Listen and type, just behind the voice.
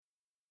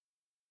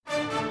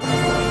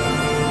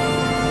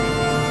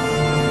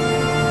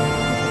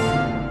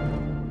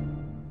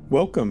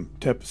Welcome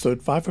to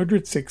episode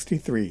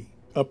 563,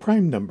 a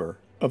prime number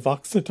of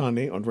Vox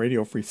Satanae on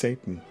Radio Free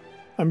Satan.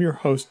 I'm your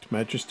host,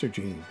 Magister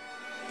Jean.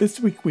 This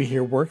week we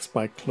hear works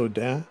by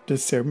Claudin de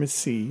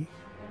Sermecy,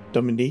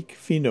 Dominique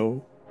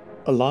Finot,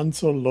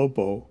 Alonso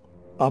Lobo,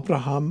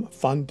 Abraham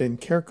van den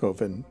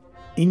Kerkhoven,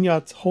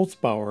 Ignaz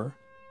Holzbauer,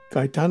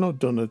 Gaetano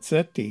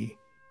Donizetti,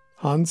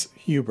 Hans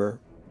Huber,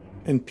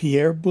 and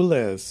Pierre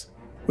Boulez,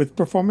 with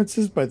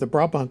performances by the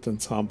Brabant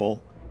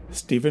Ensemble,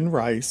 Stephen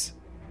Rice,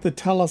 the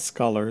Tallis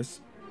Scholars,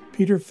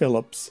 Peter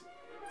Phillips,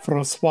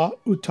 François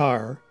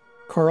Outard,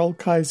 Karl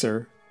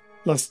Kaiser,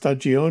 La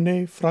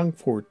Stagione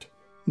Frankfurt,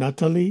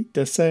 Nathalie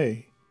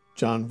Dessay,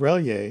 John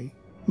Relier,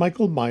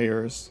 Michael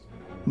Myers,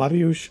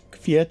 Mariusz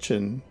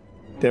Kwiecien,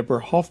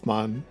 Deborah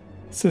Hoffman,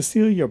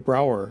 Cecilia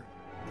Brauer,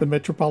 the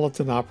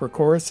Metropolitan Opera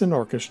Chorus and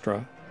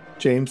Orchestra,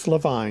 James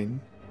Levine,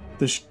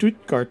 the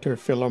Stuttgarter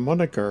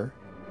Philharmoniker,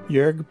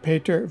 Jörg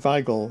Peter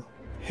Weigel,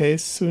 He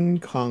Sun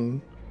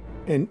Kang,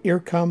 and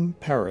Irkam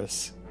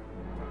Paris.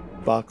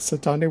 Vox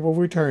Satanae will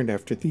return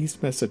after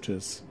these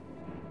messages.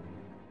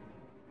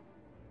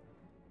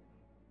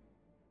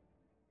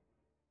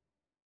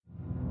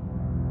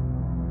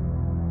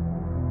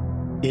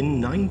 In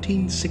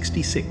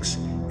 1966,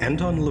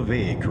 Anton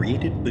LaVey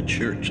created the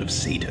Church of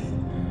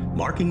Satan,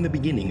 marking the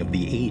beginning of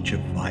the Age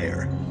of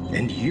Fire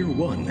and Year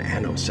 1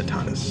 Anno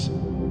Satanas.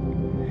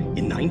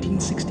 In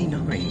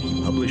 1969,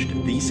 he published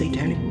The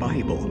Satanic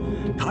Bible,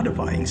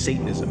 codifying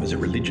Satanism as a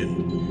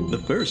religion, the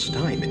first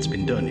time it's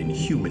been done in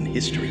human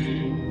history.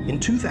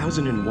 In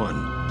 2001,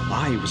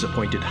 I was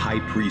appointed High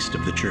Priest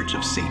of the Church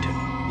of Satan.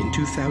 In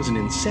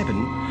 2007,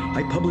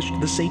 I published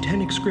The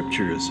Satanic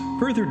Scriptures,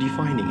 further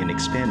defining and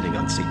expanding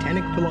on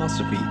satanic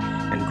philosophy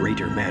and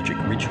greater magic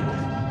ritual.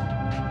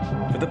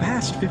 For the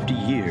past 50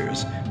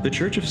 years, the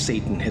Church of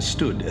Satan has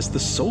stood as the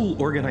sole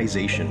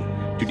organization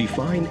to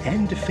define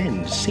and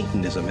defend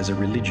Satanism as a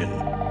religion.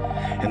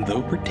 And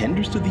though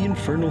pretenders to the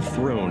infernal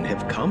throne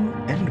have come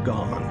and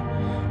gone,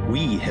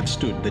 we have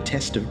stood the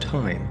test of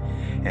time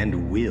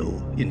and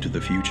will into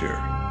the future.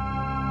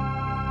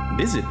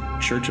 Visit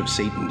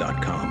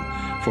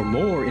churchofsatan.com for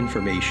more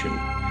information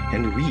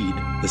and read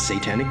the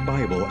Satanic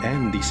Bible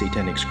and the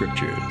Satanic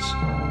Scriptures.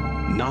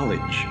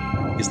 Knowledge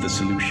is the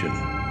solution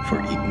for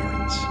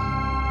ignorance.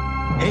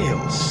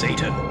 Hail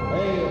Satan!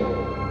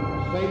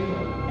 Hail Satan!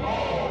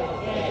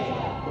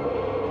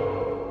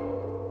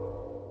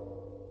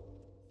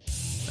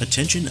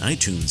 Attention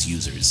iTunes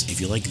users, if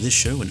you like this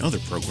show and other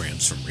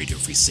programs from Radio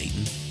Free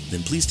Satan,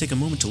 then please take a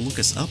moment to look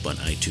us up on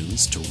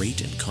iTunes to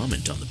rate and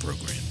comment on the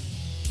program.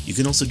 You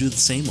can also do the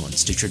same on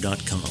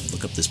Stitcher.com.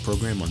 Look up this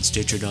program on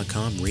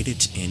Stitcher.com, rate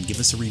it, and give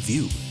us a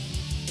review.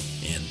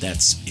 And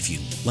that's if you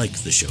like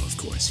the show, of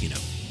course,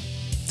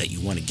 that you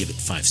want to give it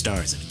 5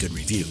 stars and a good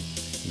review,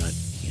 not,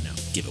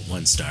 give it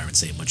 1 star and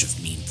say a bunch of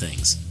mean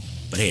things.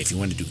 But hey, if you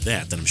want to do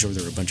that, then I'm sure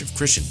there are a bunch of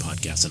Christian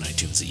podcasts on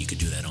iTunes that you could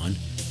do that on.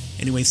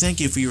 Anyway, thank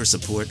you for your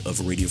support of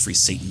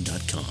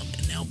RadioFreeSatan.com,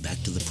 and now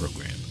back to the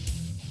program.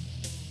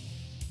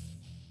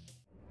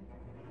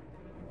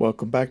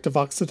 Welcome back to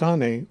Vox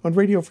Satanae on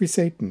Radio Free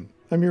Satan.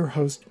 I'm your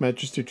host,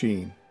 Magister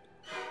Jean.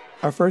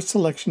 Our first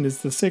selection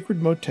is the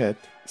sacred motet,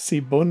 Si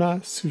Bona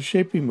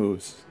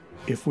Suscepimus,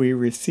 If We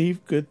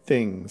Receive Good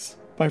Things,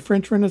 by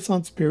French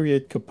Renaissance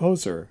period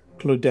composer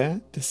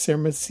Claudin de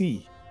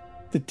Sermecy.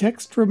 The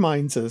text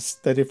reminds us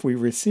that if we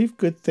receive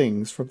good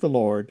things from the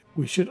Lord,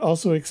 we should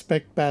also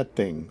expect bad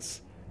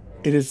things.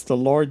 It is the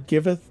Lord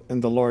giveth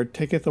and the Lord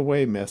taketh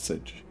away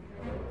message.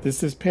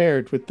 This is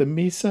paired with the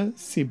Missa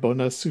Si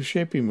Bona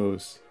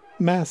Suscepimus,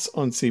 Mass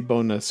on Si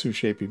Bona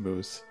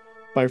Suscepimus,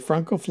 by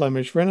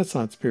Franco-Flemish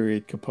Renaissance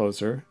period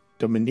composer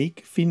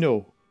Dominique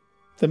Finot.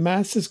 The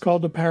Mass is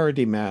called a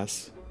parody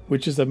Mass,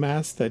 which is a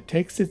Mass that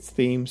takes its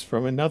themes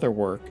from another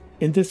work,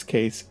 in this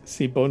case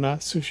Si Bona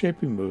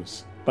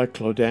Suscepimus, by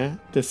Claudin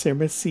de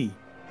Sermecy.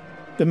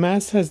 The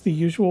Mass has the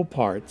usual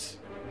parts: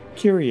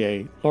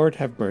 Kyrie, Lord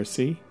have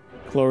mercy;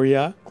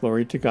 Gloria,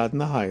 glory to God in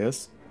the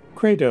highest;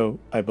 Credo,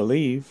 I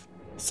believe;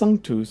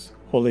 Sanctus,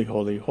 holy,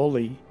 holy,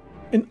 holy;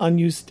 and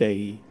Agnus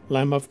Dei,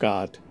 Lamb of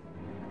God.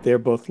 They are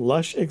both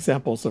lush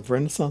examples of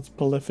Renaissance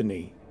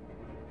polyphony.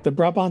 The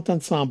Brabant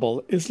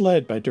Ensemble is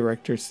led by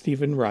director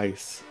Stephen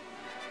Rice.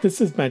 This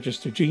is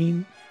Magister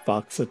Jean,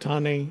 Vox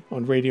Satanae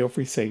on Radio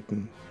Free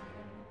Satan.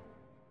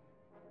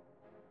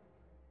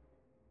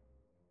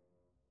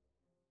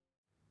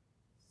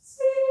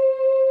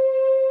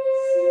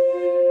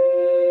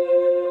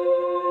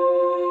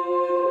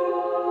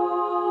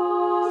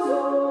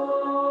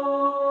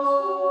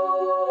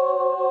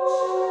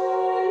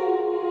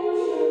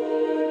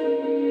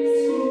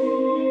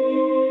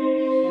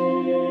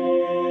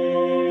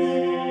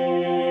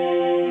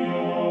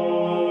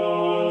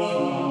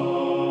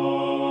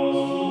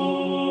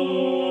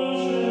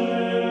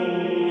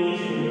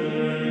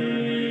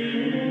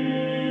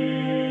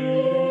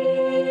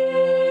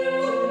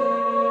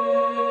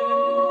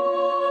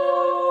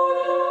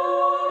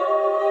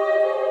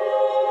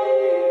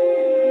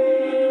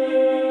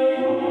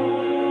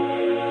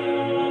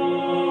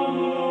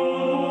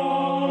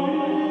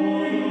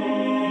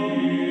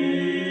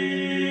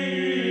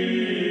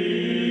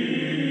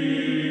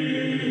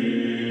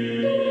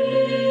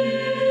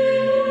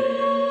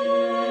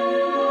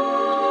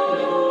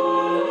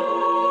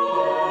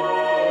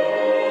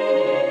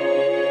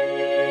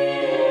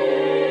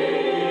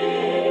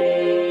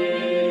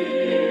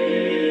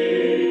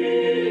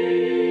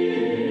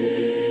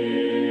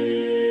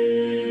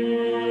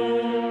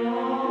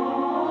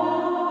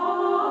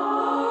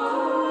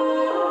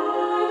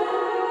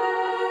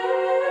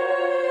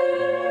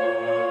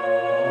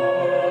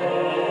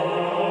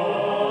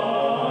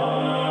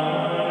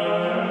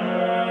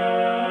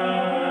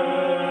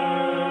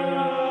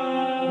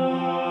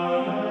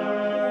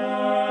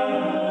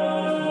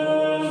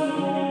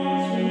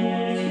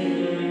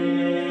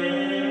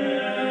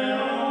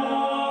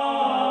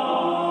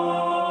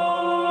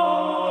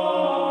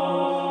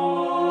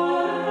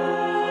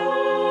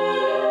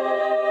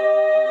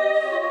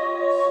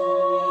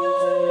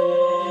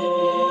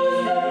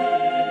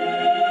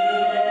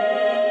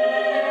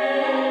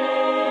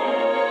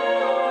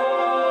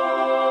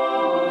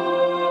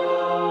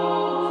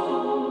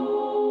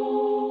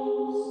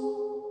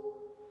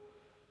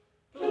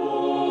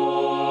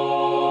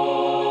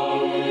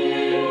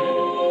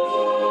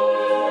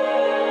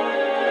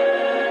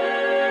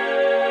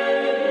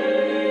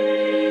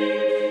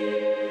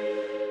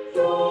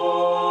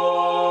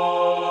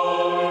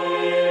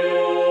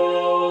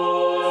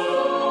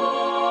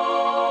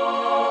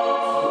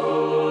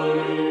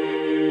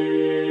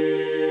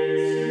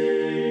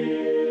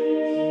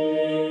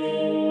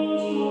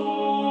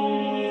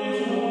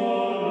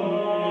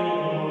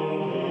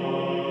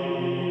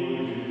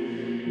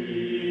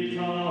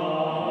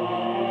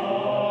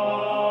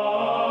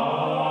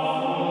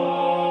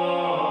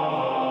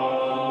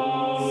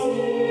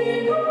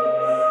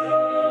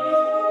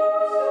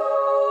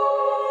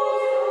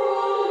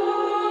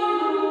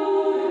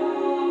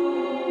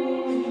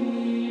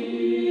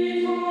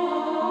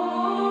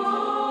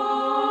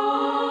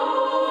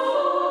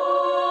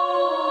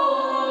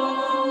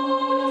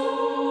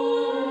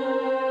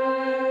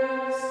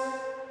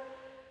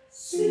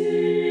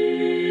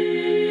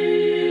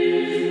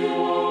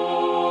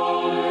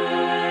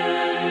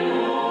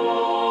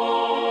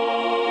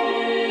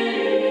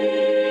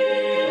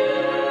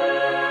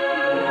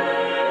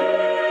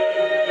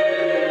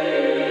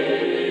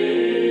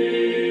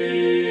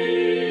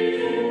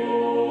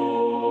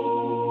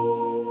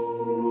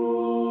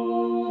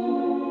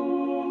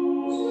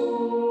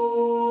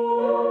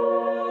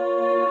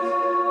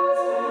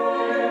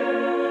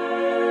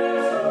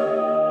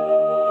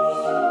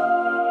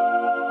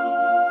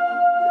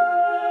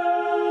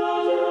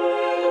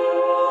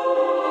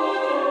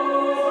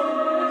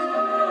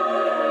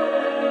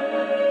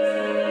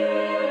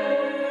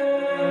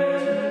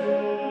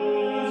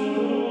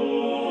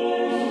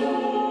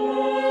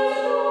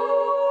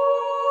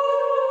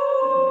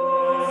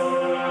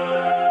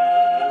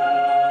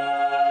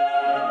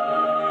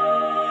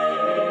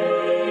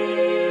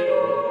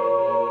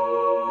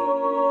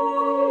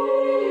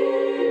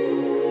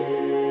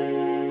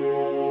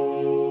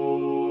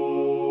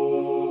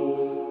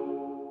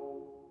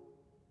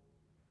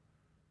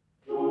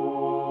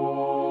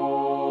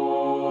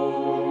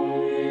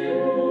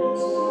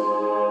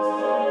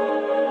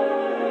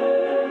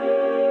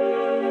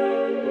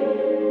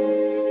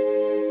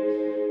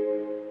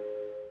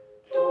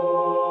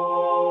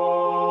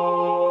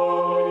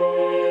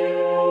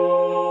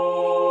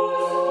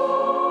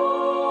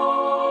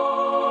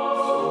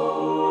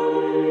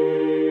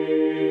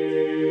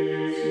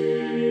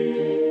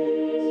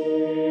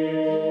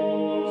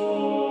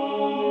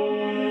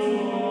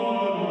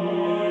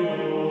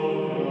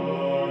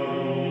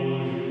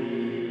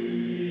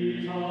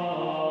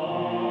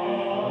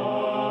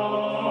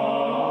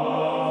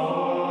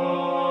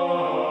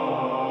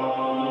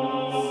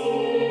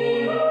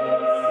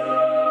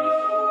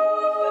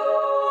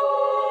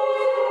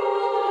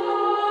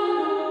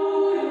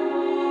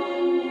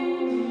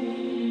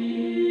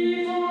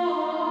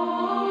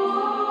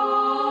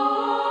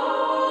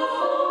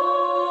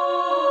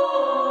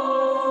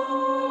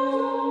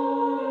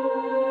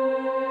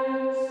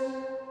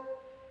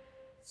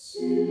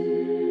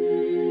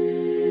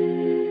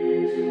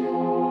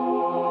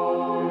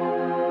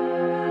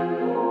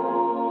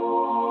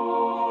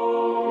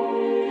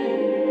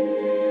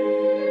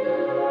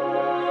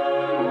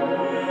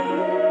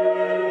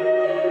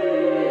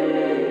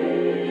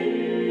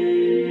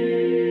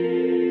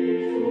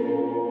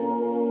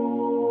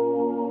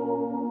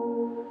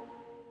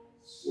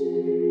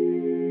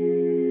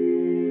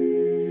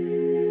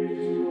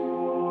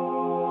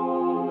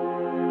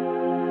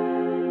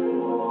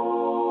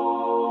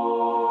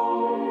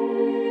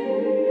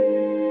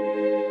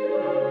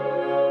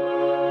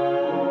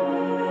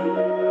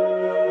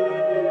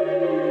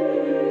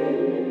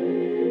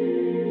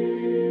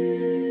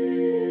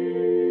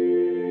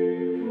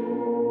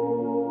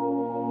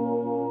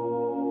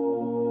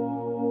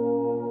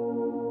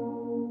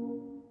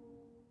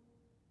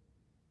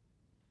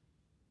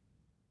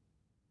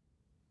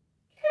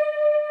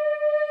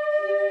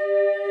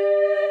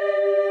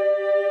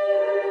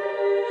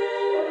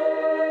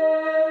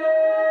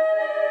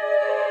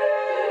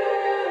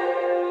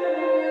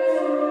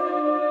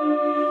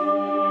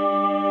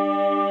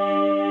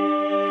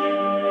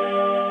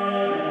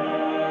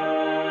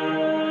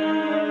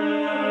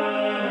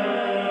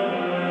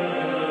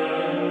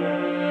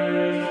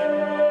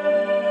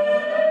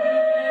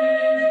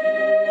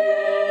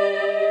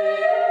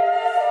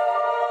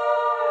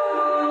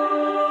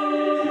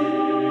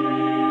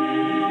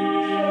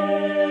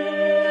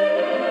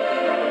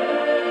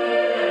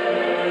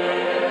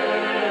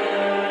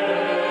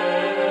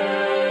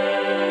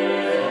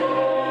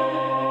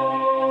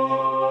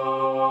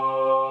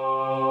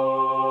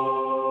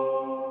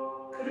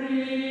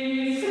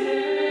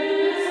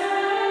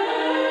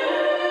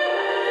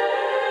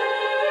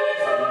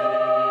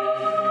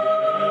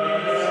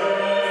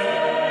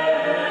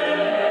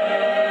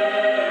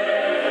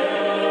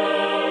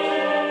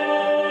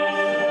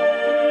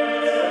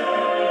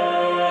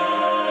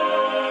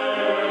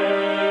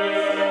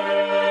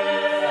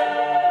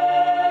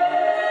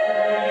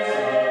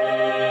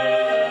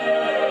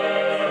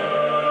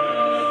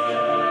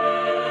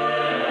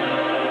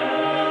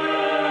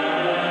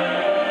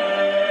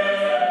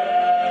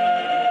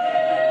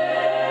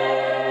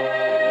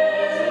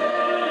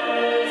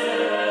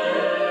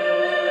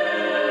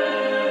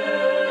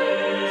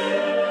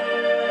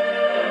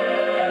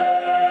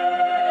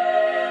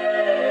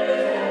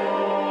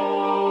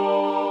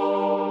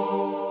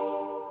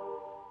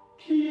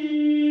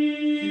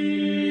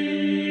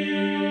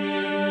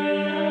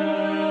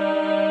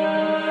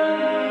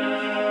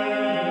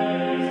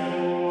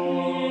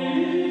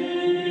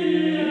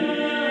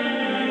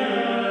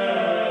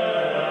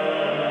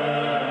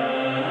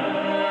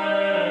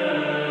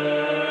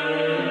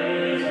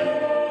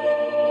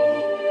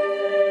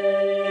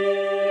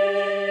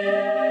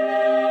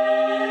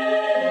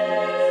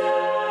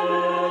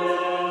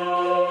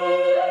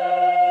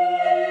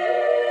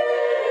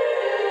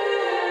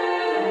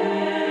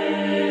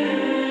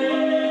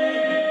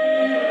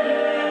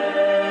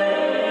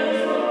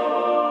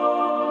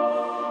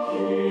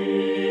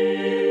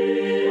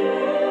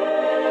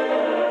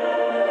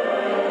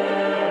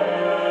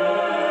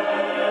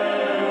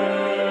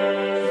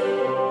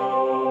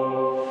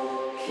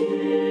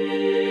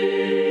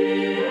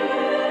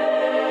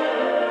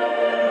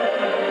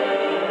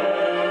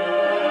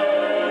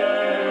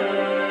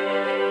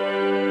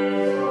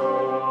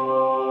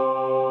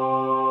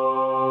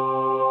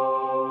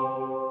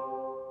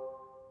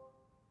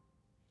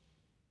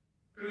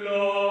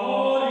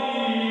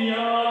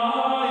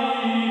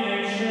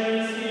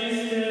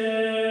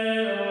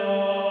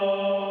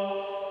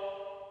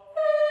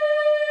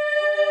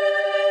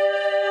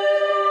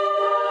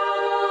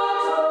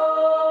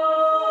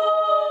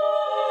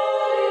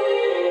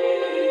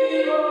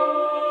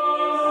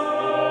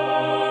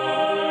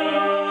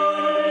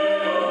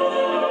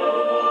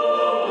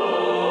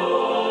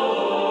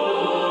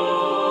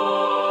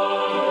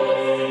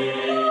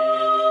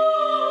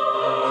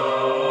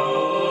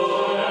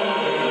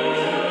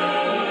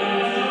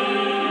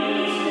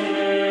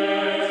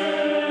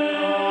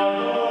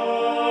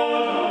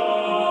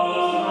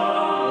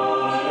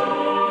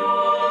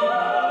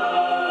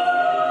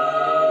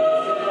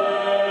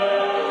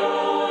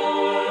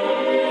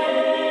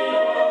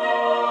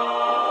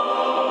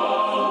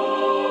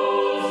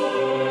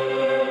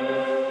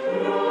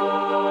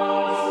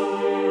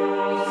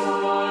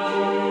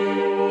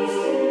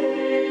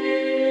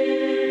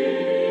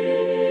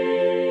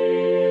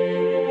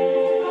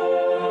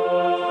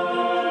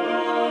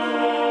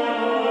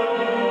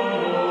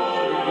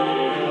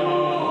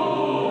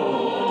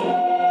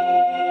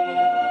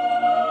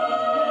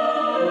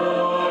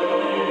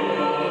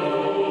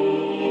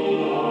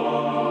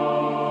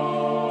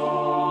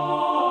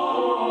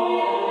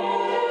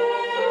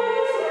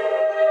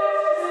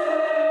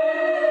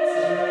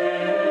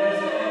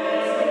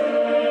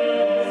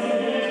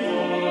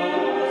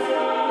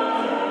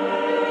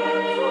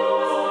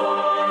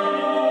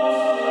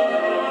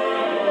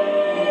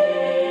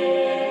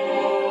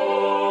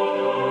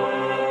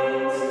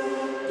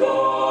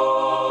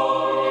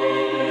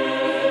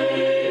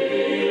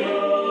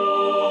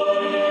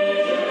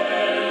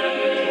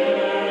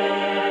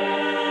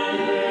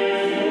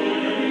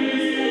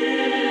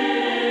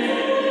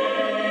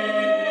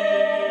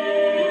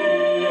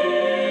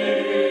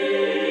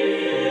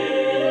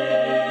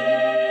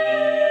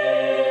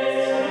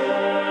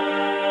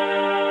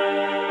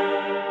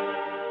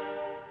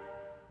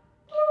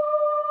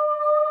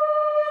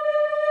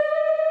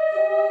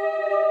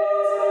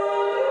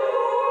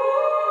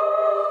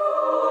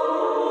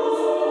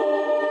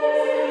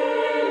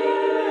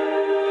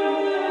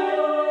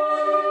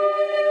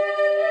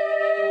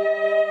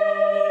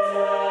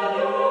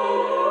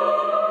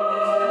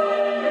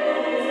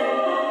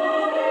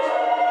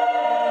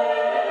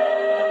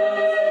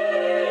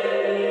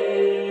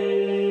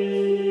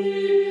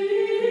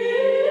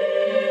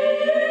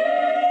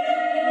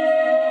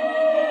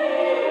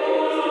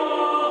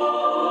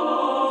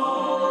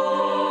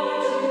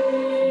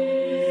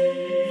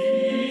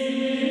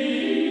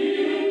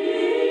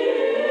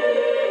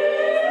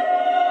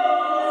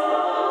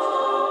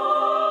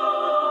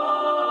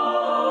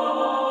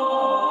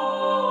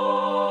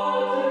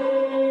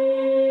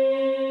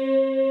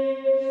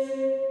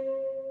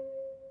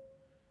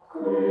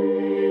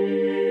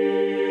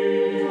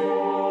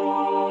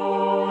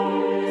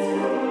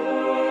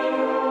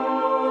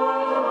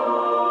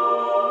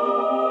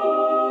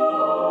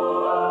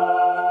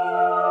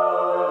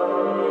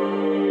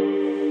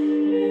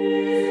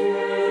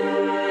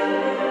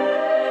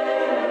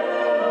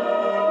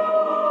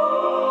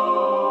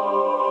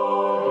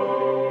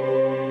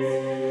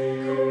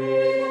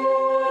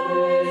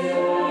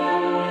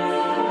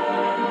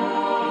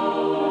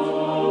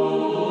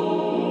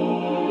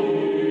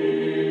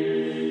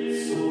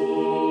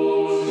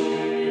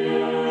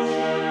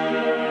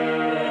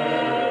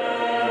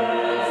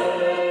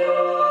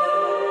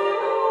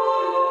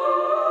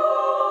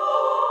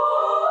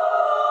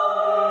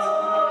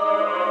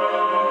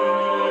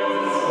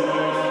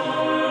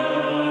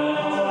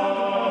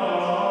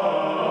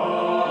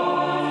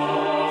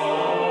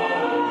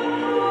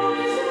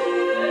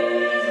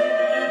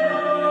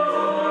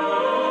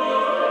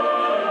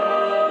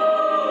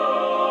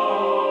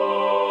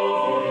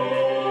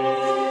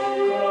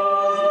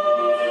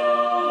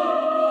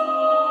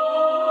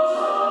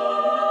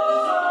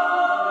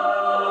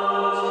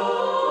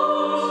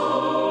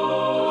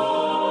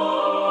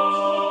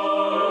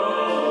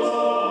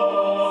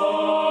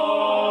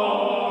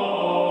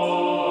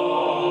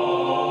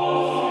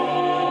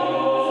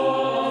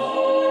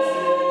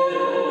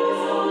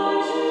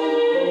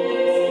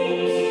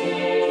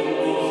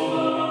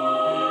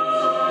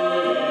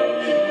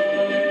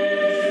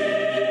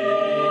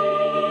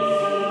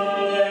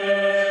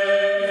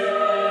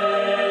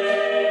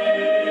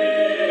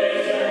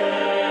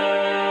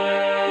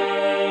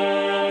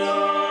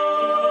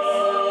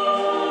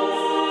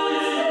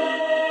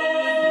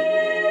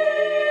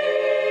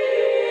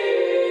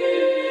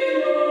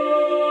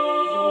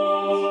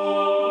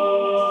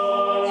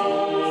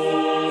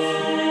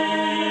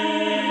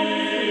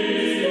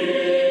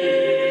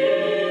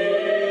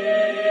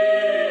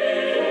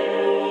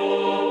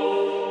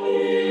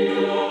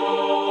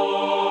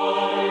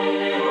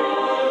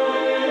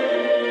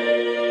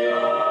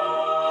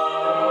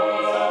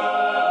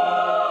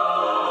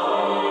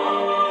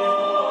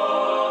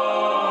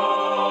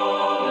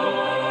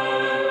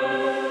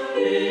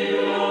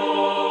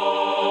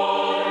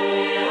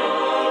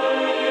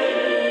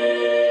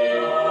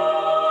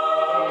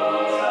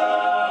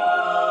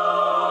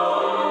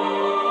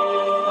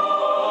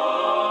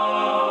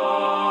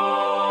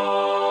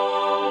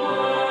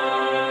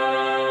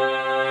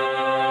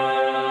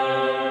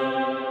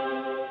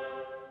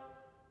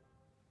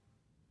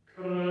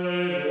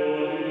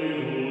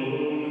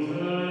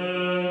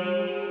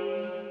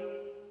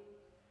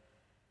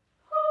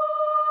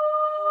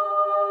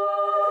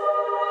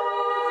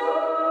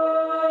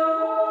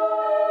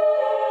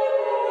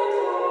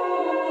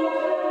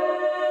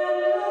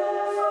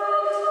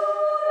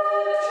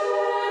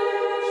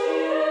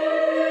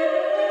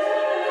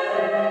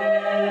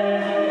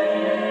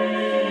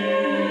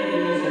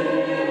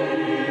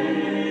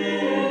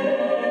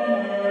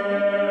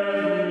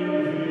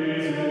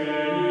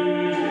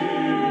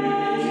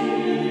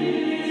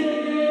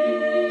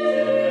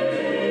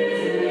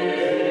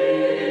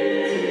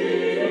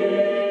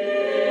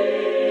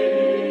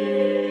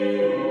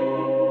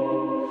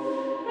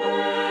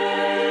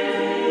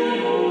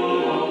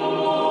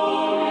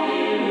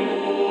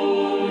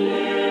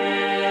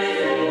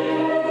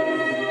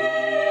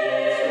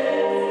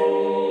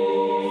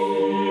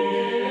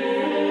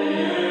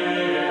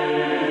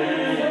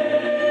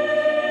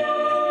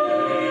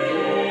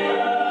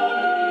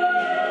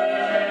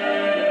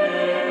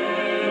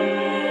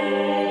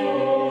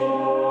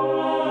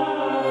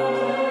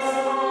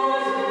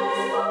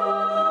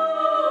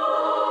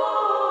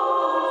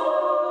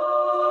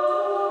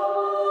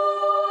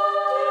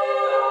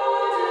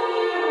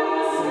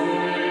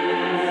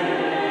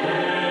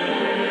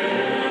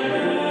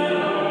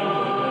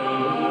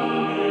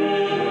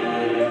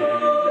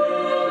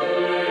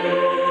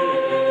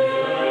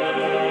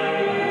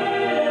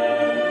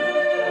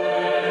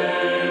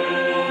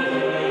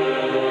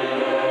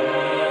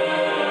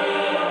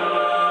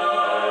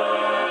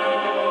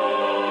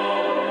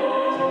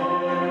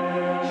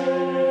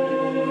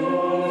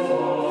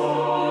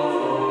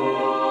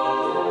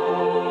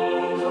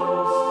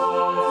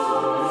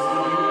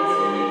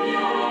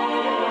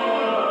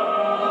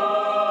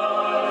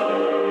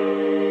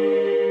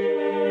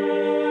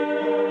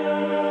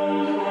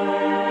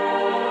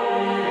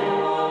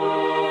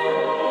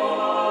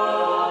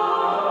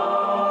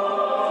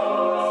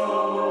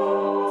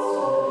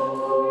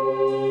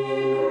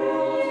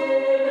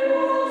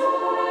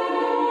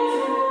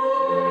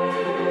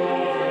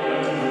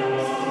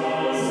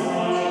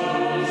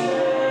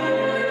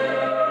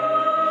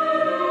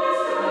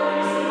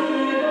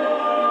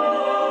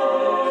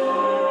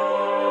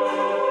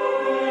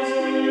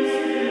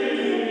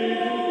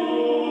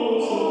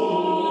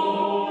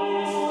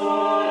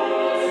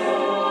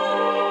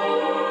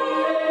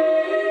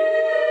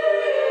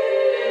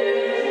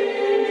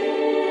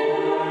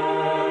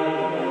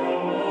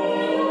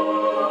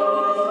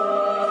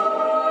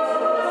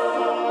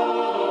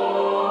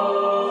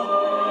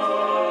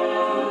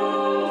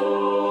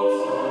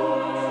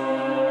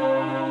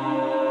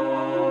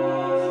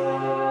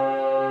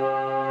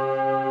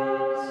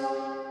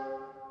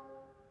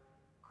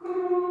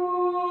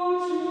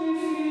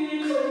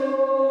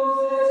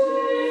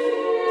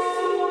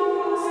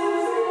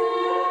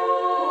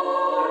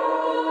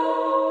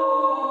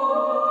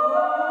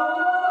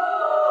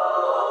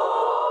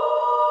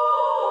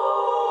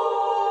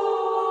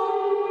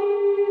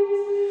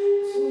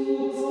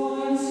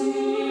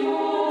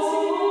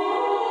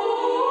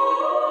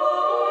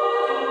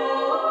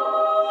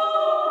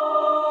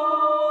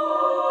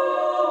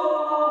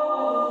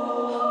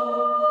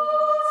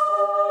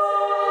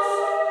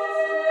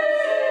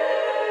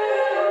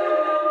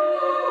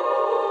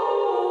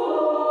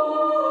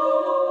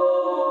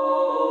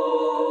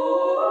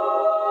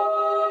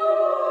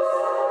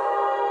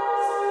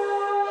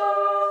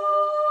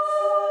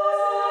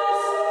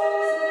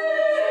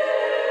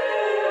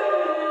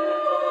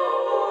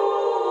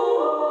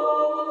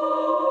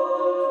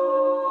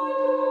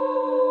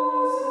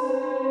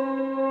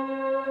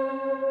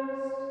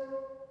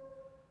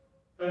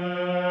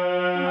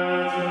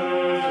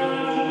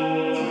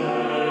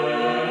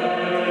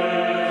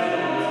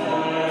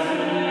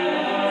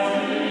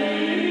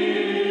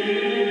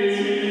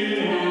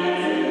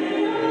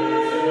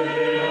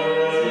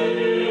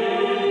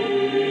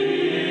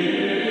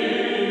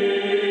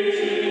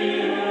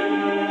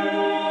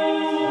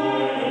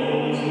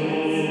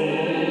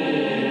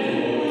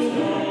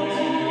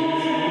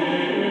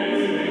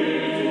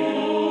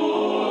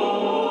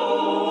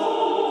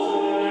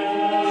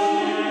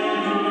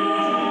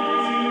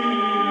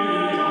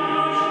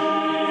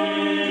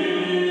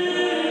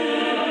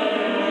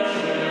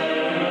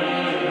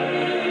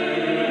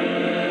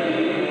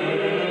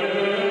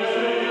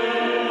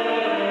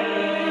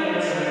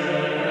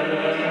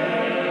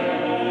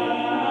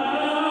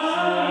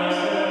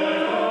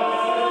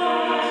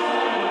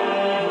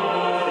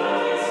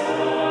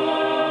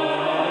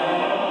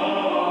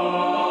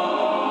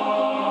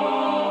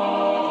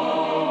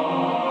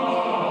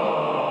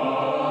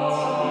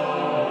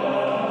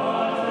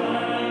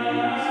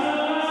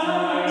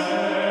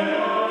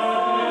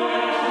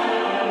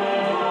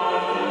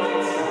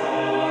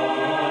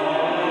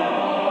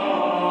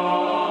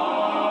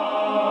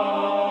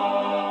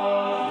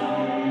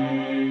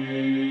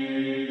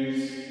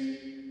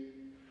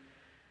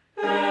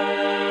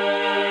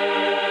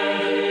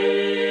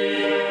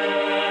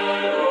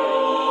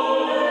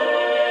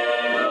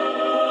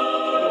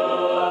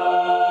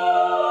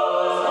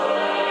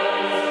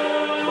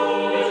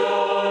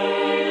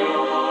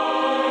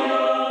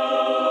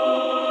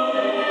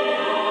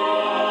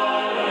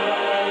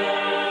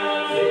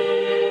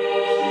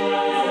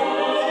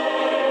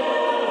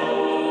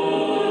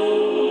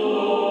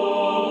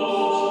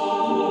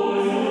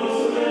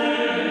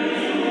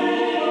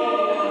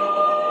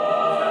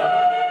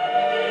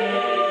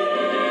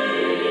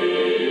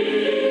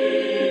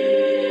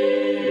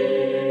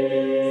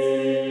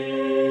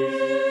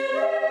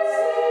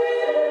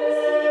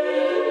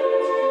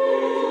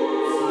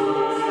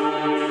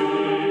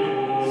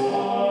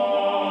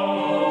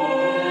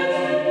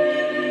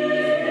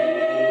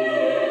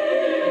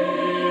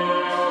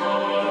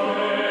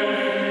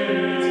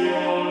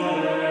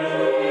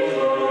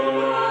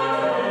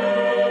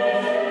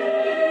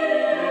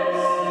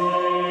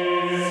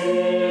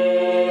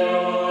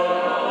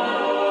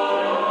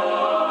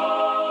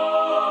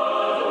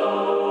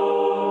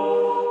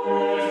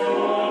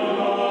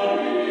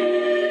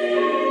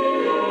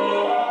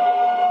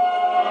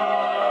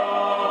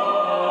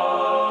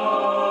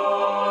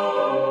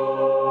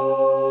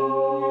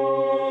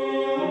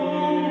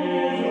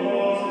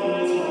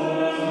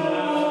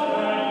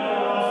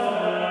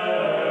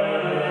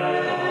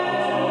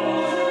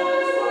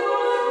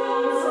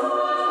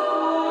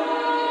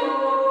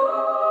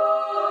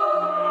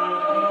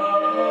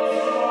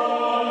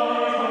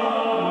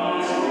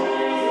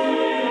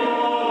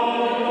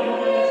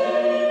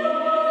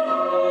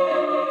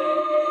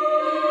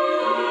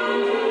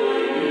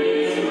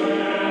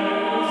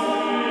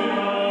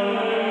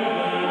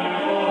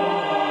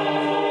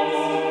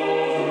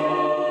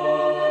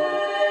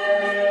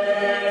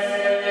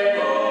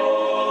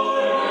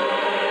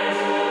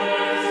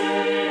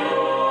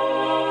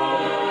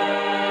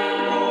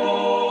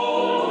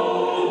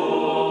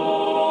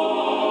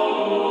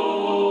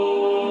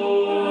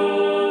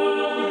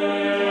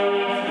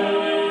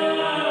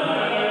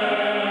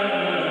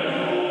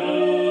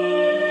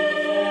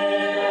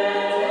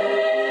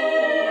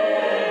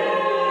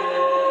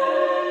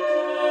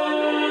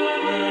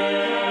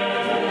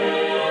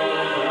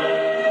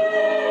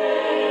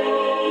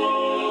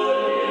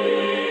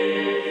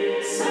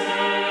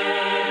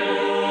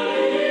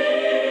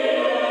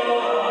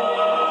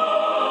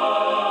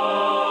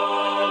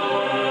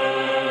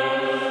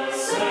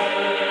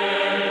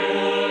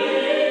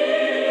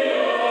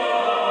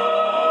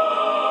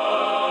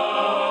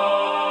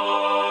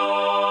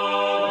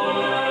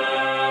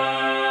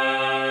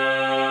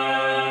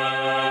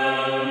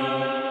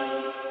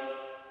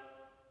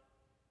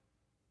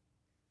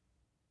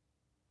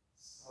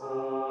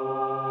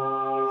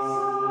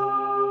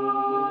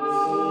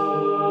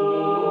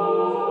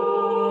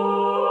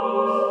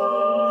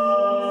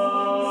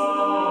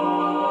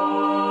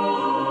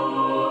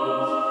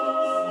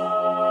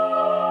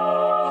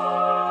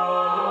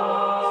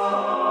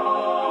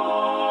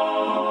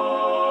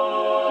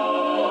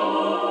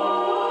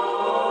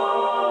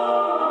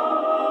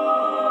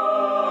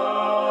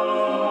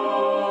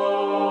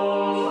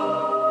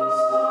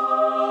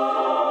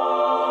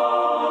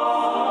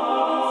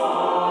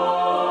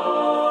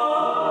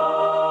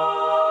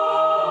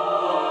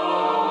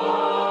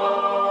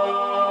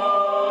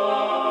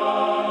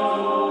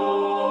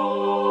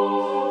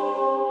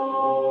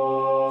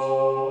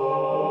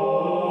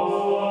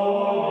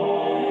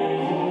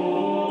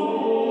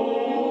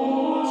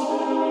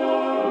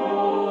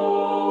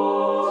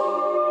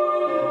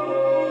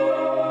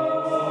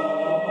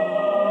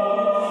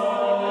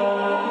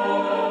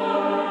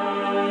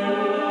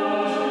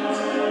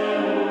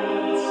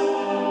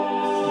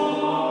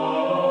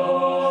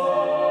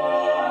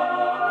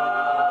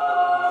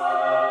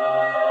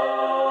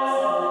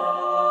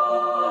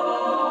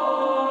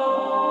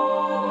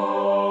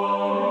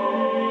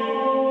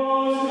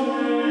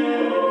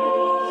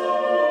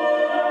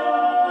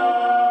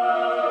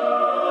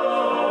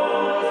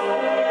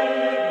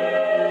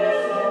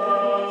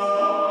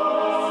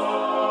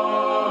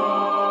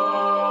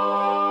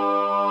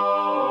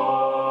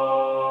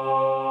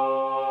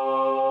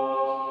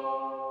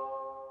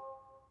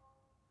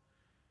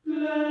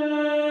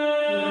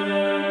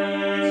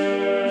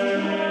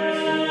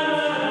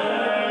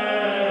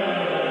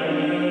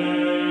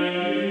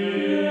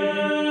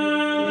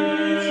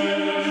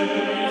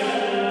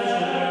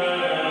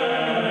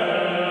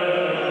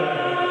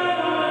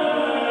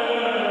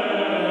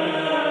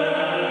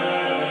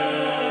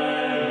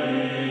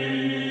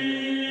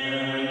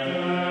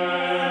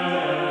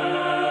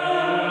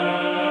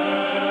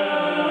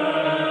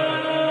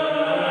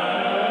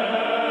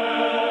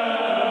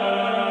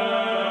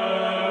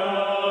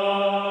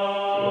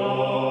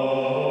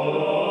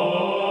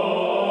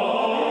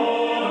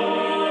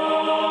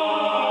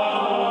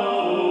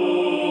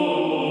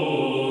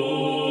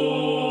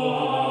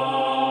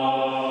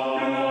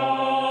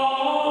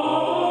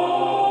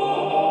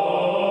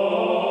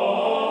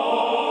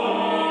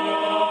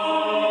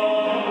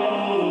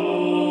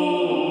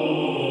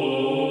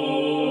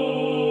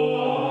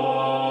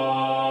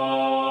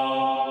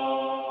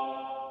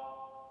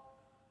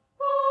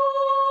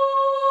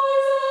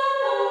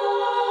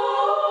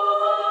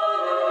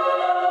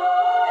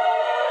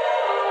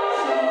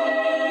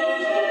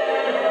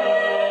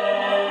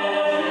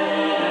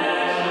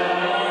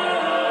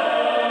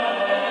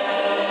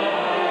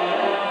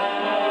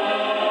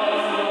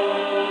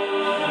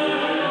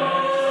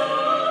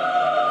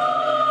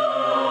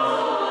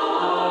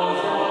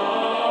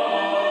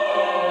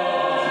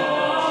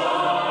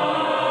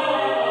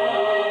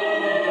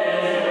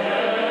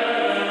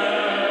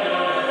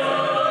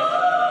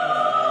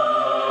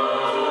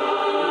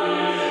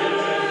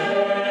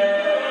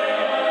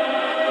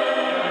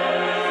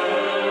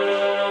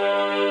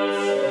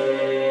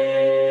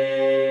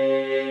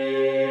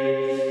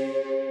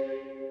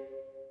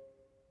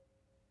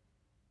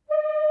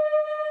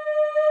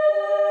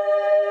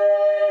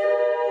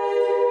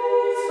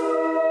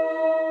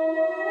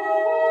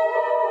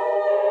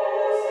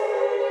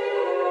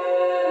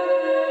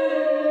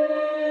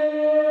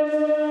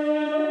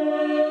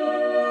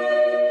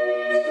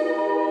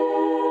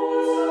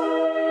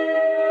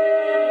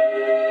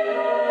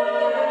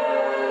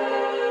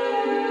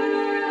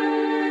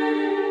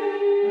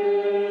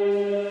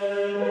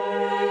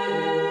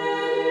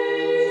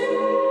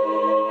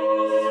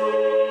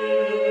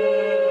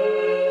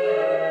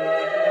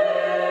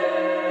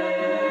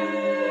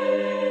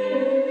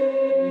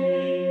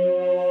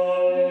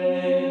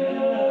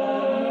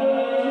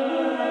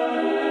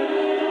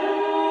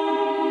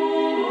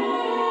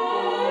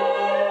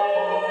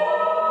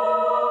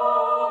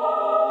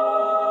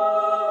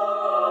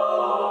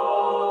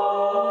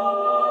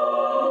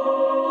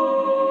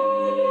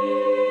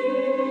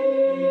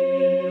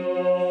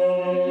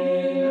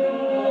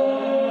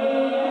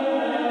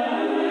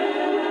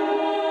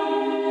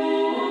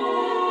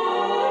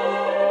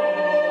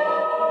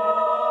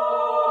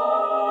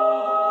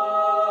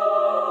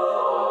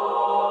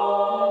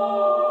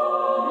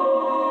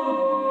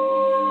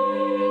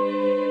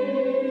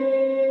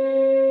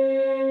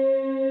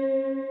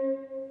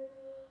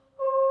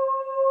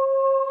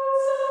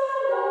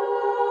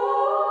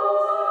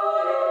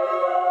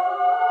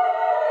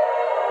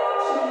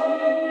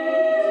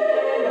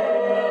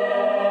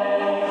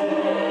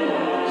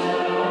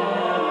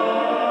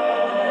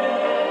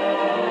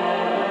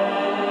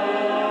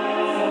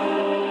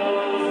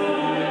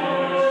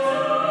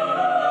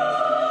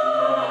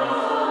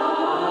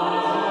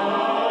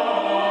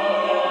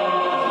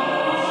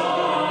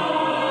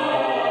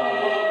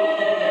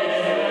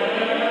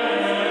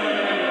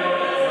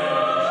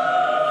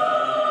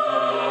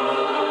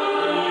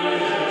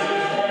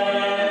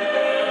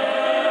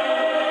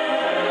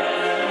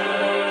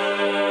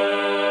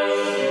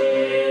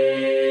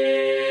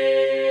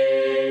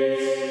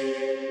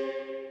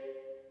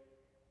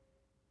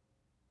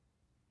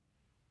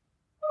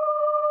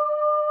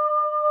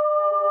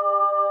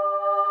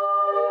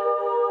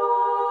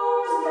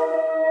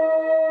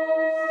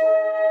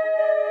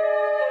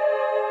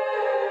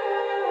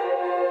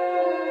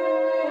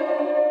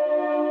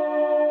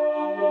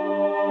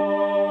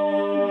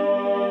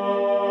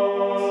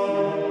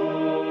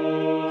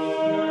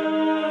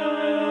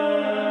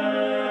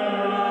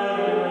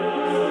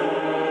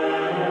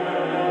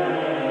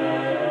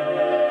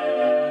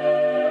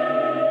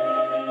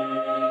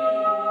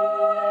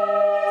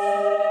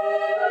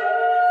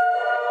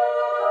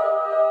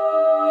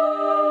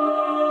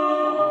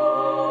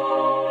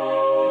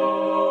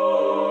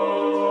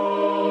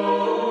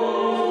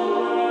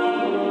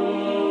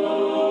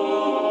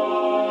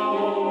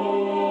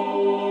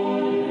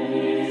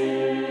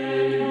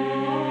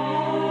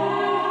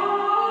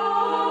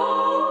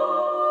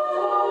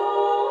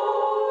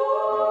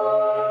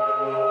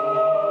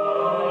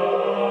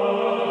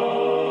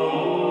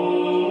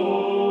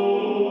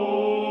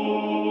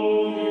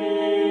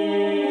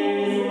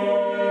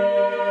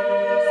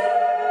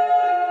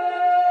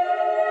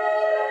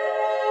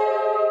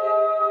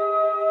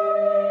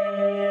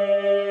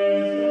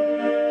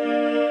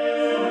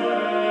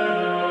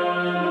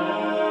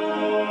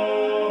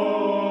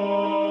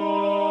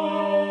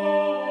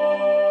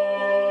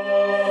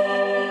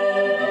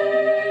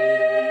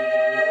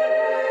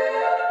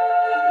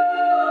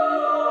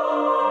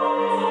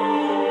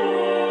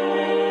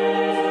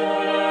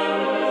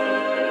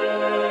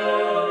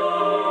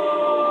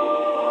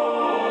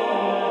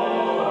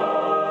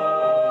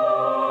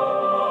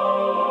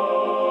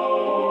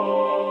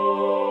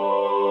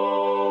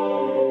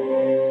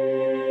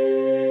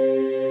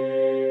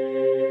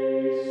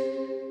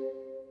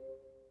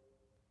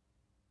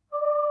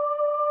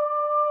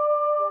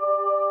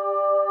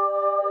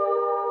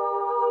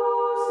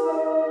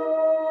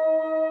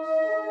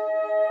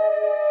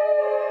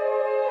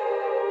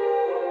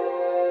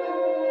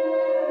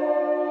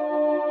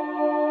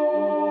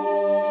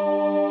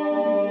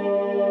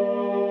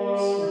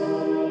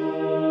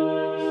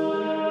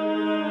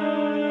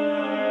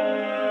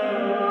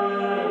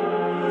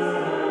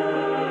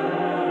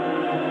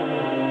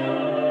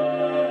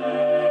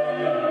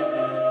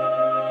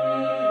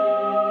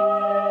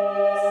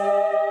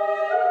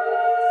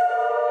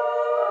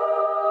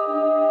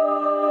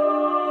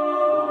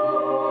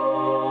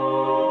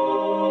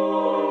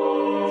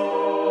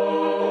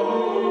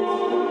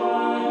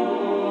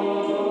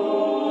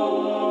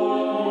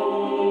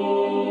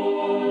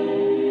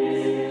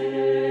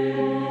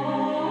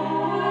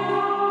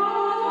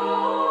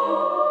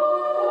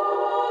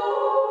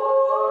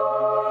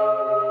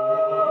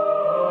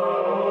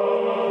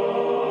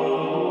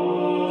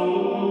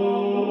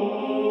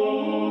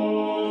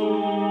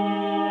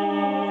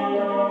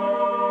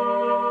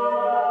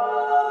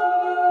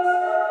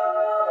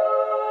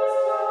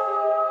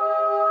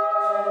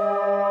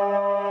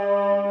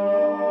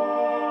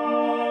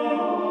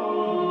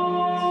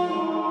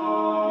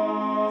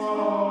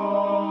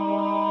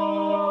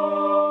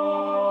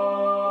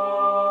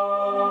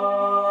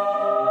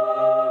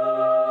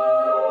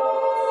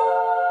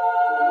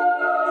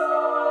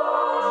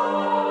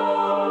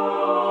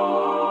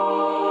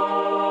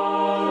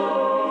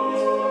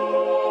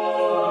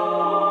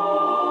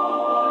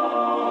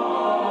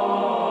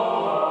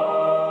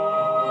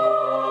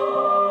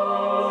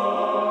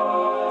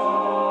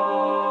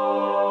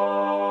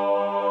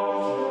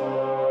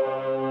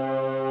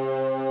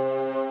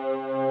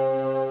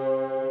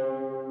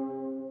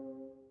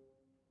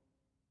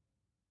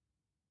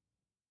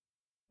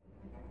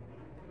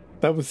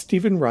 That was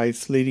Stephen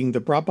Rice leading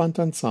the Brabant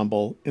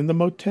Ensemble in the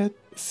motet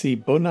Si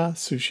bona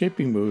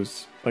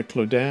suscepimus by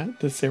Claudin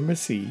de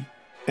Sermecy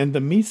and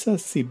the Missa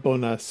Si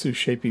bona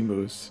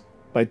suscepimus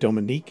by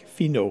Dominique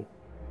Finot.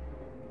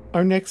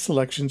 Our next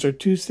selections are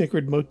two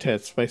sacred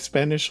motets by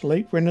Spanish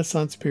late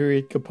Renaissance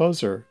period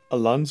composer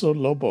Alonso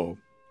Lobo.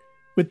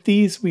 With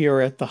these, we are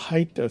at the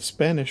height of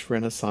Spanish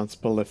Renaissance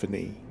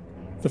polyphony.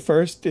 The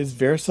first is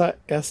Versa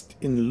est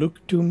in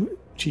luctum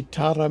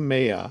cithara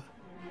mea.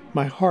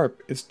 My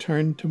harp is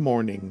turned to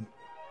mourning.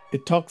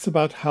 It talks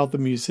about how the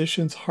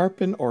musician's harp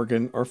and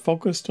organ are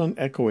focused on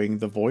echoing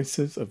the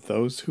voices of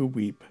those who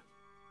weep.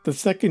 The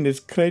second is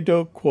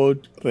Credo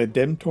quod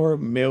Redemptor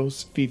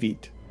meus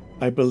vivit.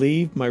 I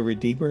believe my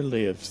Redeemer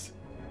lives.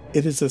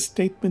 It is a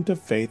statement of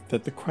faith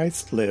that the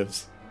Christ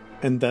lives,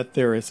 and that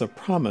there is a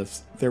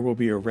promise there will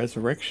be a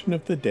resurrection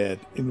of the dead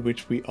in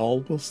which we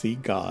all will see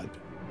God.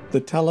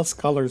 The Tallis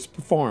Scholars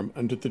perform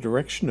under the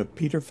direction of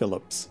Peter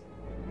Phillips.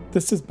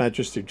 This is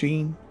Magister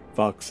Jean,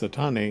 Vox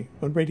Satanae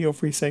on Radio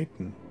Free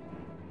Satan.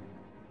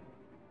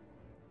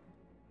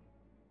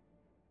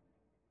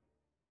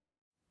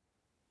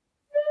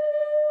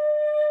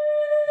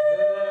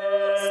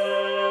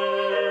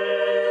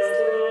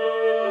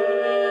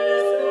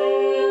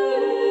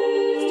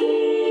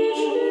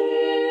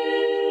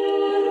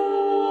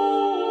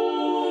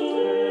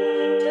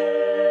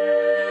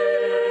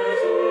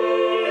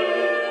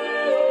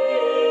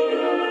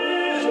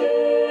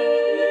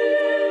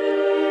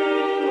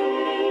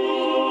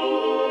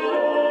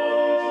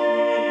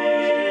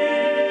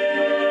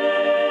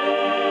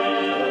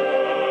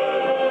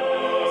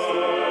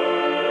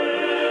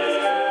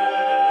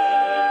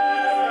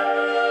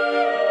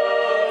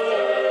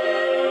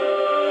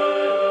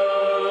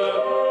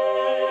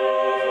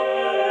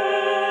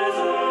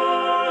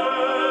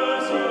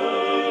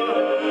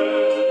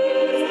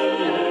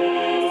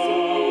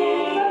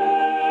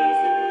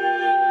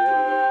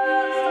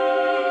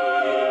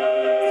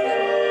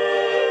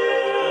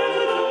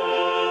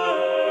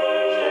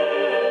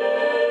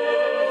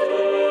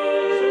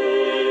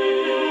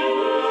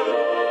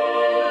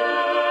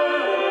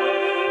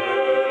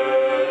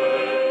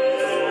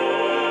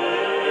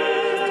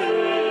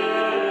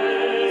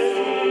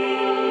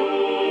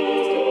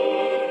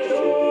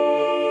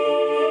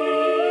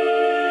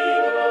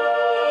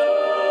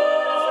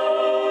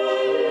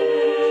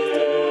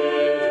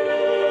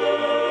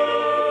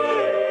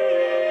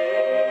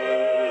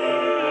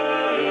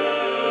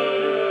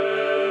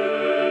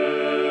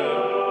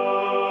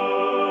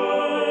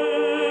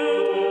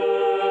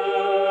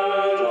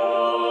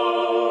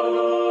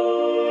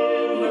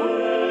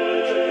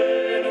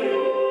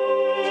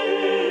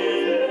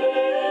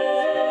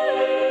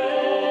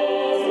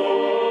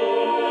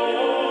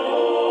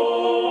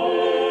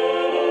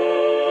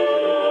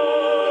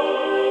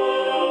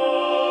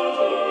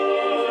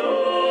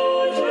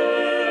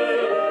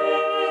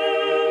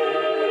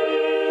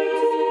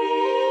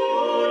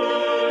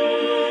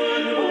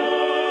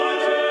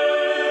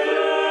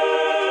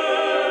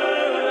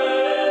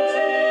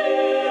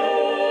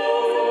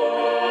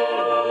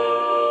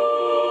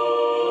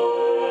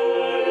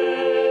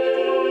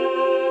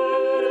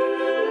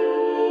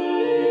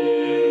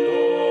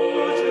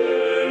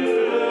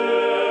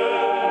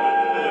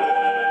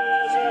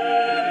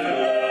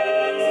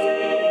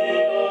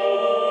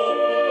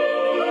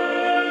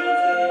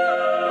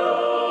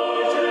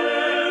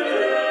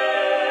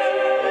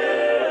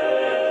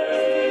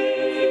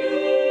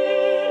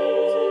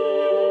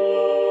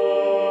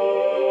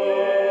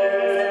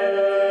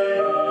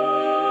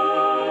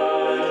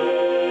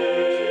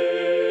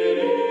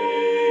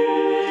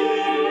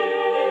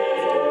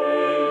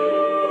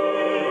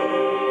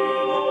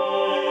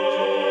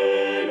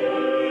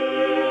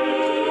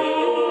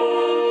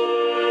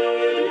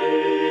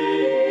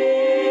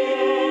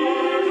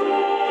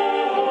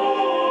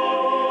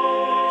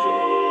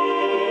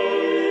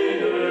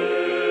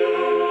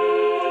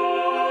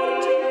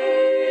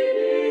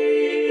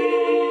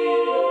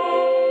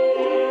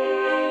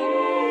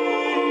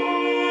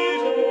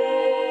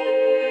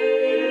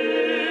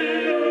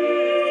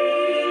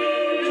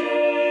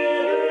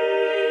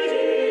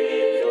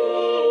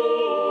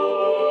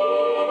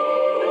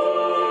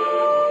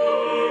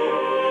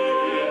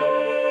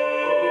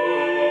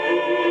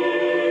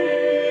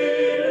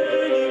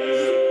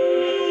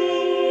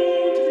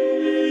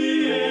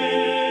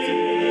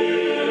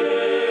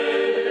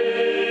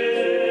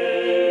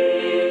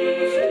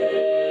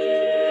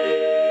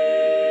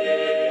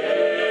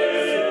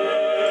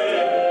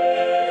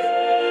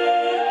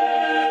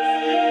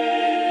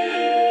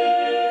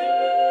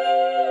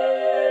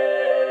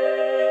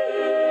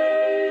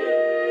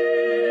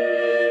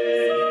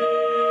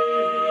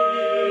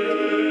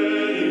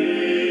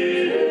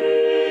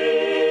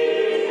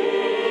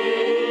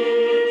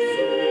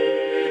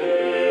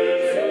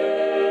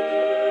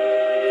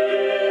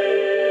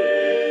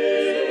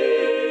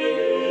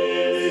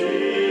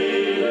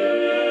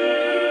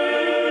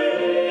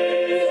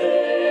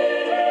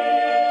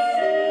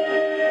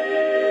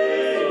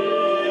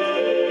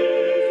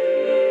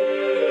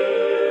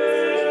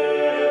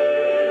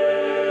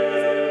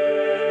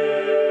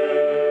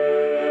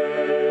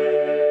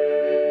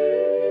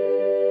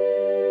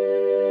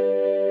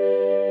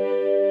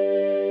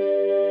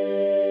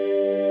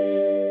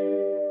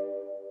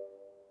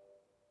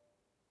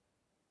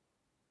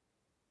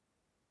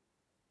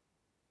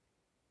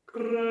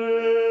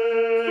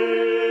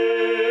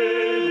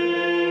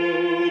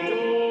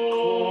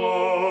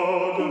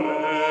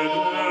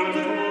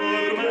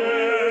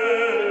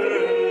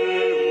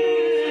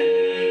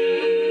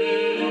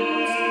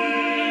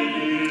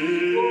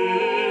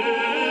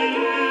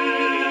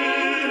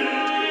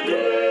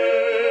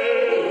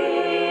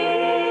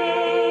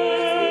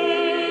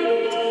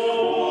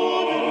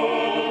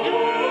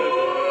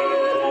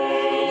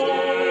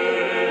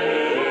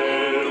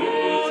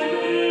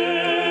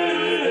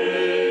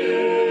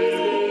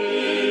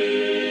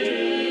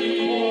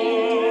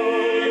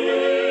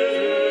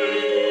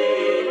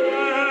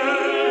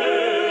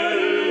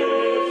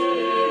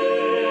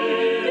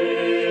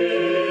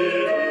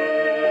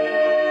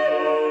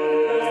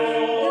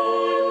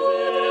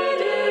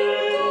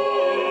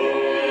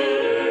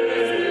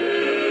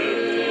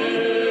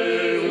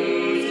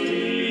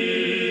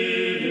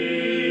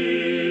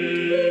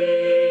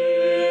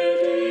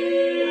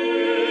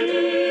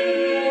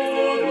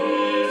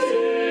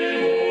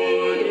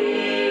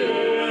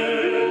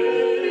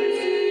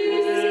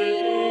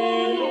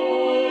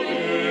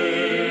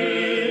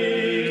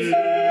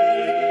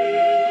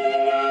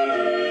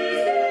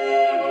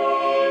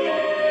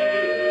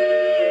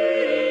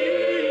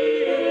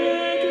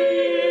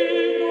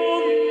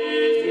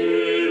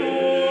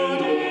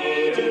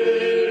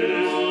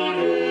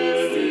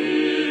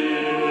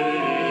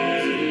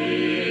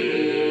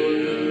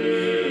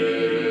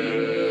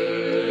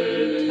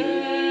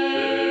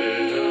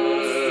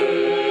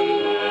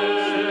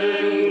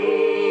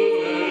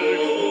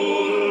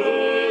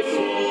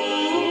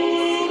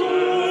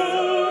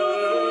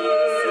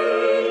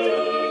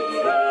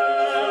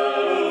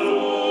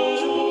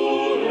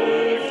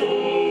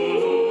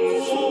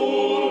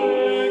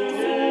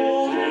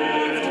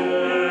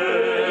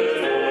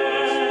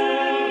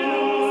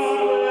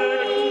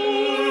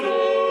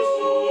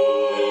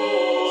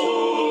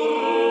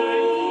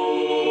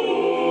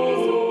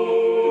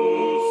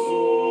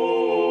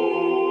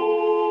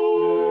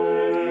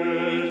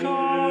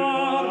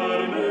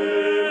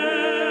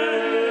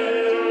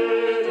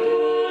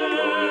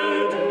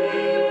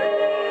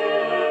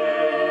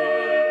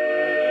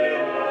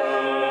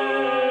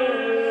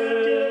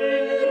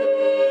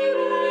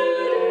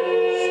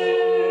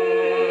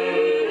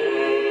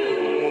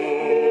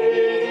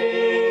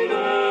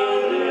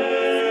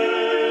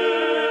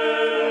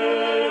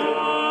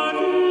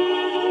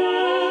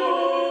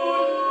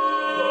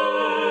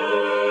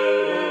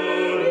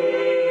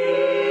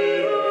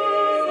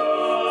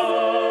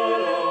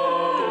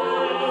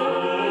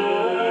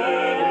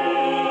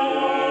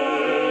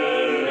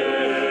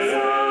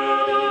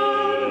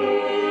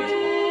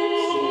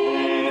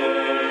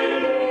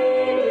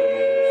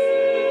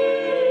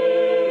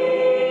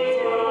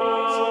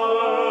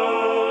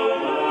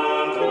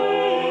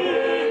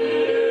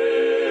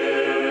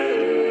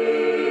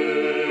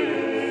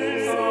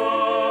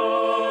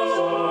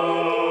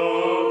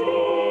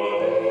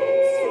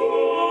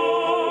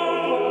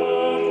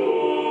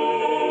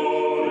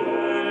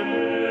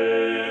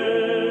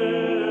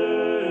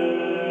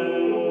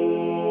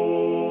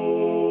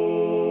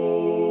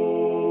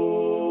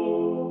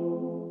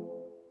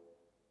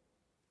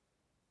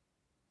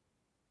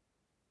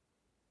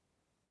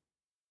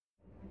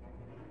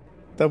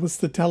 That was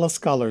the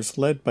Telescholars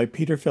led by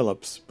Peter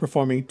Phillips,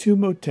 performing two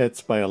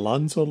motets by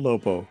Alonso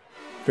Lobo,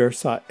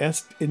 Versa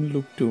est in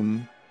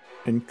luctum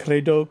and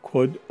Credo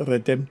quod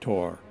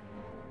Redemptor.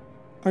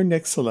 Our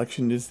next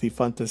selection is the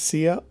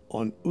Fantasia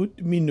en ut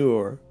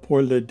mineur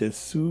pour le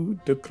dessous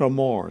de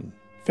Crumhorn,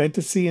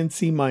 Fantasy in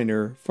C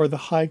minor for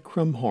the High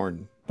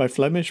Crumhorn, by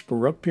Flemish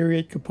Baroque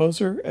period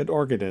composer and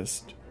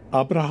organist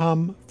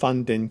Abraham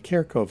van den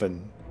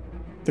Kerkhoven.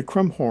 The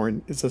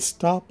crumhorn is a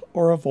stop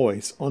or a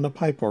voice on a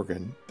pipe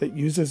organ that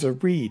uses a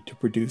reed to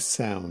produce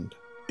sound.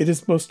 It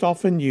is most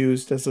often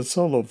used as a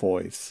solo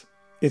voice.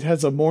 It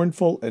has a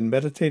mournful and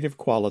meditative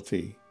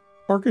quality.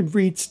 Organ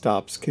reed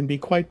stops can be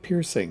quite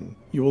piercing.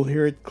 You will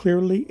hear it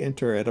clearly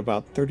enter at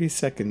about 30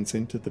 seconds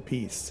into the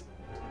piece.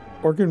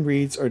 Organ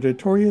reeds are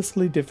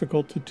notoriously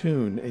difficult to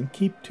tune and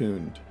keep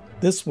tuned.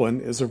 This one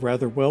is a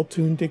rather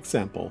well-tuned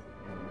example.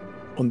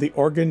 On the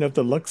organ of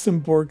the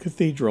Luxembourg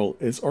Cathedral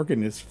is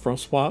organist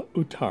François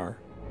Outard.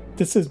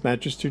 This is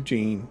Magister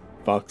Jean,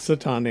 Vox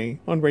Satanae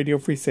on Radio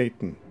Free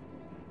Satan.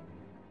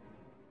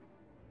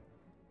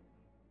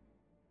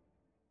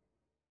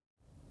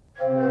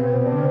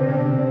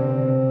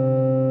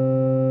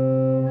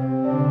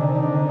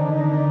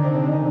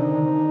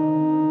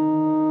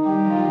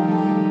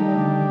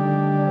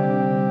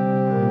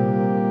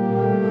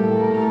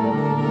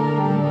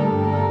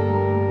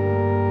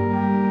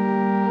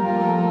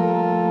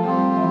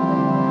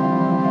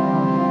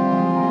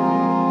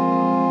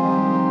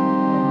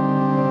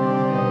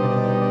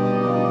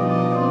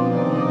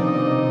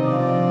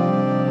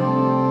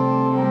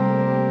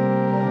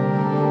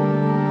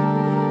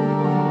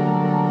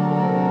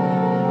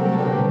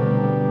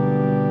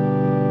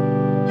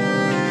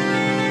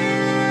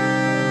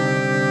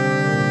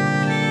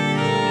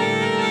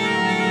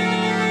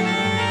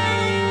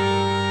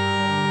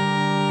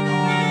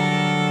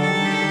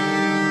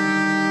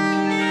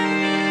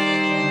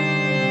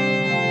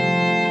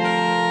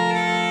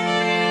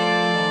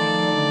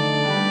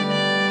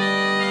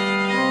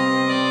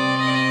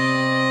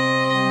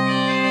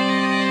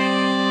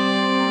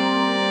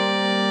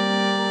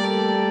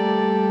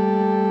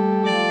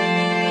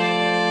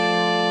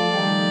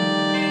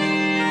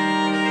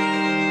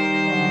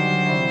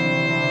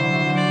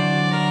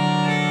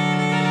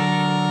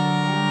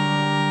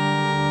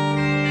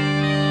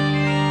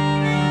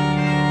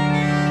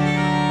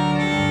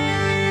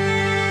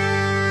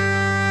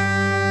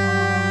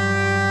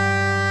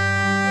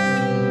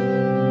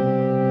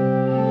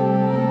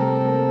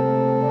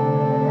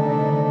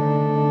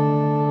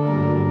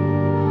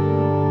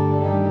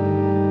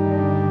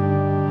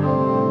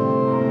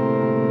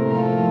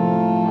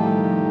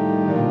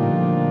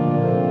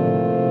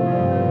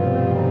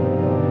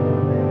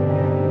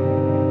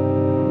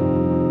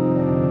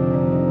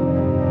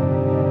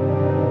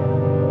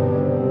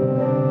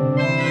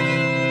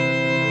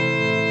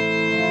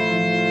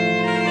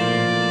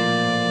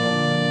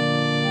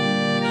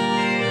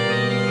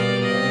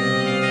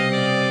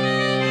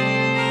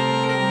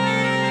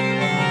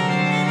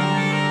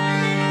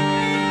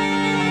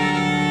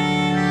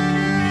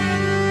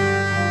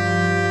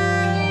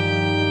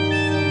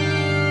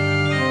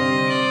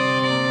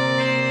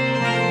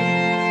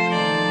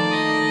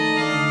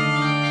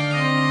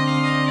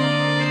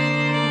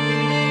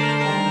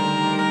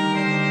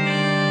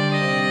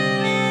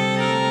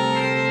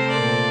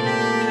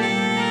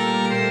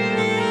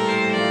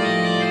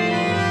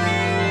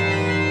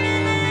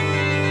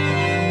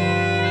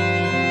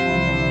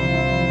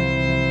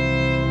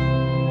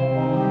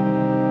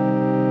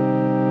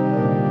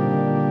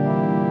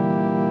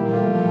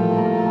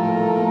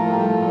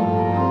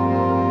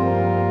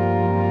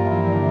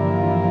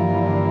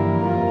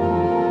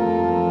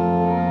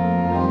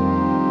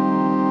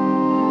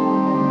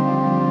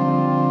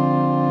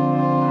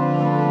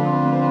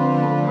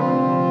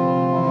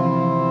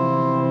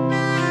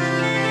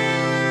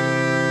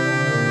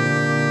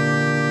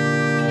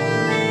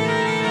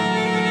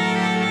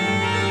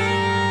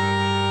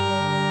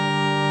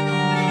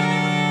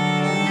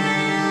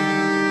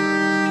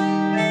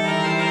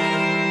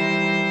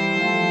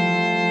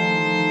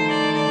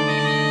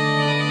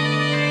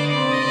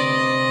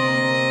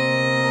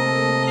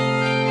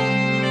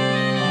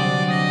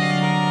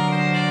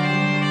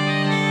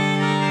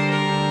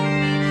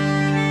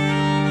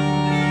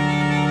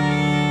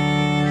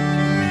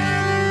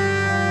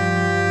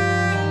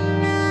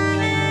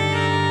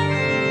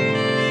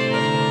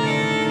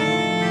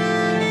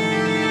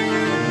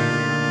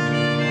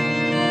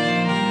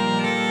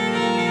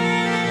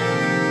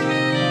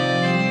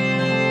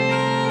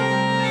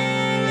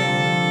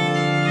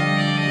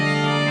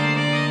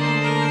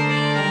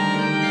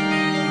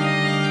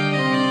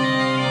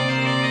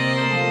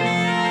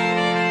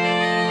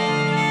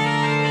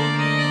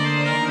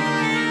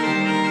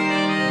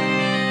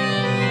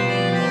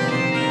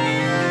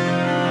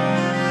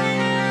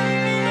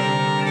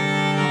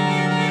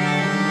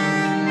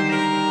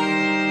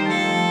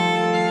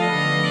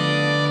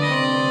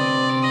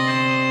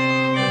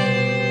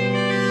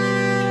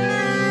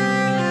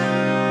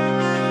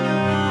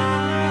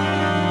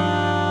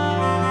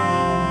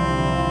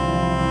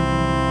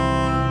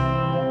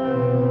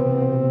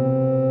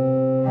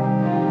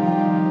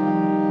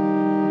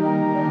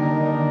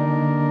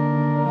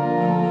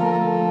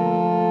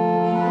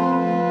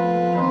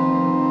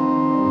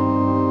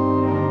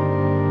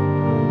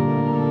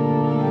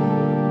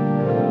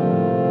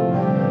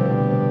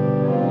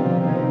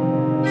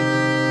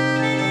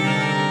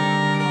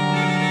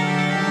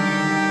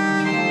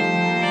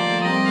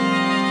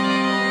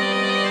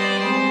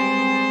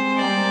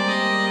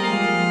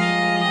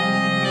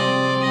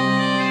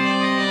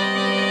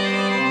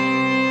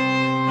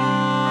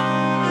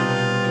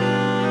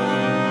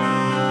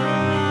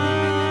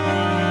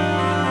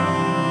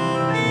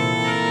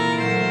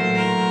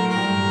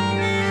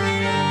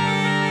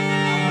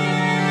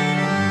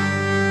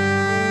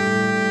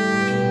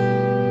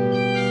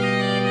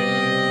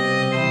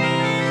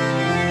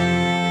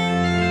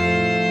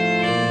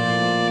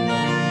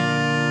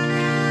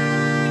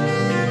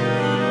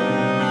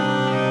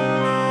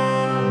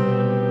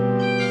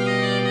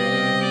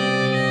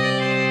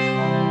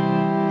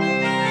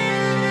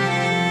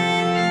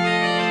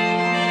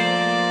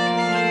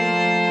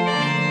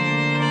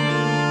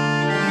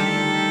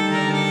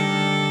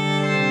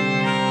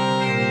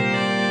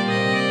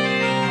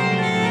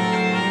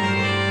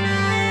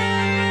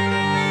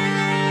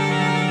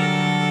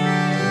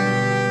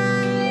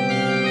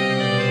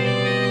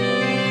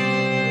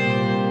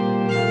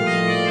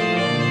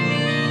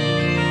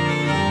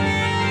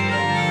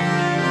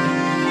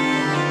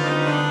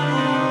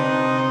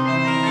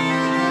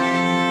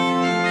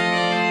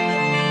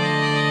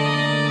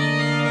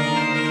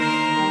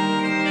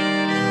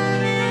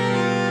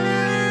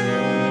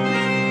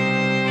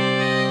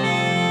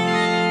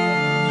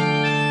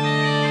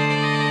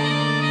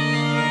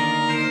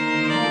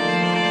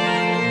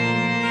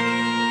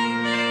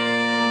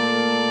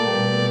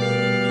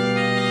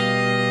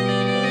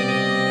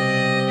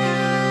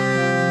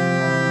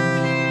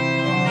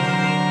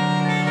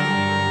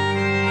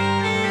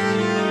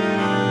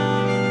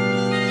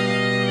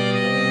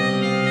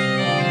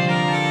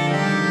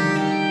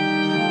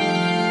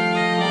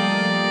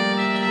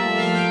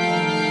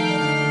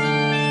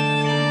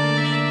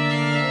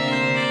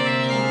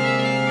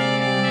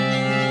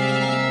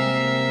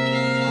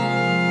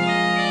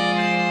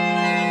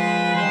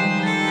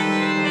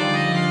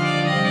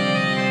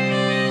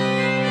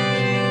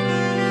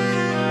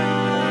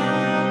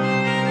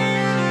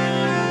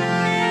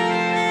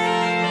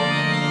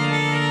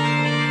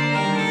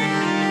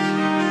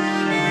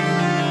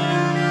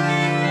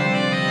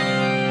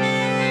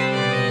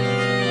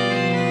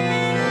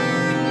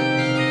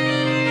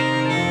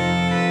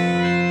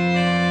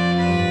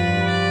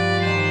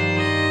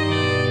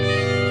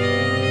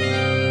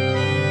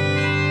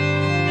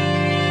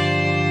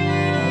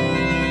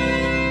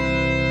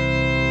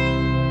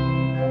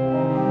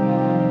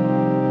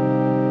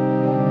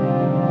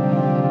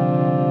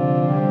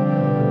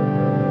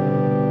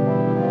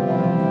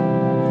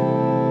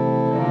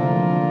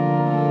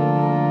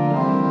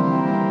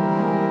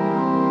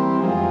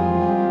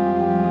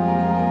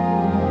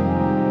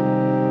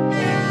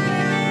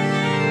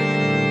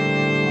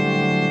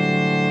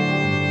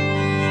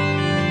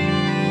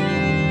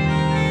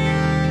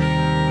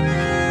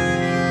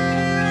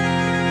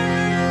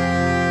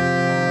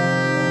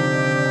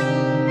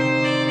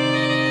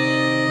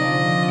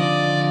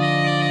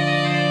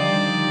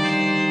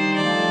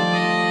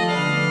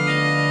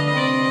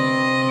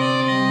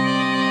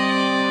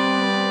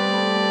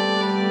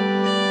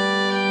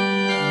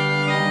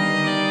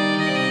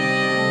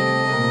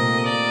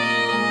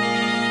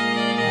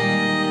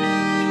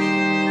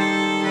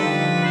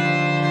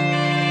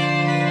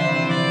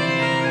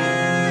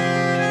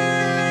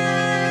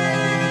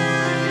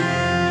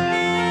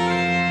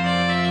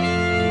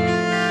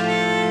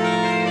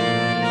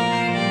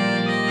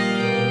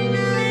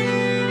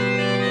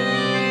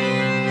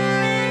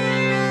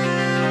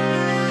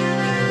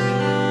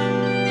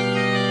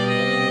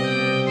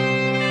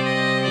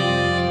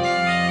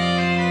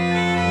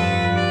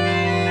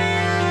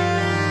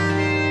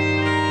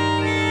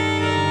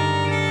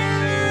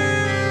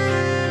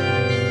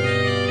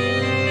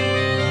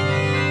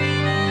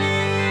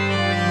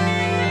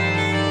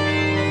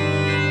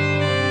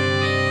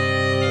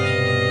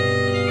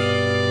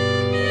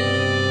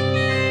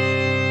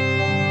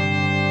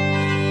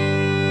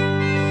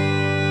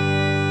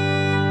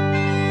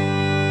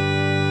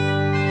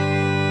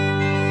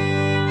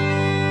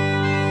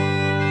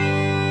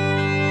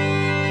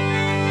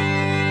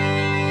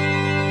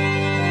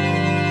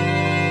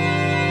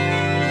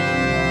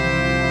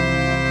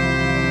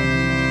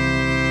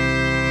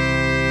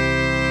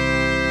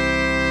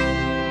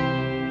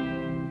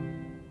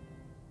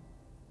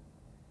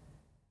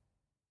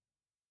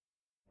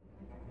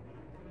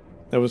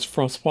 That was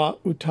François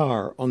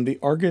Outard on the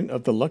organ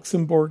of the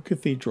Luxembourg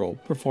Cathedral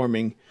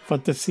performing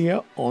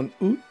Fantasia en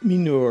ut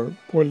mineur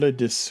pour le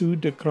dessous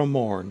de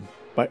Cremorne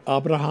by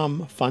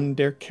Abraham van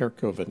der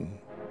Kerkhoven.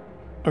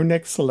 Our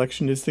next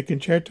selection is the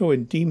Concerto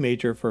in D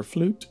major for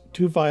flute,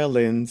 2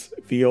 violins,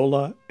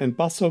 viola, and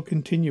basso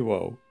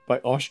continuo by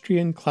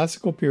Austrian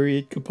classical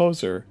period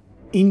composer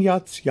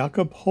Ignaz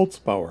Jakob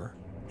Holzbauer.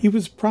 He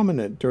was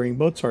prominent during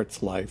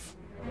Mozart's life.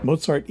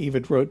 Mozart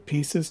even wrote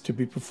pieces to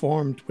be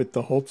performed with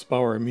the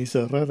Holzbauer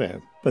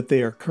Miserere, but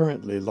they are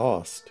currently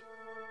lost.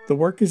 The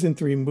work is in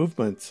 3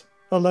 movements: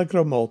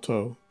 Allegro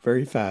molto,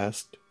 very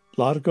fast,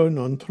 Largo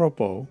non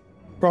troppo,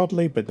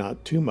 broadly but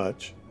not too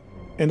much,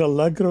 and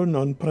Allegro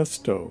non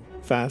presto,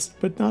 fast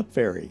but not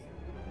very.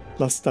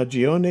 La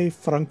Stagione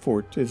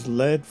Frankfurt is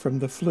led from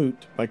the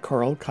flute by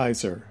Karl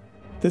Kaiser.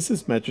 This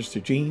is Magister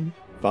Gene,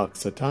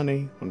 Vox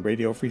Satanae on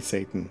Radio Free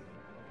Satan.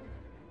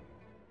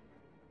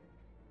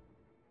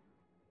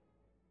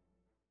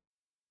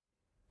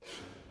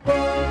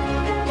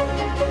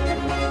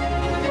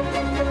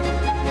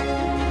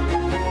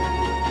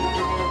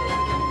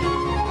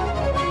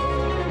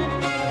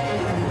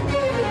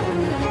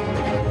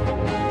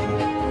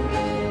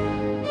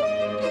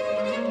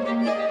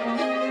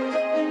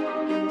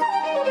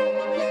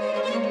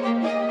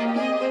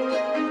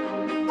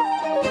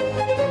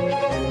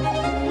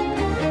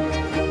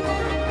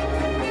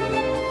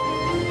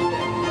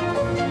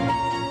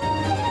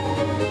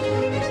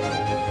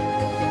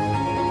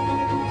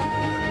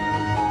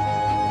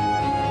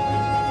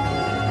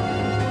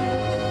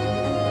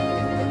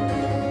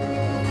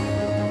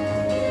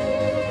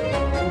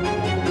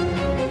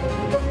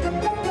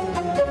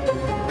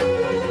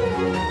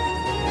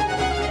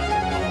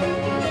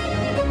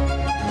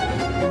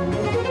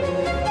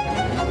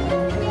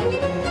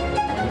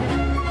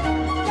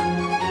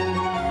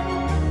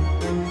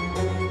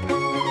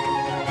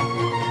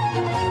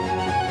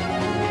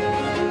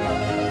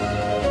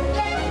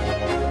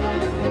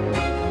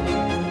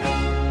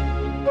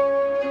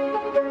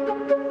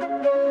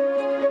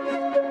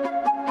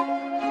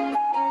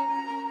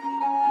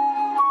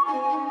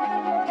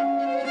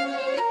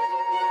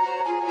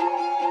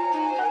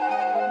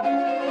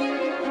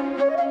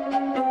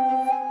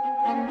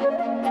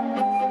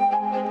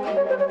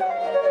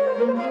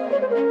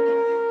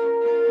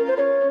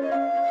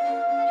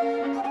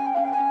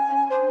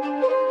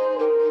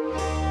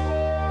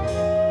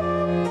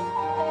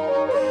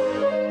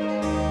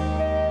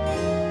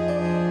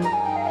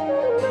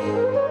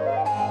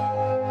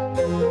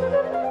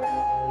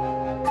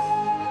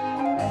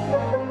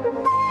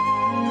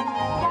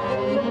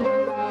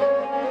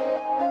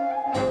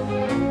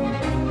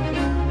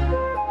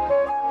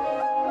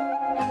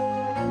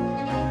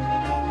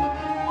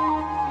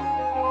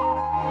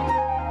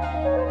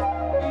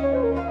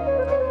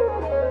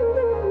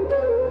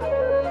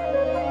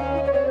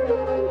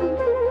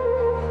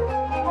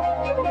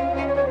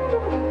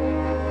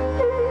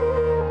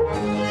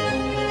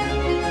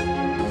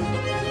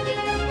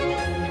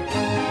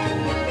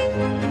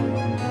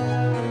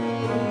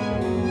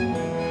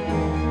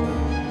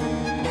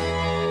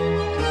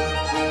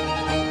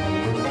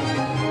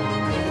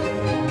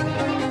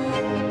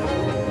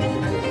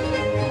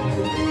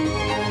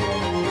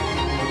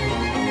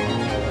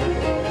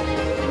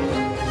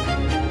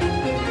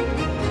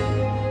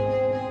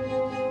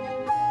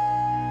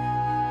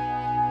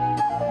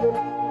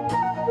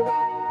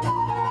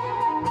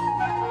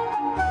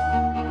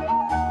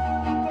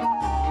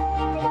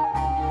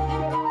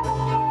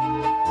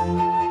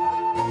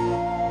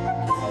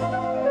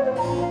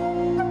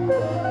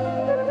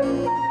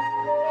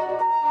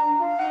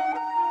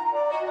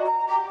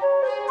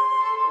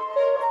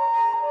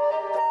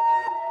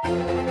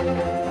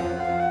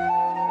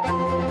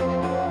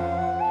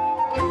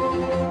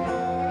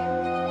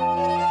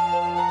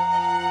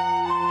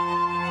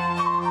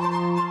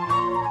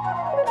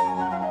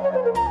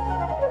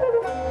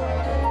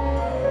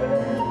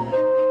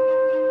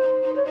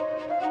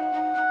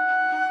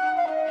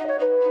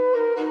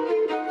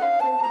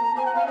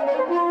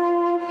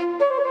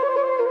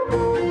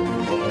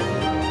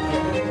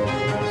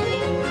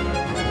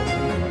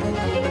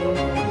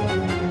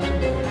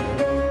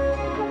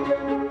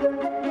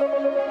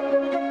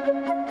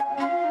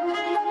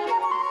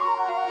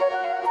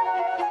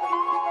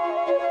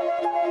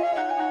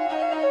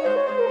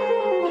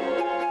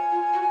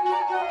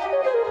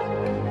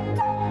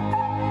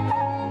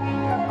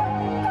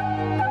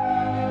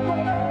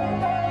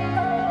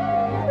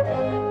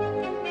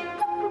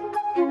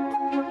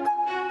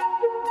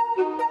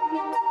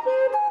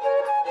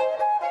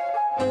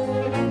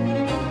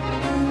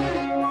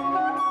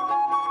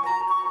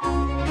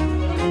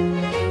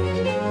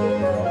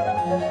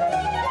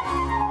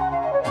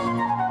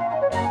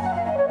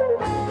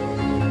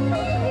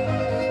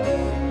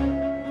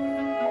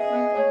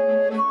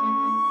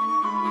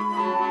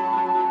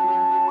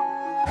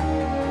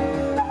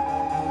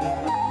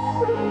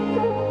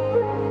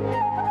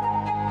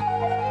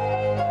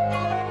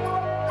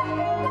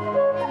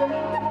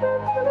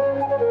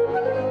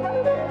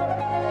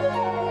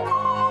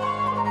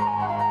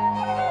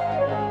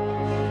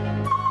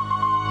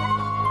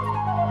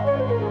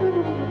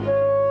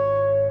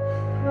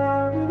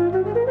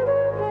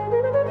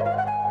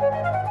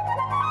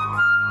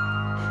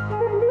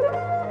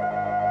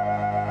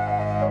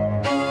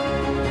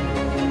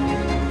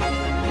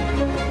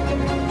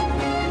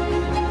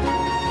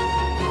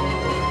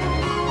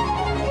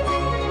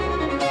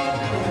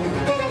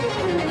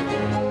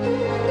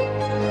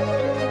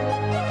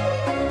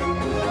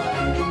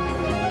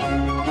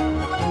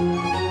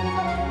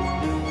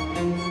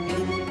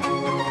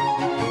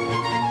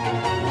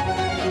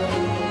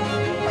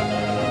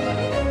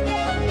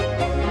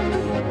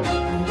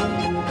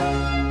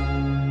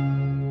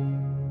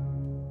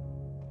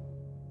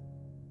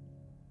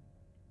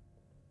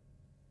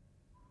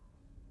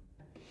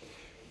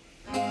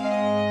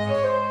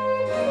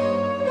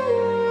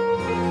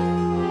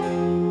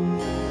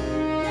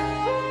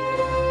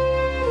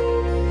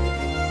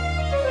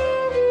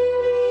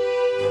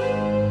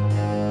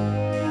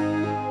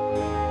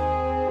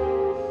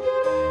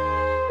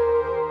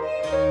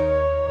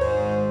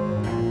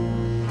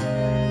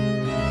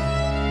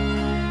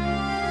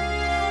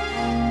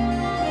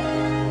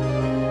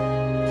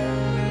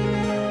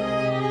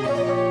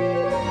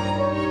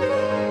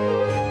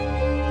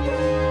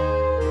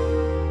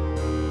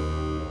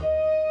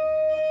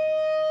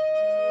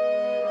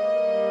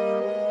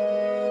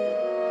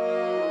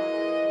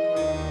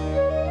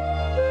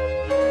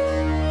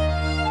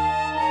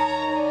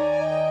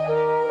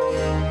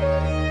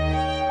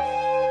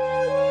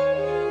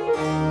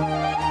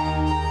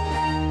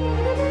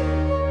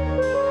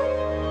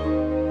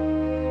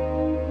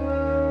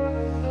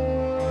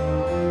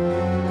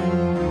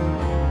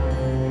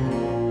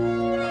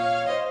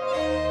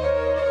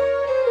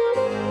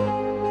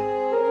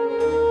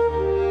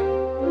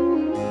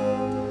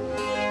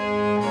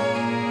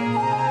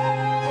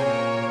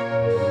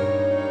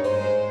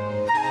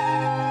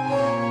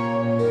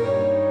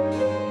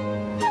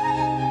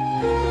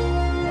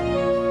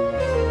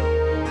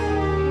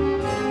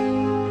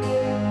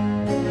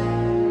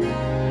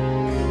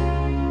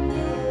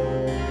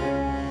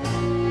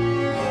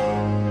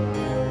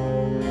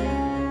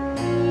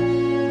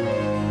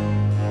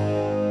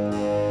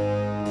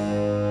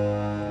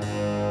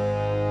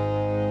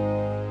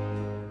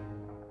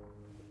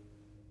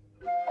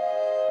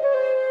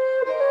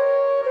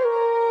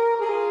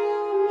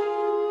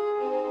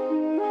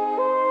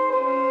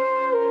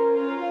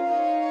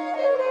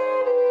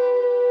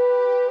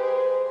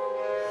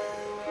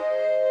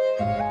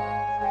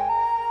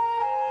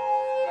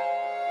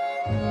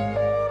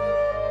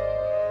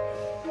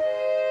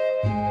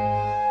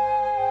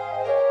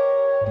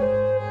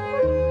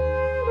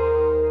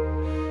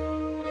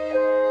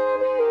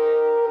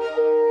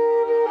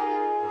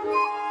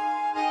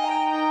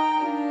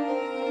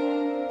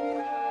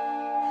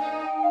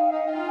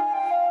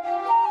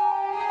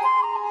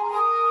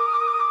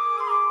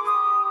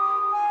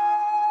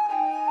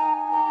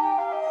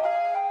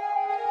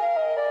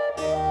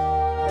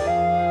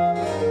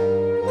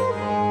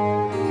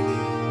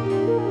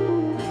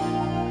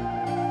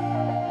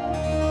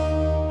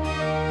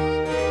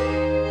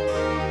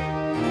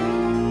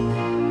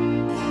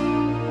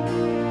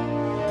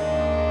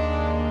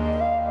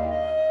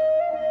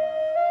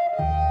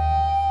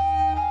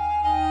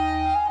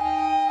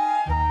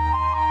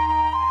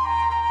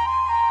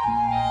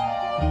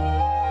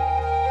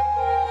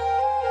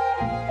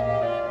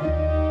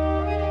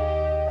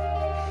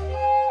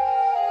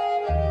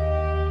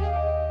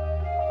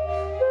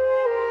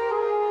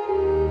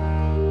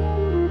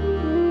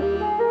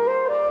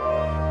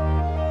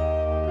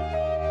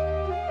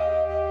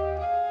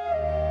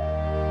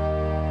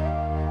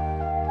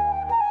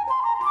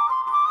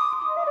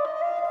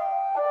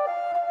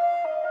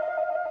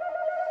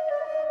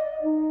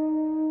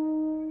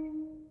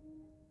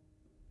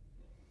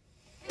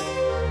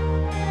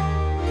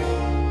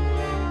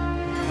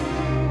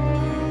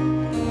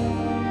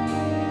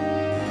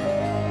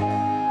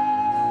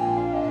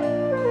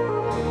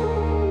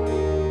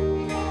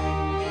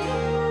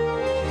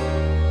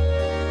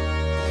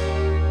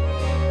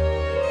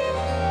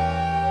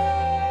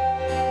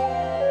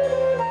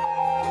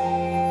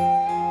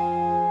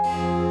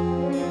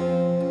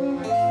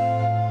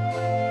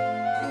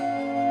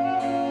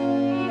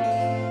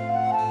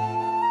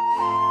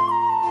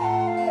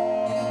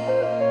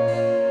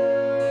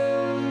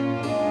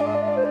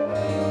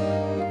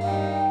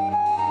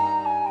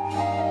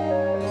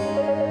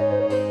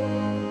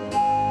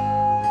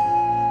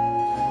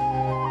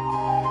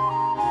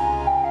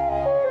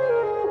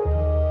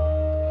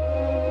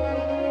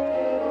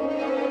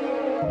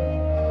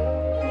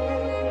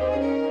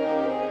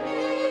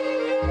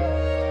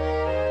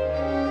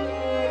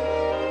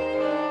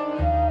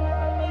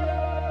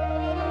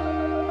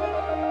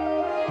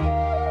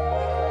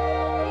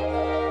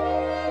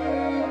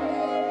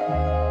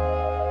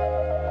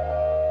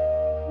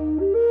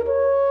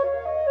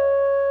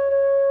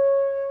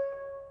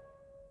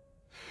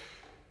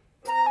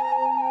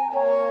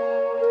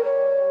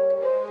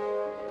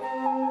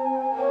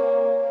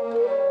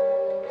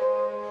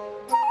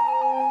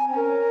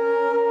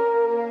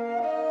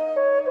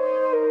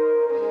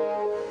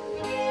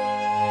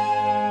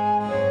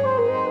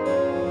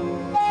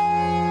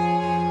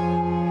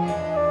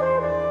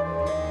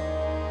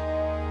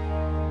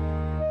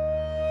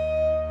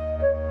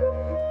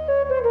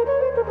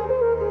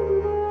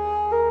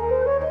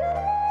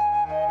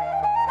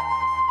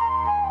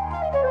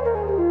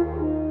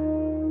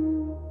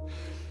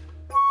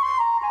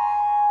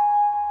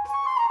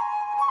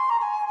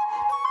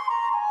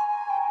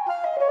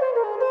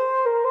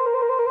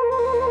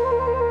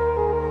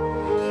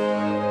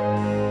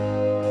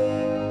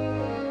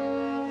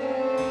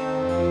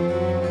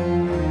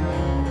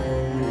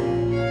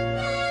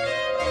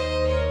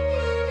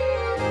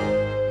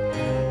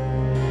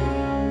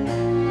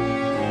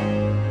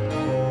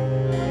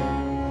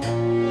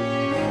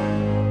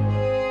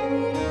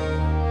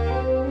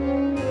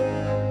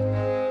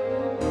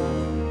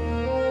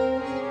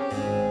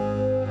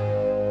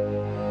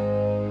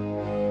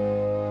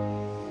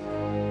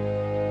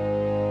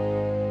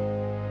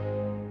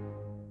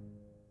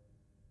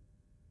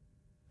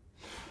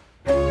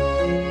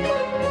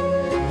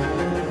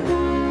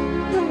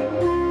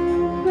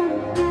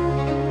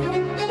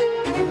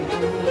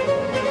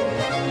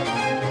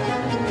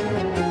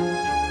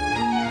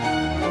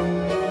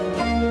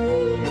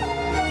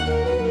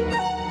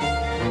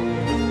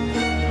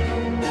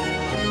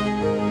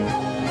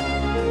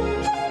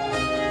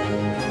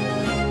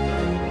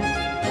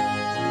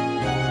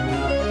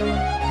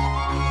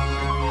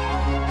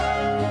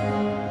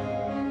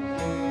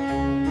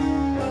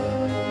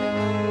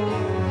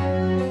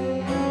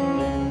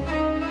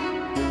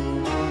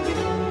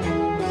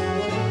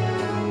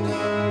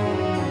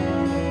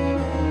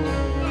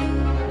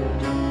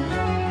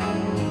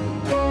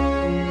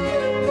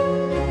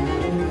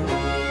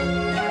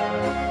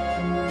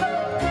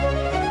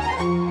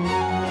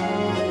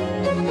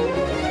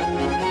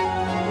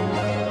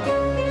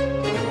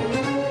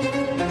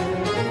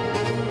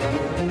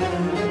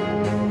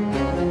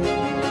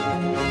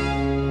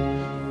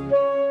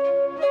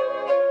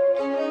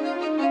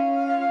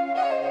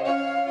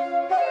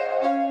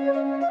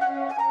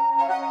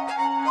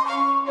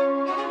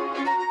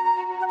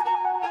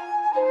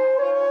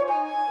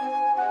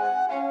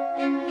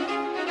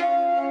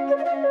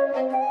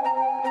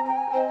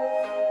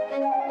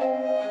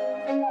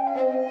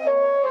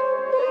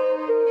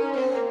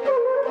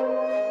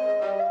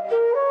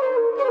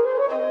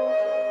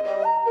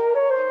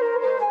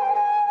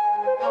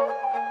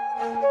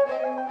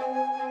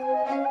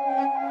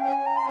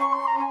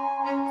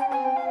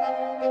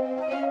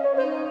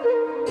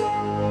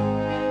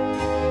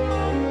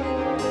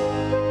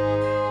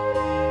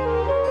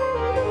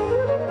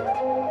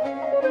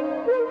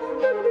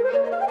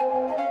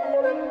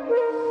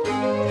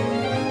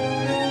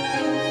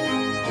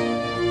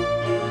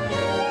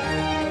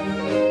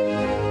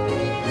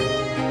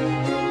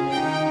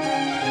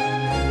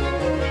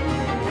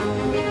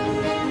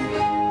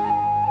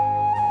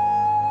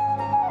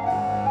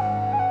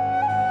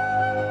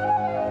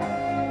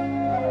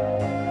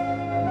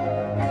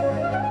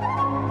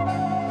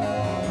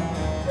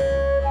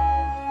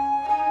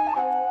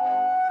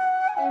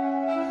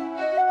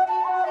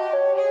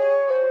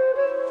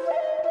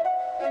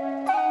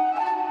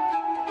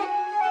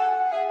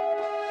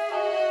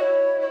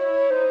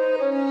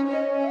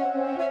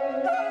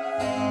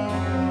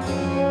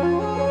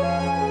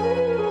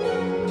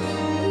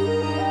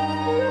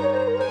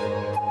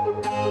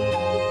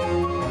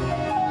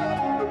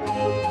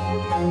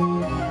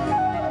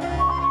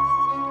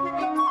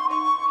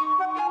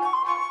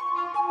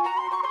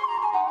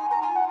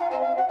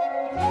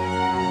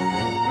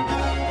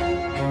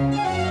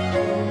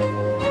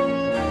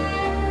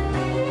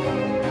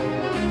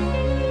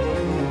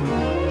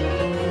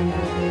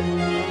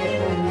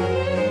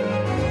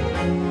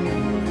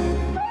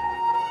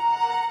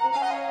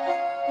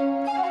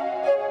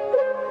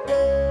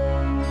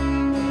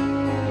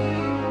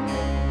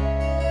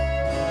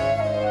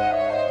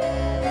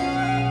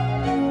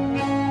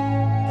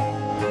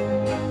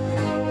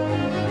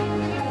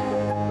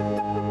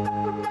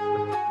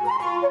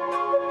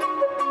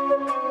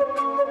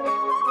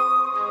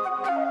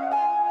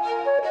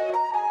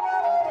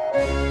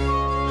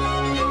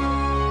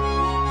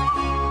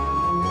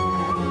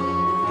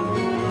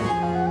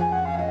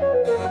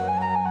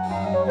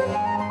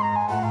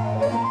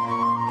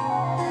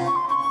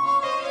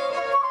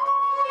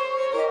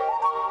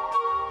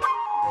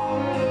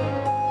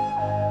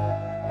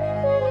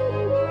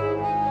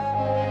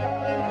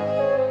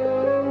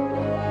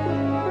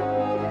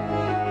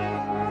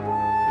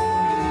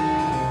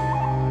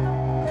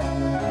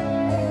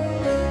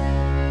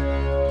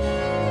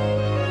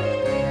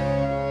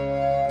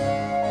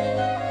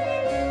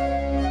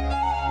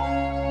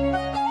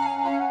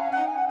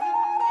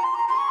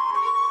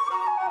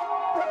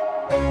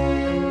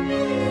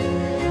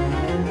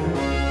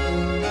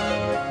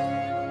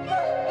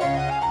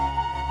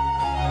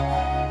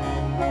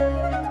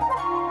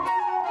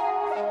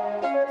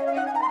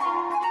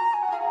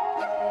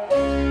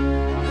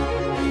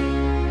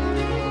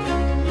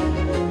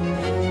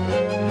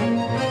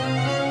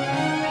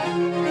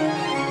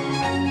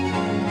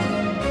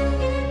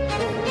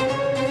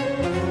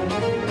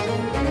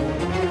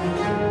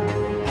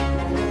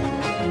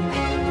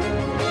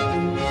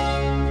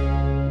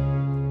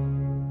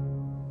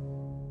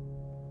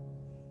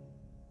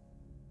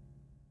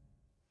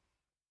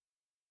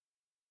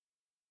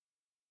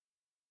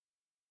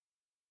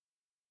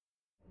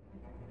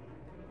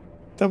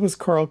 That was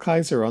Karl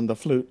Kaiser on the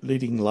flute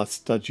leading La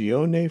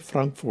Stagione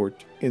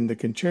Frankfurt in the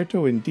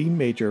Concerto in D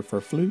major for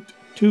flute,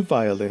 2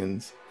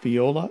 violins,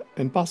 viola,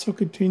 and basso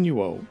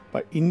continuo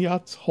by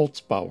Ignaz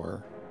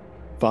Holzbauer.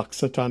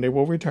 Vox Satanae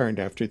will return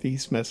after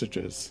these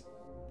messages.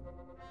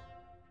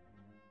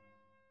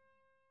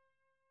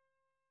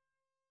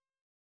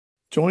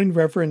 Join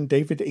Reverend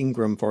David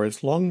Ingram for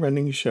his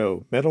long-running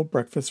show, Metal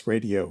Breakfast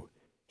Radio.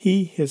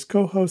 He, his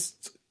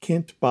co-hosts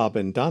Kent, Bob,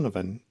 and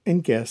Donovan,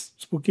 and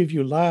guests will give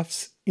you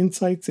laughs,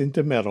 insights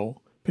into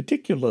metal,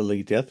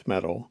 particularly death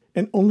metal,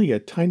 and only a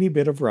tiny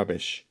bit of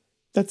rubbish.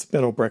 That's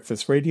Metal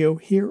Breakfast Radio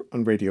here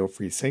on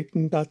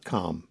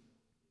RadioFreeSatan.com.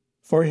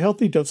 For a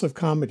healthy dose of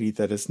comedy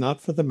that is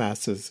not for the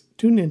masses,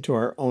 tune into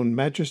our own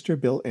Magister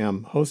Bill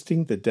M.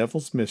 hosting The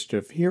Devil's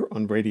Mischief here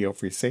on Radio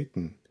Free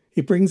Satan. He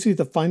brings you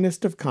the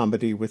finest of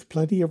comedy with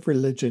plenty of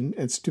religion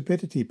and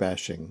stupidity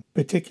bashing,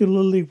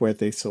 particularly where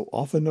they so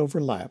often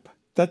overlap.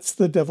 That's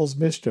The Devil's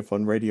Mischief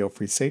on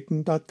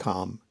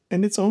RadioFreeSatan.com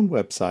and its own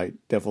website,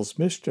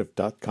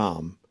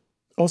 devilsmischief.com.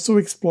 Also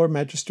explore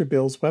Magister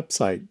Bill's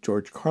website,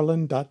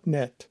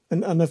 georgecarlin.net,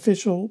 an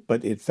unofficial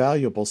but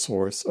invaluable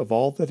source of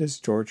all that is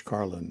George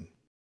Carlin.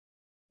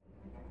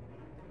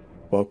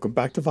 Welcome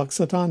back to Vox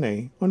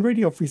Satanae on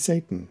Radio Free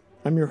Satan.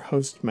 I'm your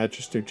host,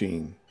 Magister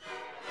Gene.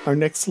 Our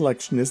next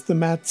selection is the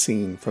Mad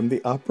Scene from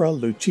the opera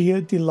Lucia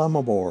di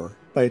Lammermoor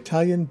by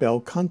Italian bel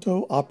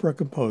canto opera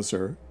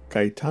composer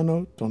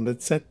Gaetano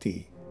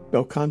Donizetti.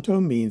 Bel canto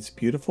means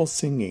beautiful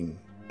singing.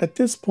 At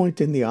this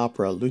point in the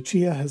opera,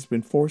 Lucia has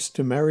been forced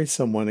to marry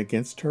someone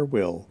against her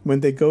will.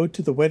 When they go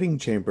to the wedding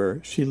chamber,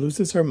 she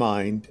loses her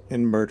mind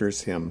and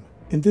murders him.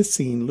 In this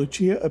scene,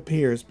 Lucia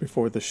appears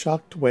before the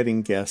shocked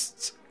wedding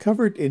guests,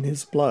 covered in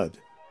his blood.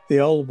 They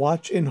all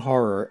watch in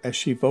horror as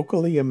she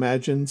vocally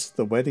imagines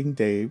the wedding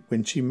day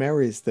when she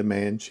marries the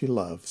man she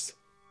loves.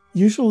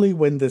 Usually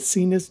when the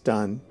scene is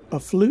done, a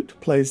flute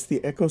plays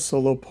the echo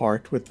solo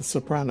part with the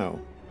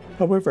soprano.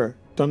 However,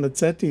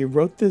 Donizetti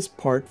wrote this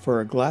part for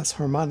a glass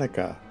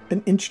harmonica,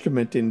 an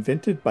instrument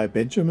invented by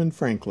Benjamin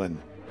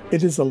Franklin.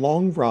 It is a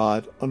long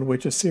rod on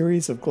which a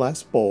series of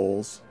glass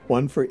bowls,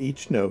 one for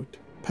each note,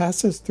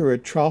 passes through a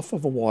trough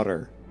of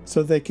water,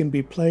 so they can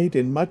be played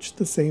in much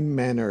the same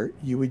manner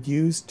you would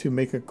use to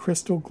make a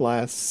crystal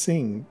glass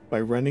sing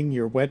by running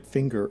your wet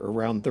finger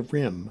around the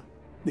rim.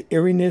 The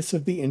eeriness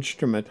of the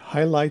instrument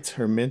highlights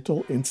her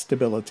mental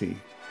instability.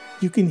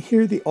 You can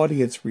hear the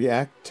audience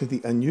react to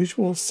the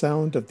unusual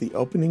sound of the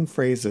opening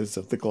phrases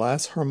of the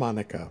glass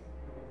harmonica.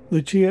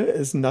 Lucia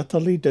is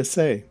Nathalie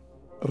Dessay.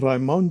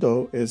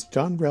 Raimondo is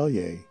John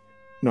Relier.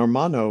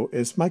 Normanno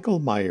is Michael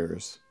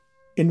Myers.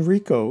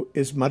 Enrico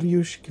is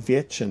Mariusz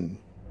Kwiecien.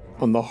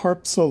 On the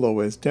harp solo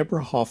is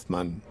Deborah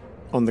Hoffman.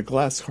 On the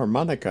glass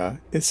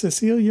harmonica is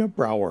Cecilia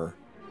Brower.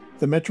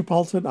 The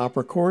Metropolitan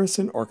Opera Chorus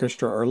and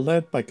Orchestra are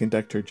led by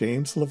conductor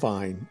James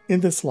Levine in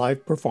this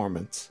live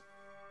performance.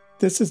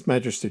 This is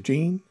Magister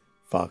Gene,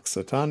 Vox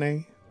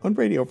Satanae, on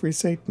Radio Free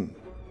Satan.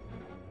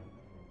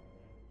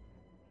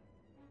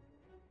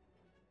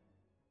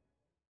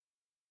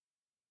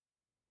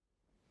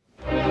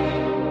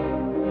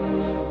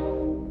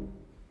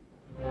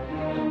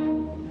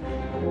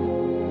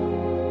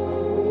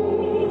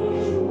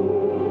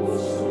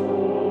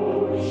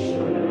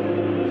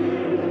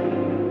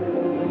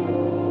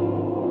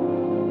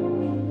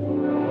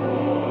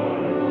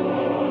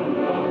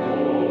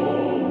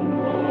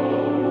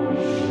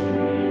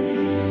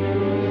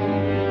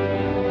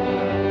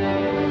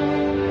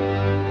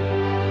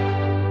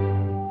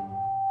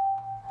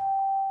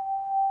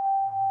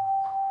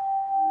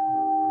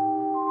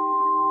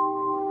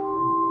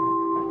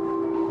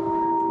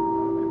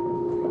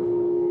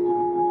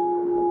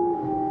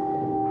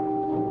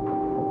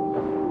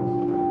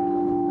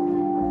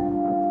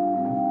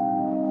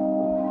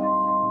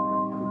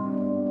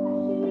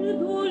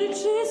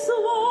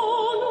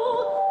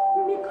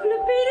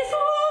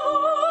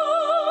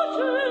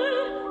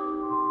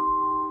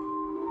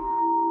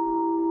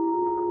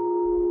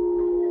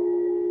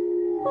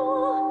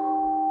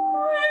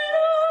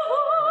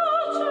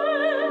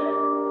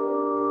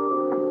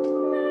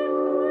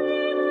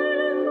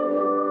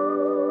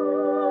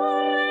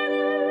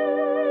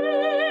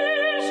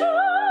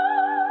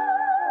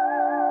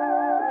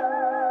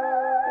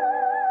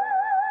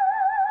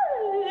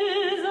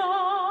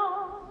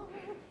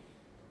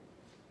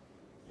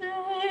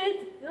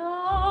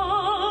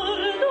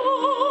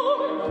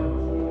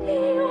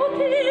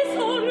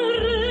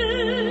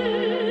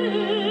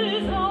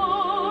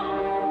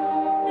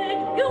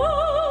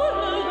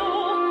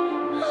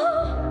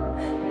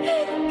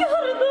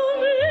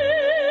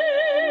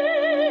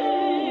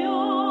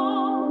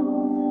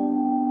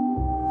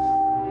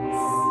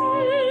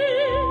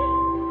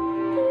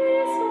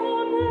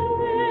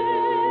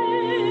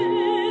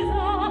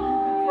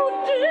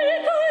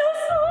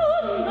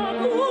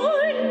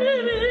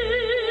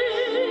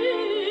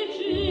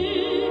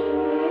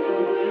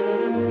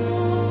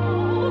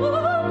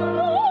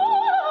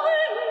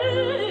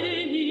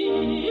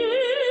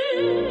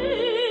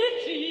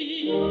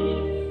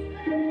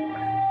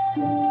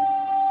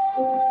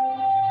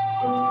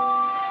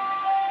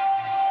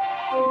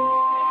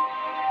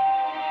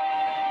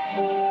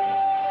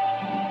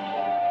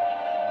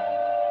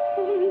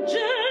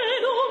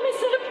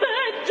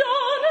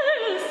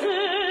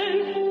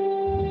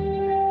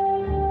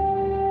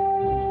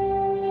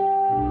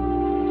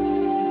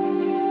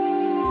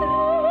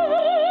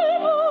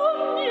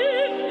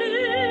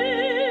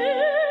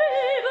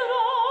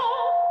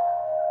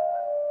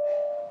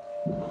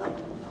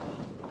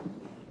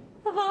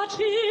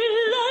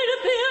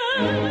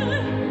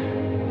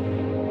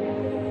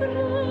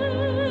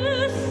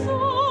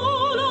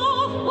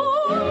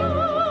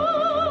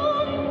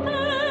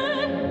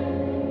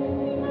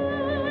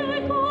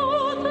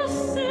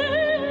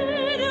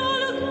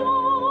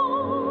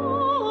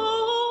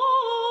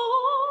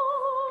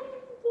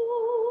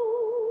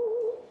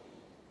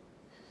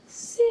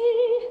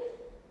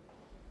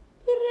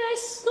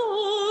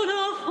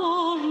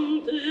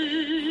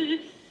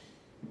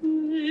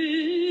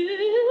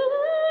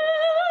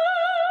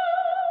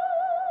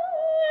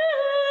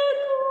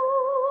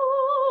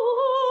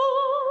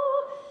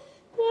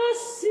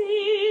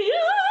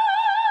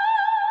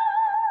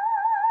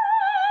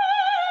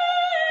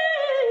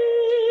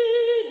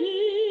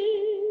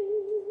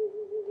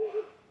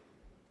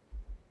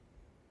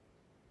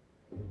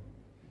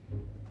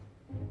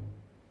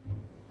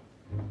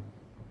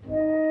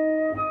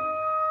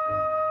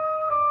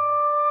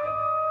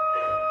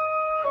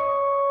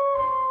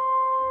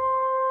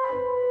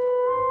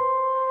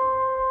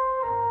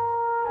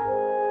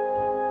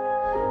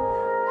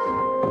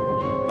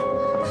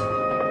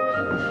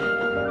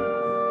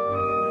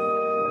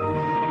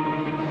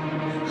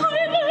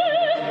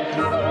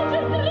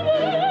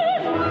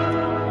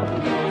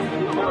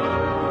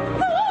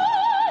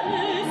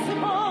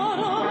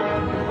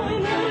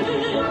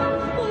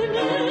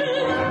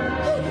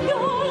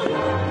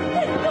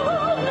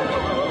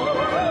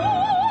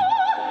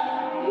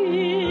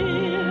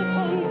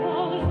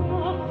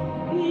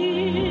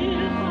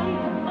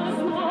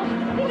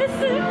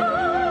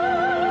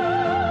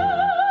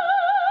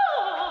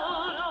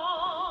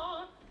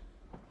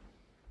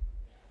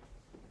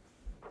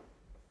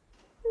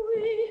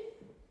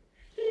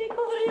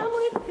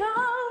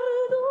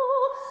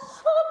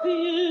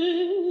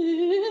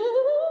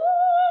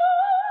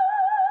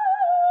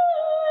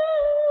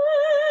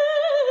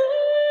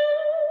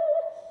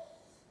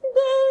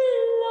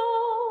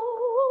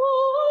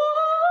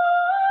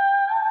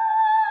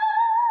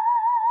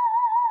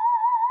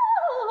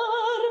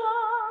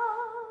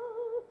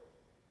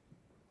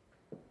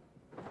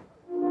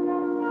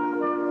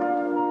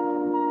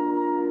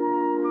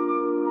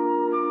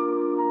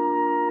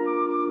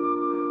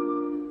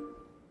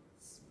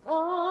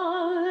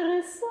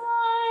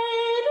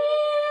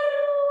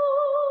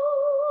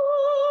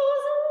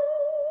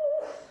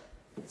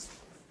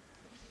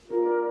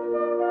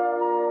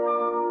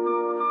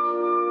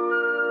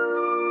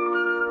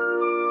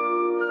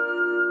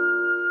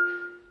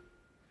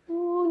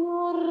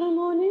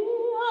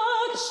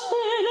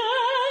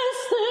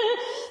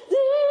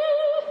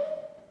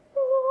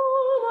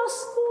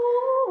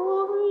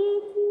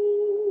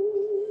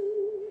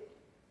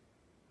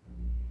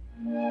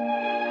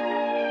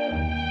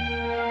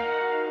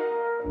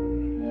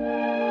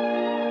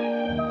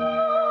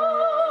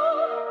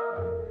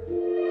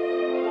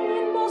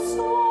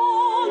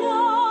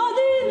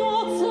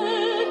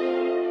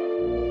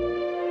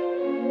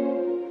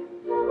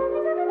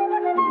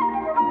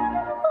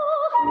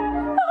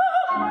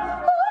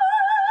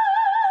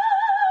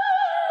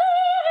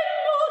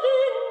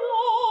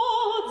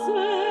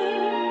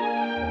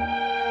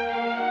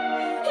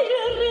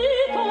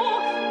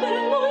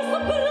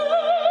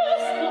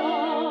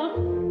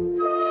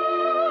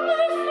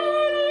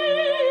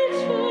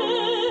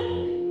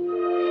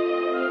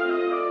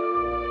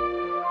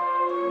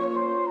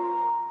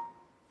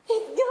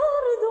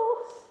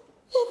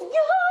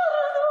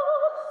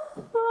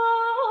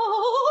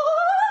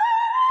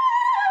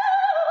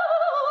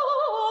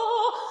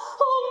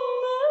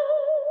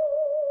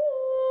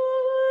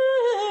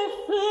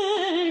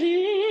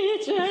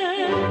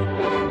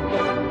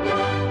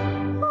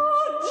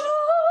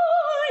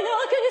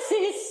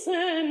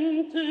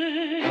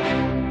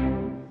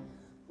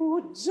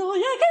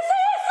 gioia che si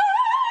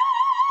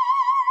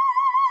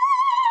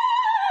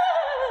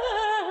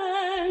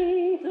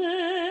sente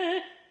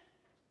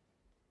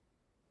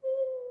e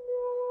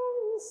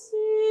non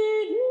si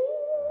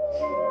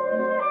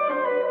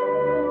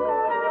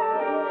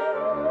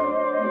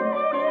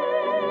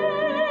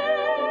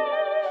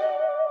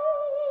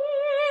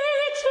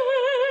dice,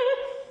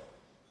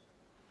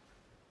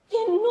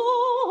 che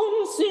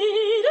non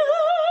si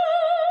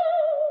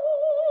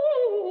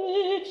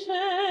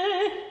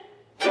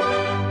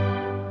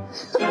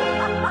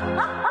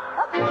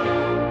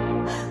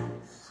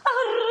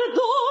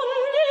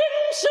ardonni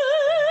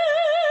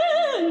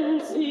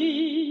incensi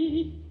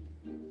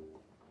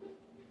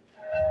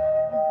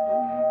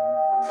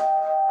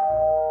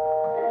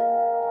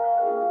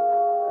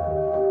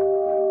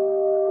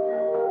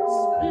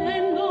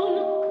splendon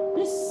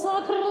le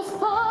sacre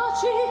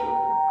faci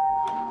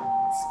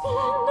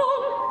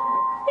splendon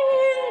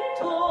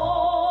intorno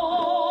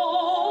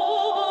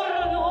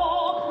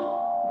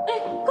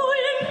ecco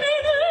il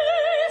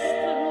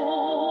ministro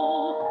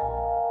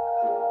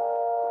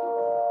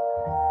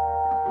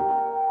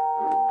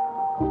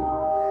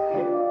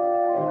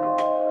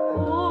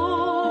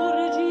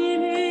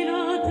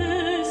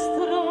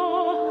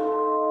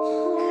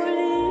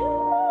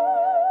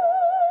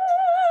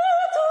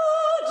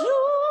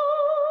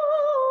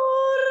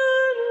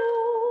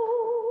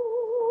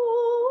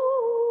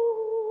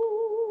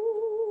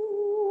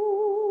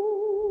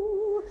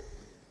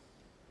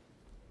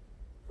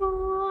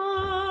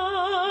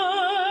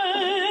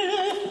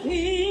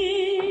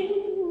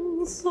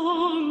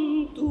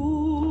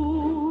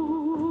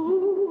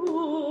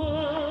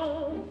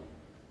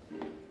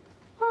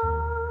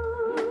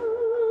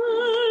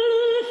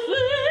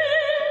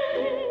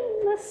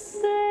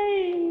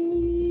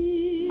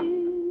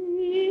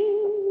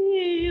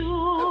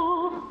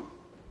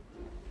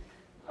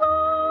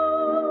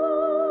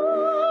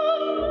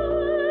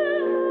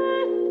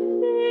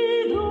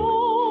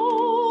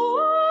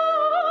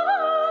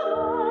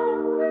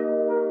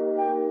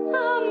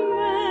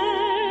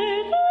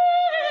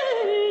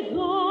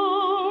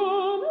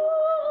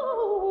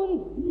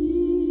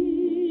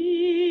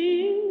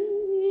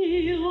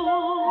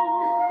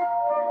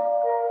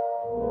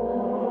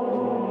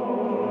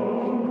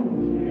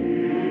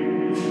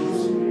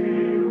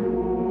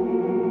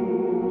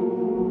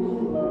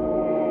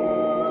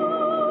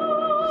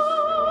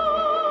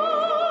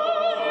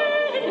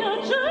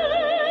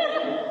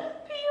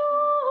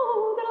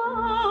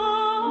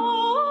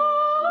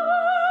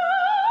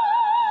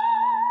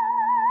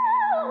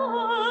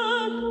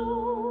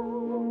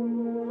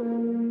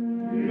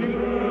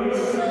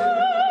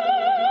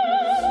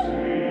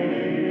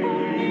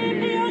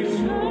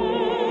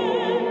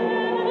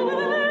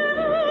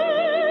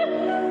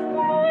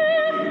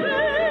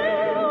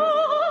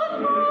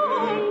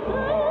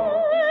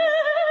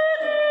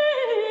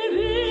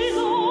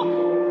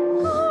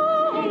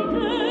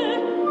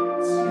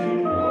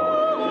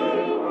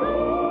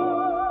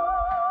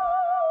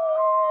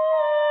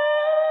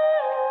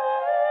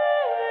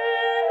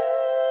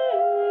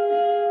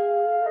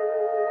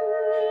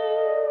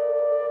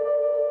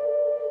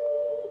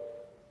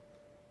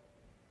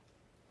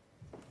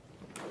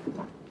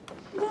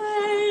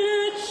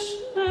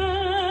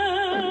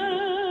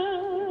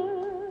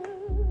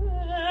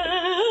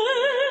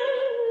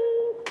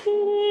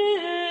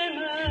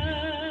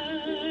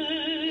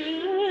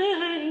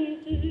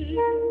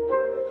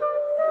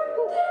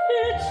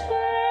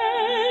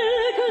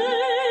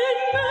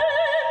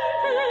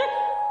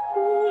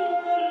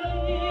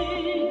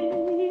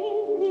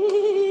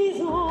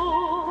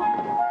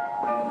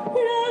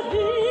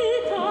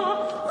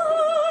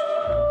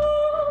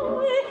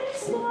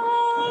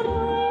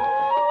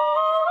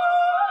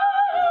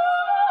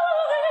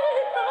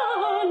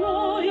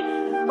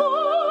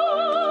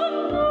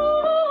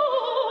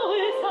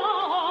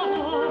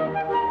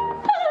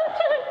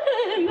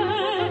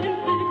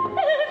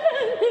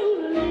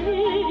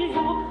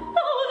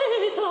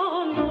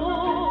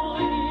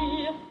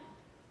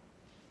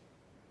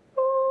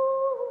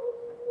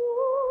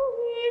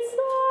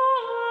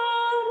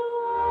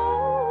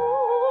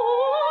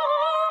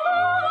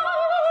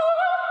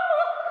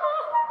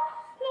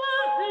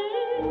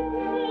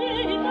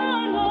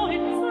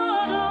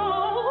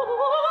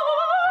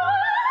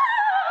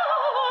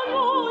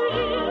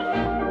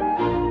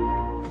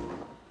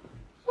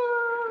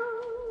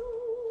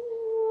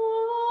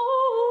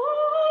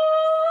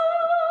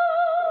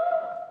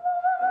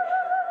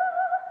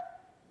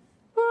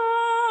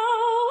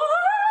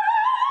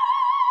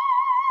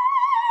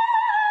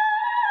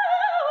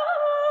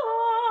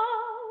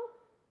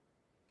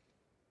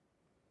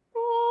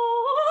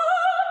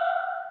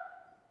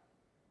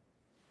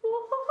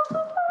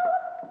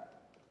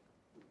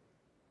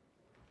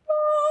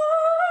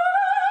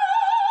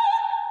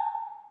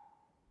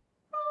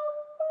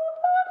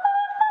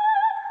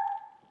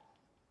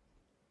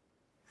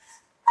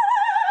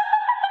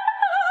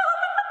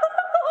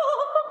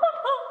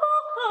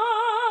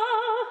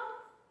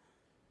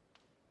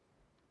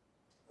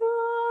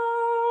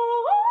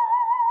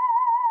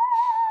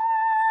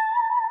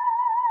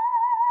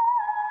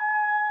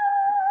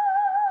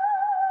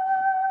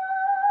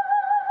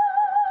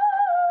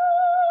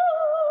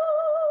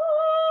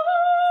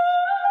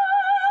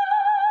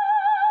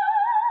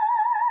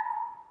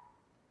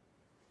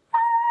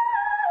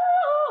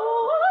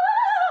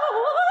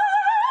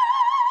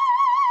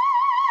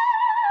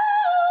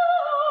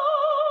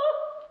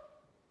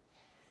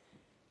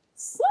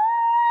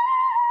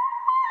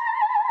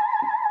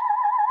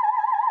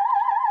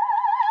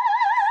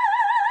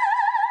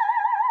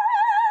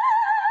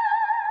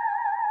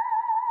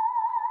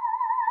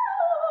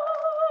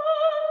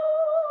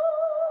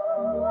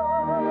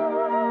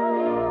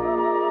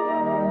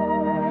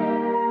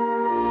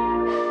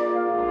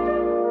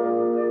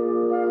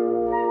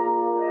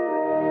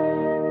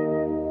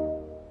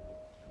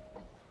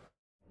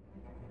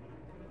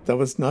That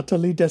was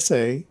Nathalie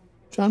Dessay,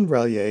 John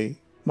Relier,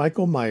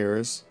 Michael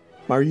Myers,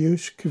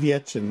 Mariusz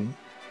Kwiecien,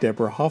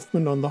 Deborah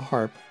Hoffman on the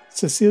harp,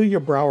 Cecilia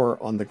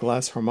Brower on the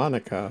glass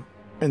harmonica,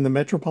 and the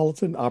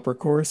Metropolitan Opera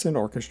Chorus and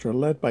Orchestra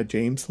led by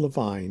James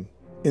Levine,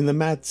 in the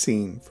Mad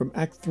Scene from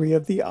Act 3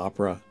 of the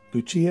opera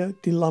Lucia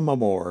di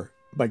Lammermoor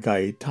by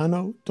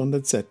Gaetano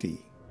Donizetti.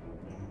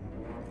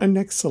 Our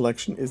next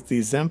selection is the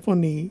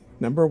Symphonie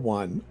No.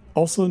 1,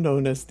 also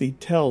known as the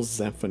Tell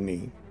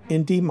Symphony,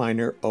 in D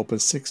minor,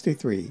 Opus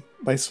 63,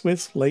 by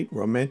Swiss late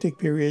Romantic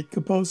period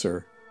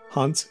composer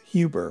Hans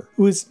Huber,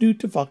 who is new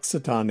to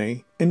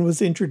Voxitane and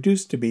was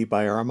introduced to me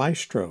by our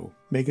maestro,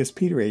 Magus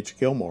Peter H.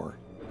 Gilmore.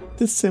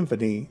 This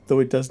symphony, though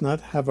it does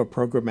not have a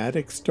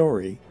programmatic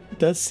story,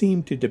 does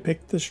seem to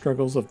depict the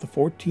struggles of the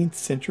 14th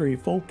century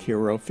folk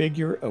hero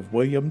figure of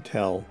William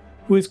Tell,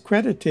 who is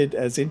credited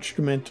as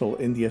instrumental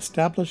in the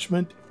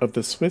establishment of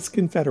the Swiss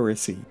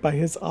Confederacy by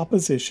his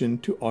opposition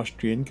to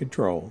Austrian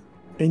control.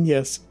 And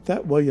yes,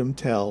 that William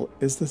Tell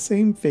is the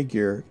same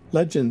figure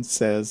legend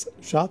says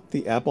shot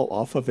the apple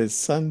off of his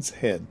son's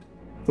head.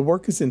 The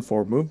work is in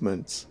 4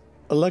 movements: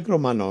 Allegro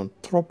ma non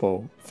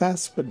troppo,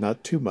 fast but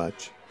not too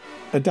much;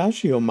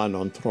 Adagio ma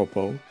non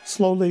troppo,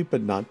 slowly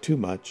but not too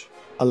much;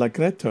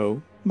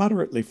 Allegretto,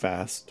 moderately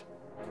fast;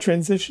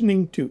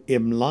 transitioning to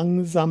Im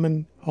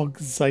langsamen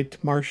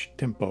Hochzeitmarsch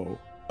tempo,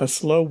 a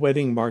slow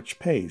wedding march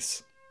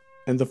pace;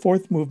 and the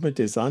 4th movement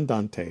is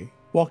Andante,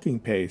 walking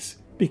pace,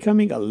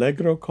 becoming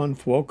Allegro con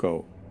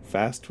fuoco,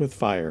 fast with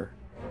fire.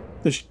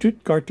 The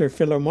Stuttgarter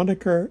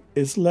Philharmoniker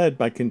is led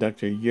by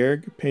conductor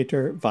Jörg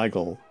Peter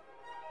Weigel.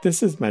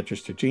 This is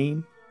Magister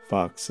Gene,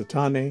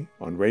 Voxitane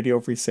on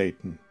Radio Free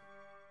Satan.